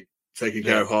here, mate. Taking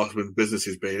care of horseman business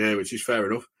is being here, which is fair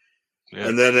enough. Yeah.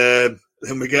 And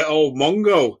then we get old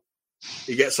Mongo.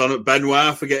 He gets on at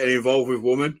Benoit for getting involved with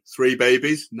woman. 3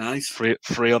 babies. Nice.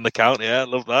 Free on the count. Yeah,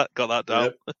 love that. Got that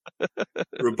down. Yep.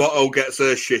 Roboto gets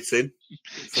her shit in.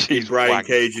 She's Brian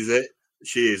cages it.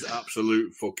 She is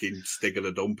absolute fucking stig of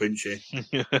the dump, isn't she?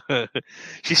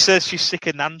 She says she's sick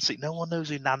of Nancy. No one knows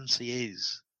who Nancy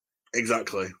is.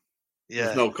 Exactly. Yeah.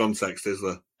 There's no context, is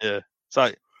there? Yeah. It's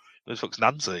like, who the fuck's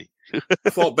Nancy? I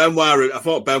thought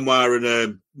Benoit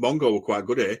and Mongo were quite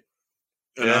good here.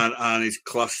 And his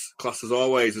class as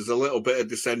always. There's a little bit of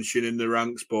dissension in the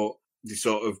ranks, but they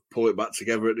sort of pull it back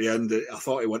together at the end. I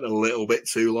thought it went a little bit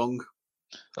too long.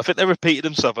 I think they repeated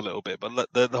themselves a little bit, but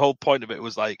the whole point of it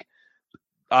was like,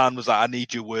 Arn was like, I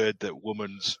need your word that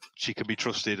she can be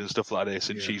trusted and stuff like this,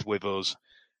 and she's with us.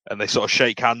 And they sort of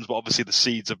shake hands, but obviously the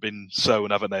seeds have been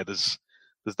sown, haven't they? There's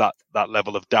that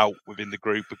level of doubt within the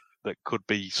group that could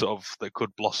be that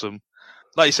could blossom.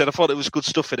 Like you said, I thought it was good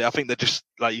stuff in it. I think they just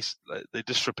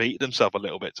repeated themselves a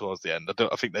little bit towards the end.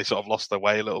 I think they sort of lost their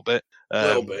way a little bit. A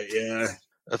little bit, yeah.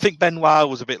 I think Benoit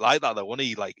was a bit like that though, wasn't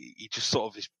he? Like he just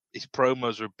sort of his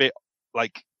promos are a bit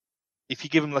like, if you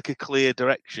give him like a clear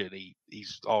direction,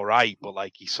 he's all right. But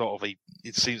like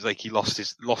it seems like he lost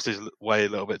his way a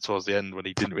little bit towards the end when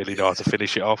he didn't really know how to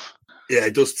finish it off. Yeah,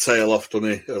 he does tail off,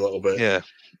 doesn't he, a little bit? Yeah.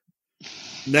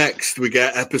 Next, we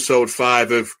get episode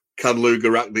 5 of Can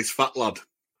Luger Rack This Fat Lad?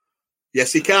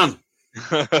 Yes, he can.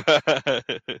 I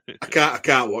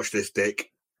can't watch this dick.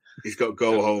 He's got to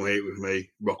go home here with me.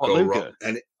 Rock.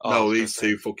 And these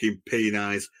two fucking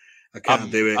peneyes. I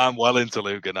can't do it. I'm well into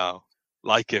Luger now.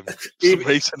 Like him.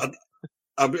 He's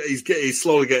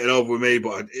slowly getting over with me,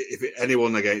 but if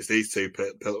anyone against these two,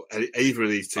 either of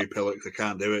these two pillocks, I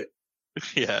can't do it.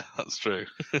 Yeah, that's true.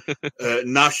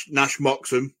 Nash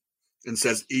mocks him and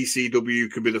says ECW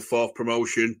could be the 4th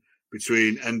promotion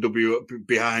between NWO,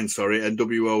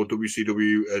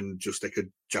 WCW, and just stick a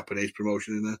Japanese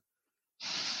promotion in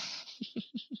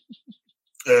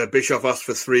there. Bischoff asked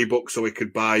for $3 so he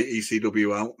could buy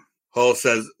ECW out. Hall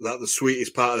says that the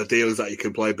sweetest part of the deal is that you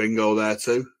can play bingo there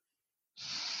too.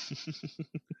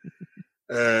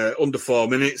 Under 4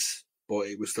 minutes, but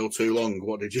it was still too long.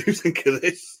 What did you think of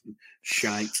this?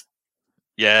 Shite.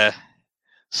 Yeah.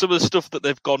 Some of the stuff that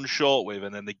they've gone short with,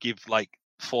 and then they give like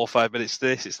 4 or 5 minutes to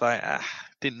this, it's like,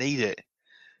 didn't need it.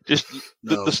 Just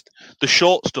the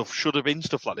short stuff should have been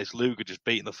stuff like this. Luger just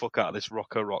beating the fuck out of this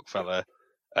rock fella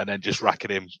and then just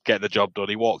racking him, getting the job done.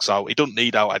 He walks out. He doesn't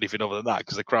need out anything other than that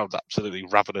because the crowd's absolutely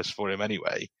ravenous for him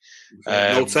anyway.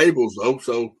 No tables though,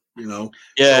 so,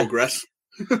 progress.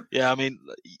 Yeah, I mean,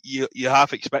 you're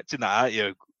half expecting that, aren't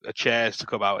you? A chair to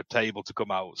come out, a table to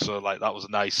come out. So, like, that was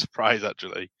a nice surprise,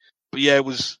 actually. But yeah, there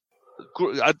was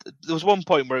one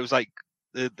point where it was like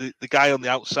the guy on the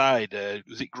outside,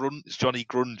 was it Grunge? It's Johnny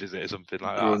Grunge, is it, or something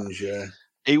like that? Grunge, yeah.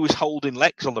 He was holding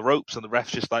Lex on the ropes, and the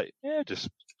ref's just like, just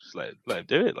let him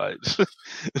do it. Like,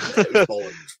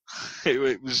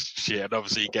 it was shit. And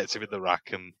obviously, he gets him in the rack,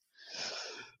 and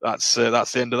that's the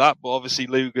end of that. But obviously,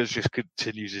 Luger's just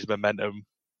continues his momentum.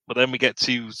 But then we get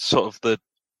to sort of the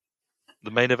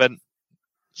main event.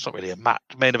 It's not really a match,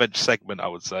 main event segment, I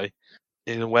would say,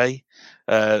 in a way.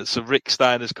 So Rick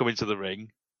Steiner's coming to the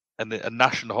ring, and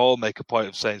Nash and Hall make a point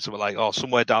of saying something like,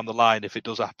 somewhere down the line, if it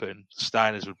does happen,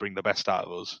 Steiners would bring the best out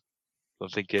of us. So I'm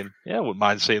thinking, I wouldn't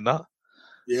mind seeing that.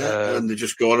 Yeah, and they're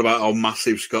just going about how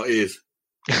massive Scotty is.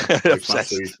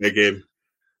 Massive, he's big him.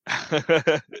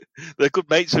 They're good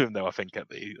mates with him, though, I think, at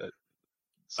the...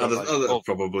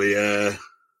 probably,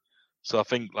 So I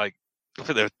think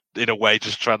they're, in a way,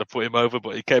 just trying to put him over,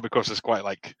 but he came across as quite,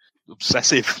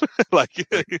 obsessive. like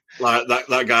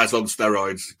that guy's on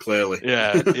steroids, clearly.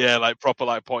 Yeah,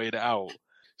 proper, pointing it out.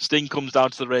 Sting comes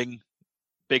down to the ring,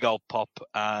 big old pop,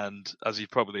 and as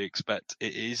you'd probably expect,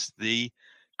 it is the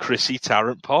Chrissy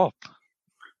Tarrant pop.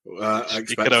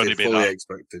 Expected.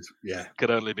 Yeah,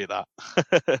 could only be that.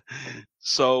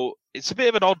 So it's a bit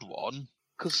of an odd one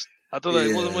because I don't know.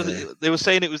 Yeah. They were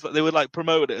saying it was they were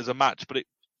promoting it as a match, but it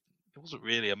wasn't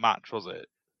really a match, was it?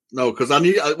 No, because I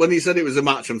knew when he said it was a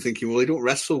match, I'm thinking, well, he don't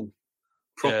wrestle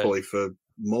properly for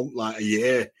a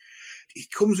year. He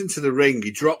comes into the ring,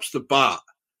 he drops the bat,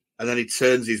 and then he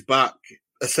turns his back,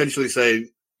 essentially saying,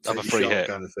 "Have a free hit,"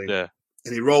 kind of thing. Yeah,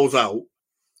 and he rolls out,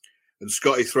 and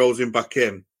Scotty throws him back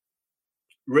in.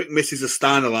 Rick misses a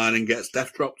Steiner line and gets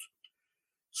death dropped.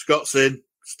 Scott's in,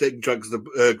 Sting grabs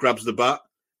the bat.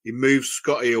 He moves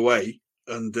Scotty away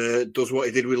and does what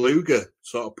he did with Luger,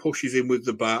 sort of pushes him with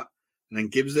the bat and then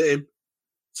gives it him,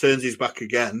 turns his back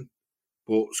again,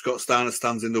 but Scott Steiner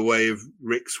stands in the way of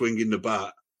Rick swinging the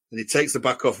bat, and he takes the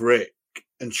back off Rick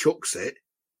and chucks it.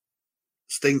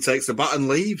 Sting takes the bat and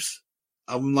leaves.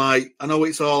 I'm like, I know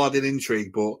it's all added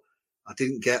intrigue, but I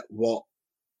didn't get what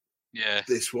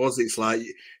this was. It's like,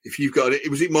 if you've got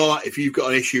it, was it more like, if you've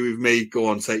got an issue with me, go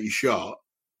on, take your shot.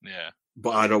 Yeah.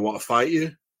 But I don't want to fight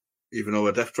you, even though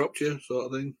I death dropped you, sort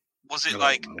of thing. Was it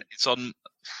it's on?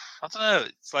 I don't know.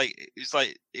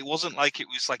 It wasn't like it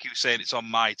was like he was saying it's on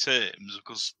my terms,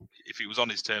 because if he was on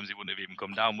his terms, he wouldn't have even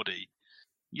come down, would he?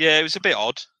 Yeah, it was a bit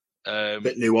odd.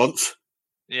 Bit nuanced.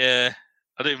 Yeah,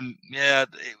 I didn't. Yeah,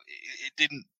 it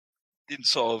didn't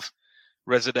sort of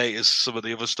resonate as some of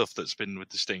the other stuff that's been with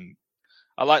the Sting.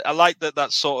 I like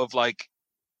that sort of like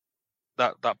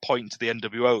that point to the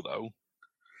NWO though.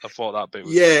 I thought that bit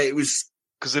was it was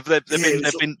because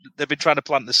they've been trying to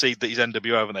plant the seed that he's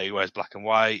NWO, haven't they? He wears black and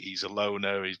white. He's a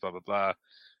loner. He's blah blah blah,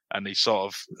 and he sort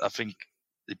of I think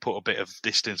they put a bit of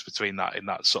distance between that in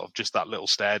that sort of just that little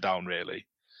stare down really.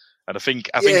 And I think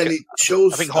it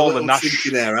shows Hall and Nash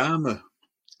in their armor.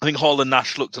 I think Hall and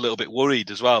Nash looked a little bit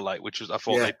worried as well, like which was I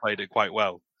thought they played it quite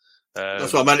well.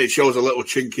 That's what I meant. It shows a little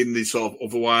chink in the sort of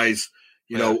otherwise,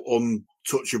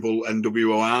 untouchable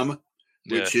NWO armor,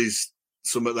 which is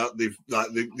something that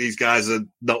these guys are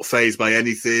not fazed by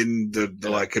anything.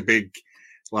 They're like a big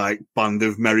band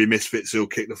of merry misfits who'll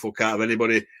kick the fuck out of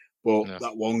anybody. But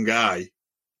that one guy,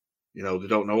 they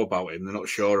don't know about him. They're not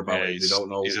sure about him. They don't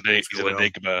know. He's an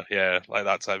enigma, like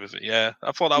that type of thing. Yeah,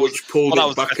 I thought that which pulled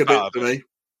it back a bit for me.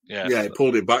 Yeah, it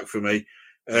pulled it back for me.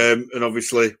 And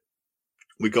obviously,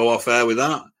 we go off air with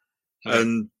that,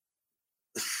 and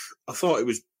I thought it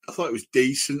was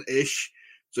decent-ish.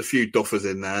 There's a few duffers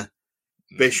in there.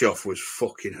 Bischoff was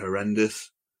fucking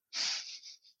horrendous.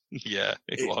 Yeah,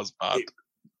 it was bad.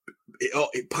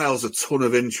 It piles a ton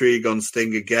of intrigue on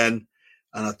Sting again.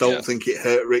 And I don't think it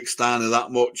hurt Rick Steiner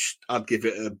that much. I'd give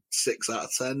it a 6 out of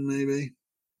 10, maybe.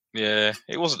 Yeah,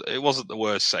 it wasn't the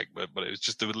worst segment, but it was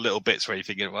just the little bits where you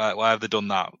thinking, why have they done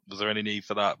that? Was there any need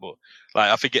for that? But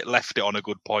I think it left it on a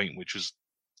good point, which was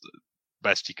the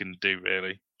best you can do,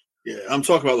 really. Yeah, I'm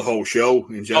talking about the whole show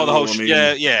in general. Oh, the whole show.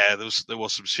 Yeah. There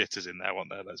was some shitters in there,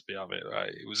 wasn't there? Let's be honest, right?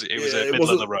 It was a middle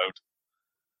of the road.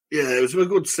 Yeah, it was a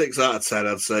good 6 out of 10,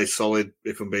 I'd say. Solid,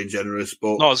 if I'm being generous.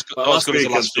 But not as good as the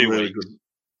last few weeks.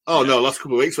 Oh, no, last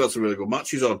couple of weeks we had some really good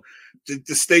matches on.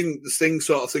 The Sting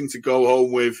sort of thing to go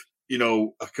home with,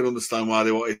 I can understand why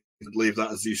they wanted to leave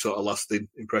that as the sort of lasting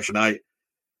impression night.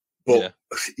 But,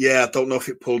 I don't know if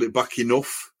it pulled it back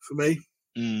enough for me.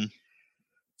 Mm.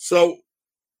 So,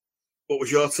 what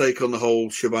was your take on the whole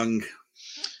shebang?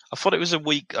 I thought it was a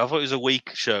weak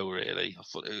show, really. I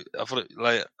thought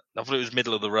it was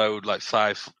middle of the road, like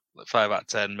 5 out of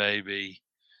 10, maybe.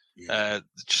 Yeah.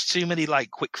 Just too many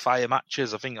quick fire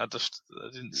matches. I think I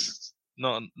didn't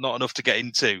not enough to get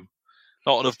into.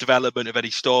 Not enough development of any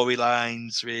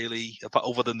storylines, really,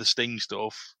 other than the Sting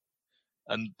stuff.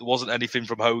 And there wasn't anything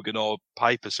from Hogan or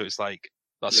Piper, so it's that's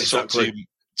the sort of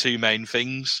two main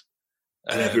things.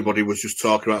 And everybody was just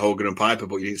talking about Hogan and Piper,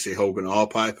 but you didn't see Hogan or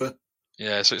Piper.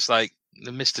 Yeah, so it's they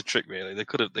missed a trick, really. They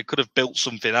could have built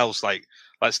something else,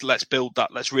 let's build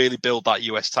that. Let's really build that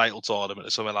US title tournament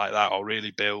or something like that, or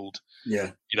really build,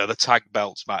 the tag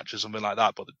belts match or something like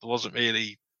that. But there wasn't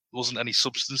any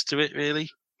substance to it, really,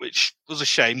 which was a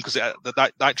shame because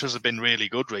the Nitros have been really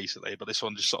good recently, but this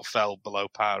one just sort of fell below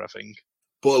par, I think.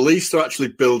 But at least they're actually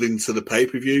building to the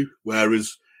pay-per-view,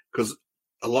 whereas because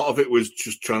a lot of it was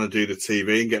just trying to do the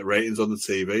TV and get ratings on the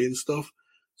TV and stuff.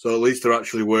 So at least they're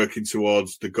actually working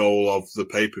towards the goal of the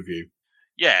pay-per-view.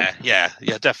 Yeah,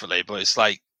 definitely. But it's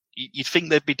you'd think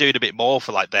they'd be doing a bit more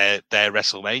for their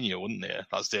WrestleMania, wouldn't they?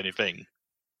 That's the only thing.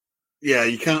 Yeah,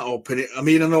 you can't all pin it. I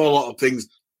mean, I know a lot of things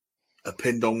are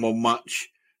pinned on one match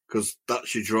because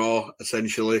that's your draw,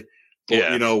 essentially.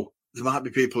 But, there might be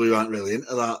people who aren't really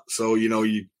into that. So,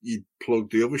 you plug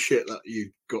the other shit that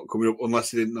you got coming up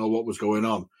unless you didn't know what was going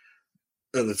on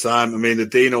at the time. I mean, the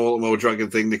Dino Ultimo Dragon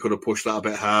thing, they could have pushed that a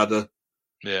bit harder.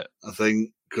 Yeah. I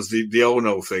think, because the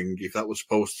Ono thing, if that was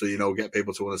supposed to, get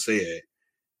people to want to see it,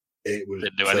 it was...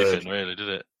 Didn't do anything, really, did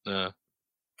it?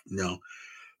 No.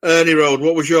 Ernie Road,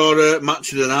 what was your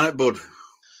match of the night, bud?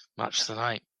 Match of the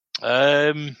night?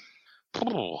 I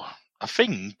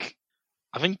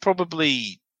think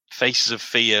probably Faces of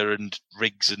Fear and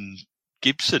Riggs and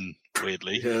Gibson,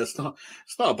 weirdly. Yeah, it's not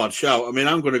a bad shout. I mean,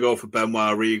 I'm going to go for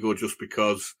Benoit Regal just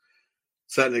because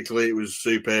technically it was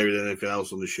superior than anything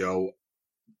else on the show.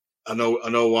 I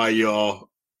know why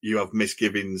you have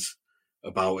misgivings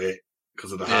about it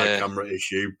because of the high camera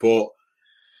issue, but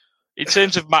in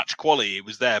terms of match quality, it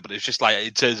was there, but it's just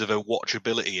in terms of a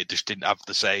watchability, it just didn't have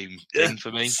the same thing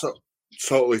for me.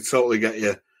 Totally get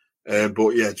you. But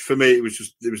yeah, for me, it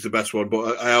was the best one.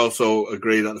 But I also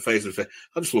agree that the Face of Fair,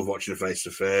 I just love watching the Face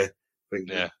of Fair.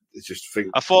 It's just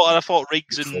I thought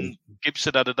Riggs and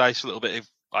Gibson had a nice little bit of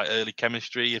early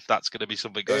chemistry. If that's going to be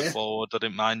something going forward, I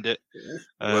didn't mind it.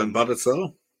 Yeah. Weren't bad at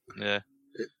all. Yeah.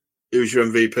 Who was your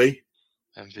MVP?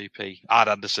 Art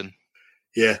Anderson.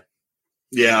 Yeah.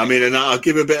 I mean, and I'll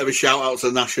give a bit of a shout out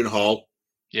to Nash and Hall.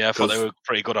 Yeah, I thought they were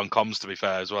pretty good on comms, to be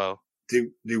fair, as well. They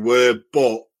were,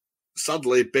 but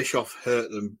sadly, Bischoff hurt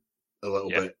them a little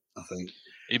bit, I think.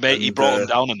 He brought them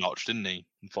down a notch, didn't he?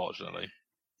 unfortunately.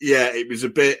 Yeah, it was a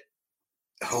bit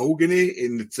Hogan-y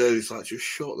in the turn. It's like, just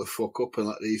shut the fuck up and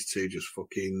let these two just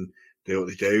fucking do what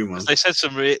they do, man. They said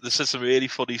some really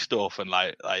funny stuff and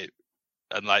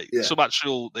some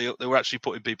actual they were actually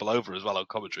putting people over as well on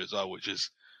commentary as well, which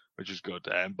is good.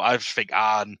 But I just think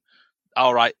Arn,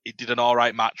 all right, he did an all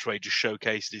right match where he just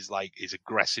showcased his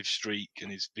aggressive streak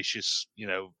and his vicious,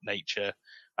 nature.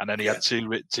 And then he had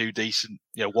two decent,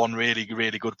 one really,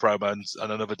 really good promo and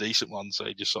another decent one. So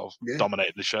he just sort of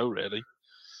dominated the show, really.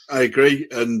 I agree.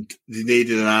 And they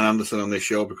needed an Arn Anderson on this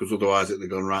show because otherwise it'd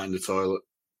have gone right in the toilet.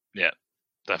 Yeah,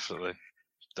 definitely.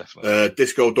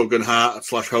 Disco Duggan Hart /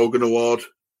 Hogan Award.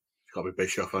 It's got to be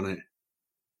Bischoff, hasn't it?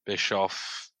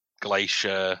 Bischoff,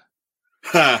 Glacier.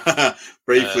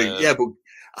 Briefly, yeah, but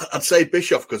I'd say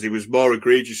Bischoff because he was more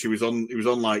egregious. He was on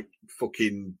like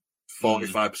fucking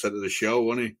 45% of the show,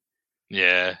 wasn't he?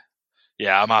 Yeah,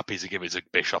 I'm happy to give it to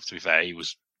Bischoff. To be fair, he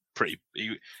was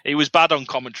he was bad on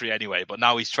commentary anyway, but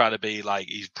now he's trying to be like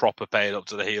he's proper paying up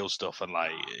to the heel stuff, and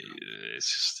like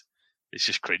it's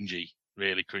just cringy,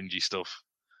 really cringy stuff.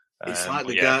 It's like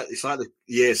the guy. It's like the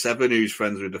year 7 who's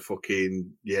friends with the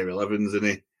fucking year 11s, isn't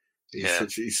he?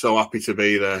 He's so happy to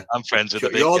be there. I'm friends with the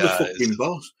big You're guys. the fucking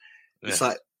boss. It's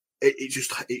like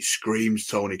it screams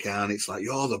Tony Khan. It's like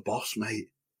you're the boss, mate.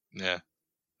 Yeah,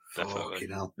 definitely.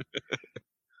 Fucking hell.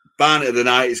 Barnet of the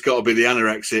night, it's got to be the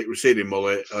anorexic receding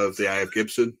mullet of the Eye of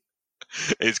Gibson.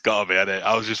 It's got to be, innit?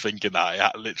 I was just thinking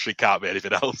that. It literally can't be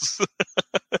anything else.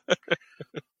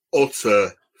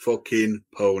 Utter fucking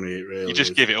pony, it really You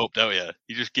just is. give it up, don't you?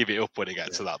 You just give it up when it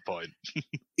gets to that point.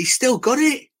 He's still got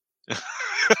it.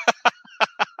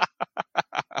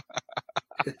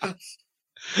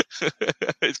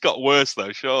 It's got worse,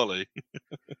 though, surely.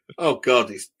 Oh,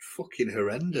 God, it's fucking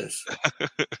horrendous.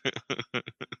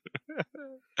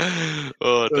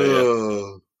 Oh,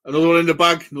 dear. Another one in the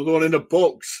bag, another one in the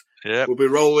books. Yeah, we'll be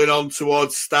rolling on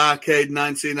towards Starrcade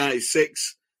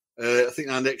 1996. I think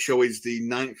our next show is the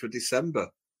 9th of December.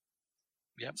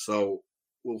 Yep. So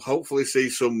we'll hopefully see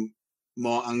some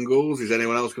more angles. Is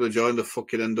anyone else going to join the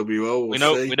fucking NWO? We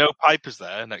know Piper's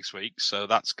there next week, so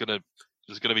there's gonna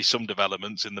be some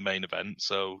developments in the main event.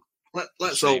 So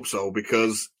let's hope so,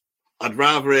 because I'd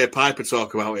rather hear Piper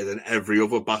talk about it than every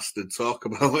other bastard talk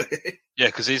about it. Yeah,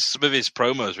 because some of his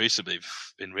promos recently have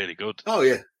been really good. Oh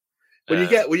yeah, when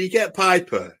you get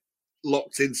Piper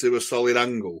locked into a solid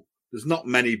angle, there's not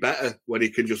many better when he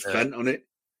can just vent on it.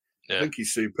 Yeah. I think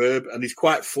he's superb, and he's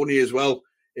quite funny as well.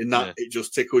 In that it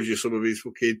just tickles you. Some of his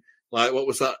fucking what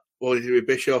was that? What did he do with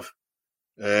Bischoff?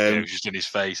 It was just in his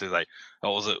face. It's like,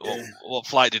 what was it? What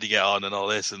flight did he get on, and all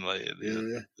this, and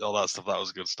all that stuff. That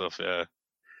was good stuff. Yeah.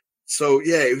 So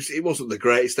it wasn't the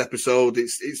greatest episode.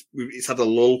 It's had a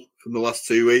lull from the last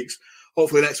 2 weeks.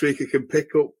 Hopefully next week it can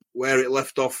pick up where it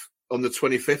left off on the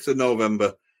 25th of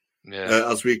November.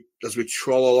 Yeah. As we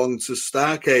troll along to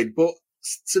Starrcade. But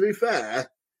to be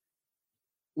fair,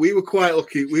 we were quite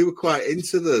lucky. We were quite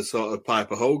into the sort of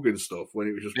Piper Hogan stuff when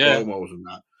it was just promos and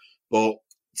that. But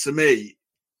to me,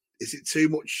 is it too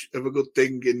much of a good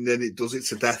thing, and then it does it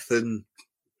to death, and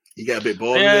you get a bit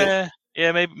bored with it?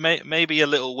 Yeah, maybe a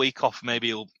little week off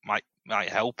maybe might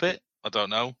help it. I don't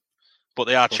know, but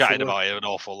they are chatting about it an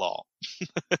awful lot,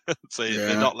 so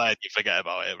they're not letting you forget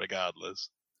about it regardless.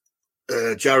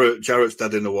 Jarrett's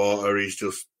dead in the water. He's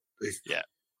just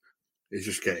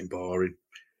getting boring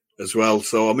as well.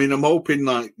 So I mean, I'm hoping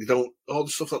like they don't all the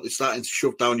stuff that they're starting to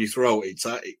shove down your throat. It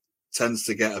tends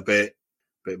to get a bit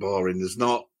boring. There's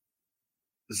not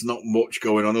much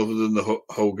going on other than the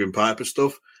Hogan Piper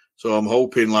stuff. So I'm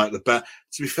hoping like to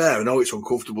be fair, I know it's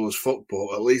uncomfortable as fuck,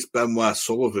 but at least Benoit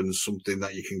Sullivan's something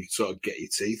that you can sort of get your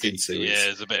teeth into. Yeah,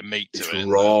 there's a bit of meat to it. It's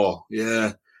raw,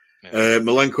 yeah.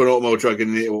 Malenko and Ultimo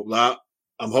dragging it up that.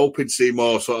 I'm hoping to see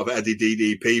more sort of Eddie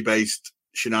DDP based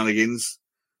shenanigans.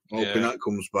 I'm hoping that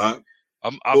comes back.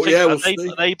 Are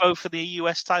they both for the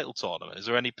US title tournament? Is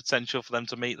there any potential for them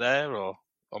to meet there, or?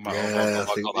 You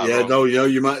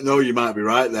might be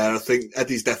right there. I think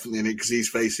Eddie's definitely in it because he's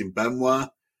facing Benoit.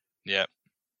 Yeah.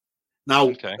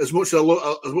 Now, as much as I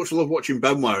love watching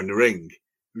Benoit in the ring,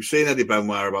 we've seen Eddie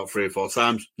Benoit about 3 or 4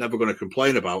 times. Never going to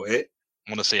complain about it.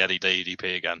 I want to see Eddie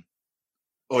DDP again.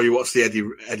 Or you want to see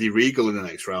Eddie Regal in the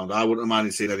next round? I wouldn't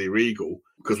mind seeing Eddie Regal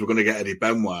because we're going to get Eddie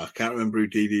Benoit. I can't remember who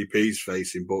DDP's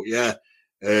facing, but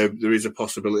there is a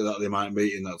possibility that they might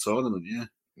meet in that tournament. Yeah.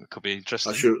 It could be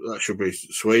interesting. That should be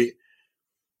sweet.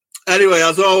 Anyway,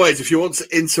 as always, if you want to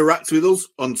interact with us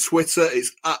on Twitter,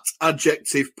 it's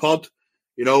 @AdjectivePod.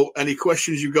 You know, any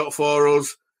questions you've got for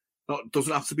us,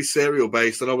 Doesn't have to be cereal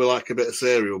based. I know we like a bit of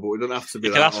cereal, but we don't have to be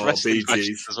you that. Can ask wrestling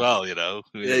questions as well, you know.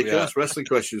 Yeah, you can ask wrestling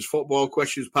questions, football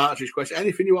questions, Partridge questions,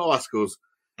 anything you want to ask us.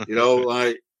 You know,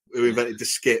 like who invented the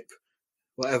skip,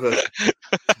 whatever.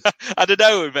 I don't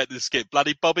know who invented the skip.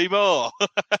 Bloody Bobby Moore.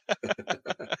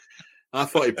 I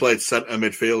thought he played centre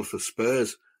midfield for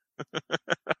Spurs.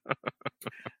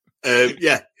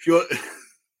 Yeah, if you want...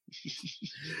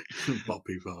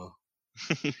 Bobby Moore.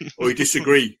 Or you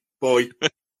disagree, boy.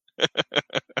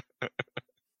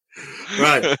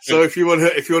 Right. So if you want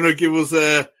to give us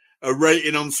a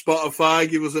rating on Spotify,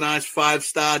 give us a nice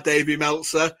 5-star Davey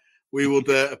Meltzer. We would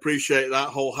appreciate that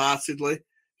wholeheartedly. If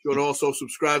you want to also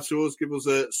subscribe to us, give us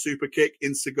a super kick,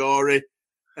 Instagory,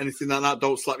 anything like that.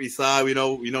 Don't slap your thigh. We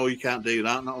know you can't do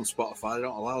that. Not on Spotify. They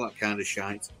don't allow that kind of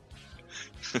shite.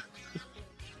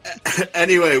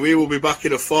 Anyway, we will be back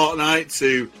in a fortnight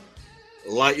to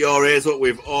light your ears up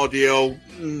with audio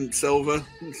silver.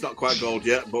 It's not quite gold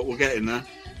yet, but we're getting there.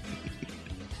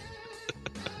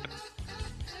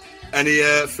 Any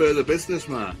further business,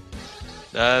 man?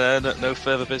 No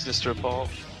further business to report.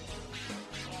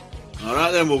 All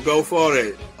right, then, we'll go for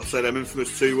it. I'll say them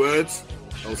infamous 2 words.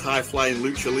 Those high-flying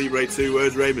Lucha Libre 2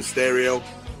 words. Rey Mysterio.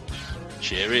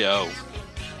 Cheerio.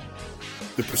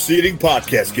 The preceding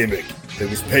podcast gimmick that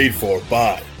was paid for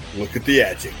by Look at the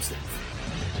Adjective.